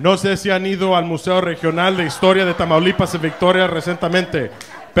 No sé si han ido al Museo Regional de Historia de Tamaulipas en Victoria recientemente,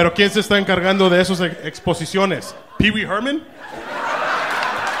 pero ¿quién se está encargando de esas exposiciones? ¿Pee Wee Herman?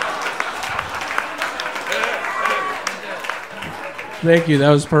 Thank you, that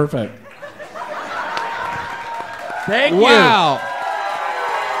was perfect. Thank you. Wow.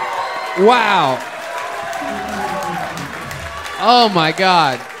 Wow. Oh my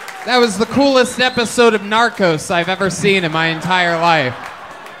God. That was the coolest episode of Narcos I've ever seen in my entire life.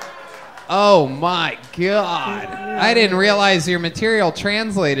 Oh my God. I didn't realize your material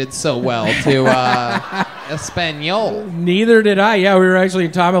translated so well to Espanol. Neither did I. Yeah, we were actually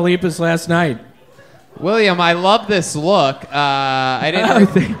in Tamaulipas last night. William, I love this look. I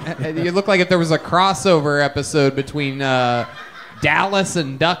didn't. You look like if there was a crossover episode between Dallas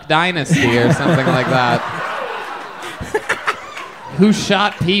and Duck Dynasty or something like that. Who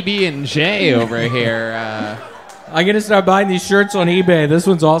shot PB&J over here? I'm gonna start buying these shirts on eBay. This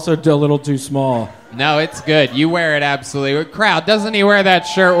one's also a little too small. No, it's good. You wear it absolutely. Crowd, doesn't he wear that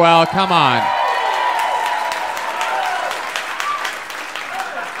shirt well? Come on.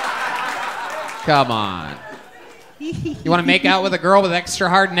 Come on. You want to make out with a girl with extra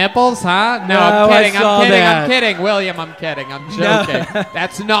hard nipples, huh? No, I'm kidding. I'm kidding. William, I'm kidding. I'm joking. No.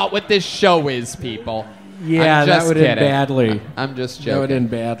 That's not what this show is, people. Yeah, that would end badly. I'm just joking. That would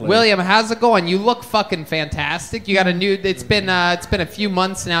end badly. William, how's it going? You look fucking fantastic. You got a new. It's been a few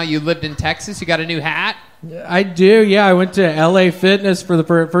months now. You lived in Texas. You got a new hat. I do. Yeah, I went to LA Fitness for the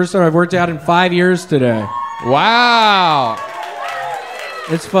first time I've worked out in 5 years today. Wow.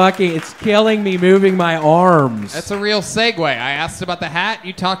 It's killing me moving my arms. That's a real segue. I asked about the hat.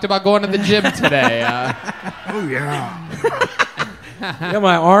 You talked about going to the gym today. Oh, yeah. Yeah,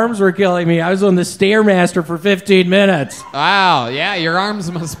 my arms were killing me. I was on the Stairmaster for 15 minutes. Wow, yeah, your arms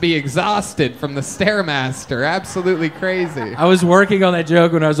must be exhausted from the Stairmaster. Absolutely crazy. I was working on that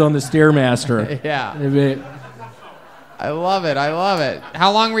joke when I was on the Stairmaster. Yeah. I love it. I love it.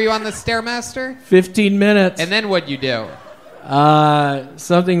 How long were you on the Stairmaster? 15 minutes. And then what'd you do?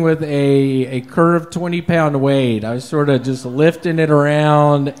 Something with a curved 20-pound weight. I was sort of just lifting it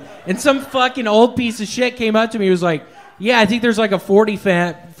around, and some fucking old piece of shit came up to me. He was like, "Yeah, I think there's like a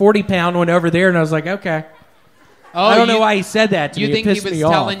 40-pound one over there," and I was like, "Okay." Oh, I don't know why he said that to me. You think it he pissed was me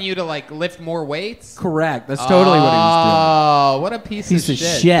off. telling you to like lift more weights? Correct. That's totally what he was doing. Oh, what a piece of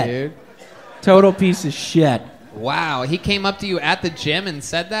shit, dude. Total piece of shit. Wow, he came up to you at the gym and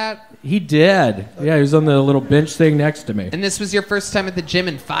said that? He did. Yeah, he was on the little bench thing next to me. And this was your first time at the gym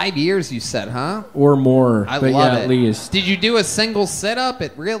in 5 years, you said, huh? Or more. I but love yeah, it. at least. Did you do a single sit-up?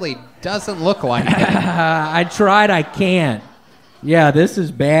 It really doesn't look like it. I tried. I can't. Yeah, this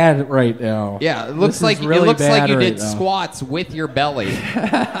is bad right now. Yeah, it looks like really you right did now. squats with your belly.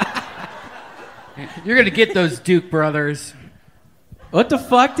 You're gonna get those Duke brothers. What the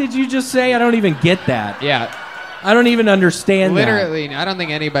fuck did you just say? I don't even get that. Yeah. I don't even understand Literally, I don't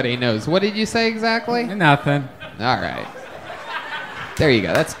think anybody knows. What did you say exactly? Nothing. All right. There you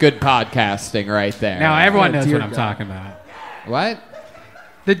go. That's good podcasting right there. Now everyone knows Dear what I'm God. talking about. What?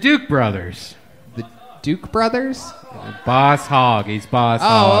 The Duke brothers. The Duke brothers? Boss Hog. He's Boss Oh,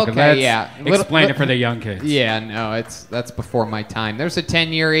 Hog. okay, Let's yeah. Explain it for the young kids. Yeah, no, that's before my time. There's a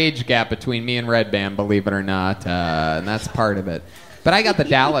 10-year age gap between me and Redban, believe it or not, and that's part of it. But I got the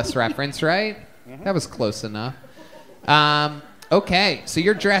Dallas reference, right? That was close enough. Okay, so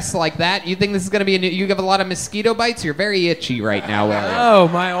you're dressed like that. You think this is going to be you have a lot of mosquito bites? You're very itchy right now, William. Oh,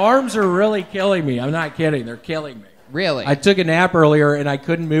 my arms are really killing me. I'm not kidding. They're killing me. Really? I took a nap earlier and I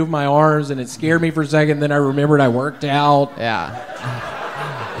couldn't move my arms and it scared me for a second. Then I remembered I worked out. Yeah.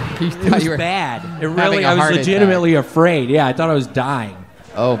 It was bad. It really, I was heart legitimately afraid. Yeah, I thought I was dying.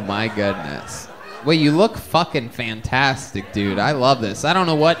 Oh my goodness. Well, you look fucking fantastic, dude. I love this. I don't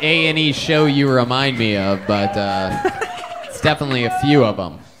know what A&E show you remind me of, but it's definitely a few of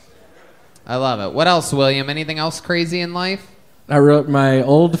them. I love it. What else, William? Anything else crazy in life? I wrote my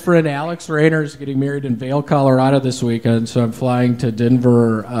old friend Alex Rayner is getting married in Vail, Colorado this weekend, so I'm flying to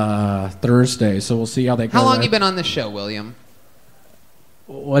Denver Thursday. So we'll see how that goes. How long you been on the show, William?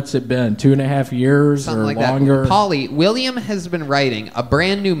 What's it been? 2.5 years Something or like longer? that. Pauly, William has been writing a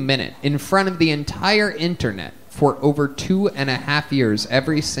brand new minute in front of the entire internet for over 2.5 years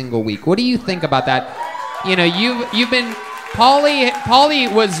every single week. What do you think about that? You know, you've been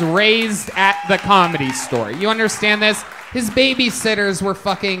Pauly was raised at the Comedy Store. You understand this? His babysitters were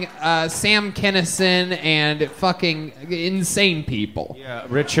fucking Sam Kinison and fucking insane people. Yeah,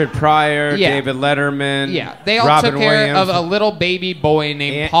 Richard Pryor, Yeah. David Letterman. Yeah, they all Robin took care Williams. of a little baby boy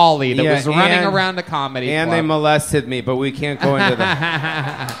named Pauly that was running around a comedy and club. they molested me, but we can't go into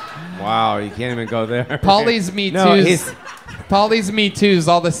that. Wow, you can't even go there. Pauly's Me No, Too's. he's- Pauly's Me Too's.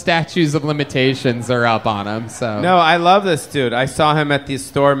 All the statues of limitations are up on him. So No, I love this dude. I saw him at the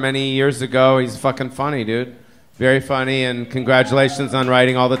store many years ago. He's fucking funny, dude. Very funny, and congratulations on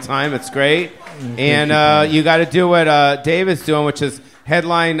writing all the time. It's great. And you got to do what David's doing, which is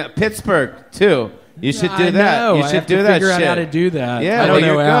headline Pittsburgh, too. You should do I that. know. You I should have to do that figure shit. out how to do that. Yeah, I don't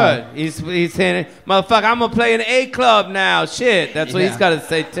know you're how. good. He's saying, motherfucker, I'm gonna play an A club now. Shit, that's what Yeah. he's got to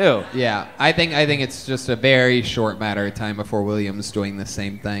say too. yeah, I think it's just a very short matter of time before William's doing the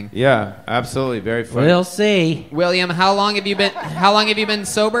same thing. Yeah, absolutely, very funny. We'll see. William, how long have you been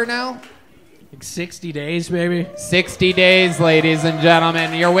sober now? Like 60 days, maybe. 60 days, ladies and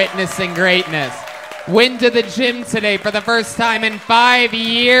gentlemen. You're witnessing greatness. Went to the gym today for the first time in 5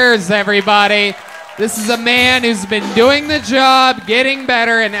 years, everybody. This is a man who's been doing the job, getting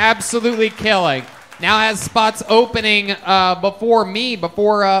better, and absolutely killing. Now has spots opening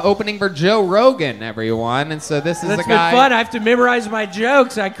before opening for Joe Rogan, everyone. And so this is That's a guy been fun. I have to memorize my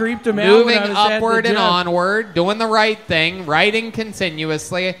jokes. I creeped them out. moving when I was at the upward and gym. onward, doing the right thing, writing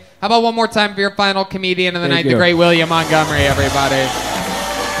continuously. How about one more time for your final comedian of the Thank night, you. the great William Montgomery, everybody.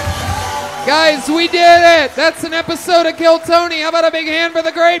 Guys, we did it! That's an episode of Kill Tony. How about a big hand for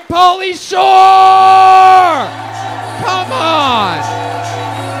the great Pauly Shore? Come on!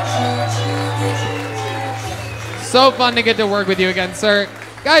 So fun to get to work with you again, sir.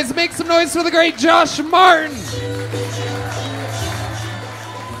 Guys, make some noise for the great Josh Martin.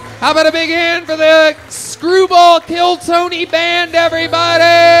 How about a big hand for the Screwball Kill Tony band,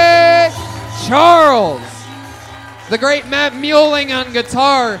 everybody? Charles. The great Matt Muehling on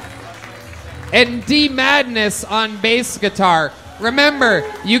guitar. And D Madness on bass guitar. Remember,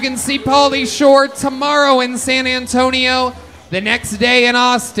 you can see Pauly Shore tomorrow in San Antonio, the next day in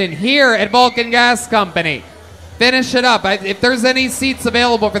Austin, here at Vulcan Gas Company. Finish it up. If there's any seats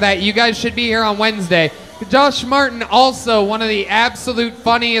available for that, you guys should be here on Wednesday. Josh Martin, also one of the absolute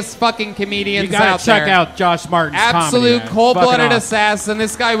funniest fucking comedians You gotta out there. check out Josh Martin's Absolute comedy, man. cold-blooded Fucking awesome. assassin.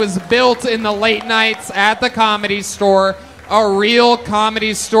 This guy was built in the late nights at the Comedy Store. A real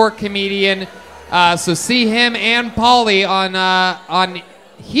Comedy Store comedian. So see him and Pauly on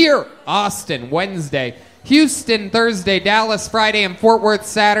here, Austin, Wednesday. Houston, Thursday. Dallas, Friday. And Fort Worth,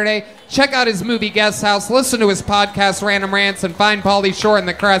 Saturday. Check out his movie Guest House. Listen to his podcast, Random Rants. And find Pauly Shore and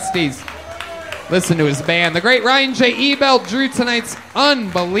the Crusties. Listen to his band. The great Ryan J. Ebel drew tonight's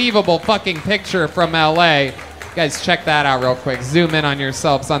unbelievable fucking picture from L.A. You guys, check that out real quick. Zoom in on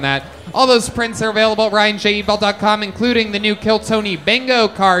yourselves on that. All those prints are available at RyanJEbel.com, including the new Kill Tony bingo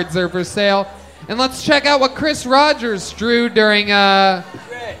cards are for sale. And let's check out what Chris Rogers drew during the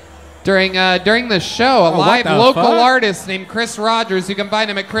show. A Oh, live what the local fuck? artist named Chris Rogers. You can find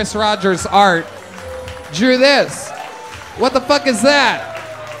him at Chris Rogers Art. Drew this. What the fuck is that?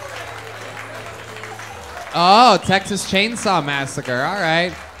 Oh, Texas Chainsaw Massacre. All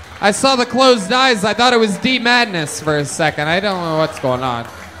right. I saw the closed eyes. I thought it was D Madness for a second. I don't know what's going on.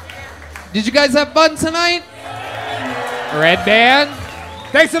 Did you guys have fun tonight? Redban?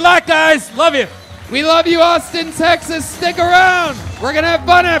 Thanks a lot, guys. Love you. We love you, Austin, Texas. Stick around. We're going to have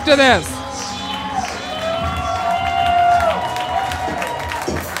fun after this.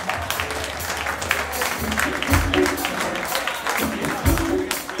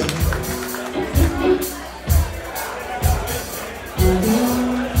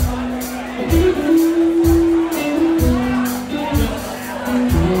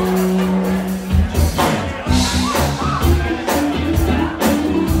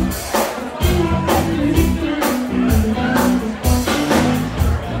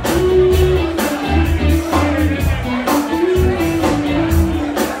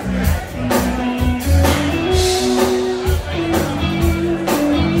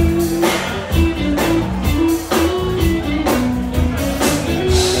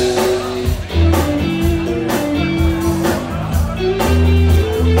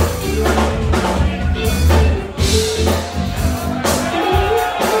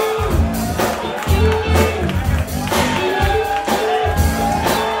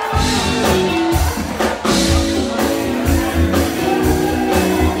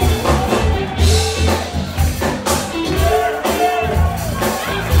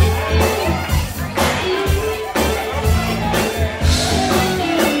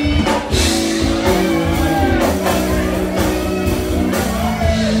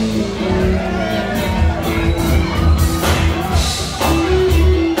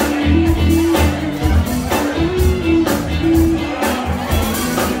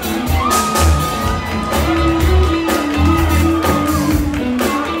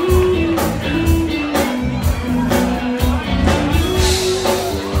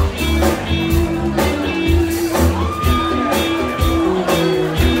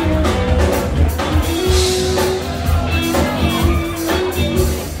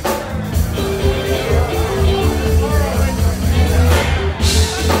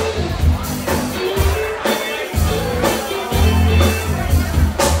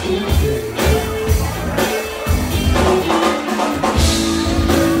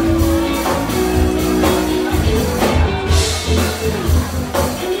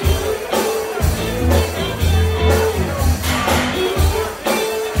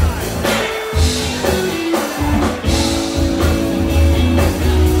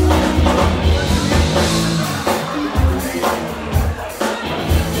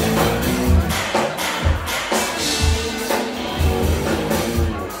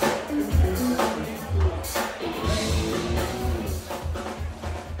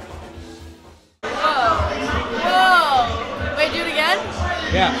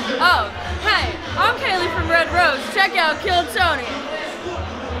 Yeah. Oh, hey, I'm Kaylee from Red Rose. Check out Kill Tony.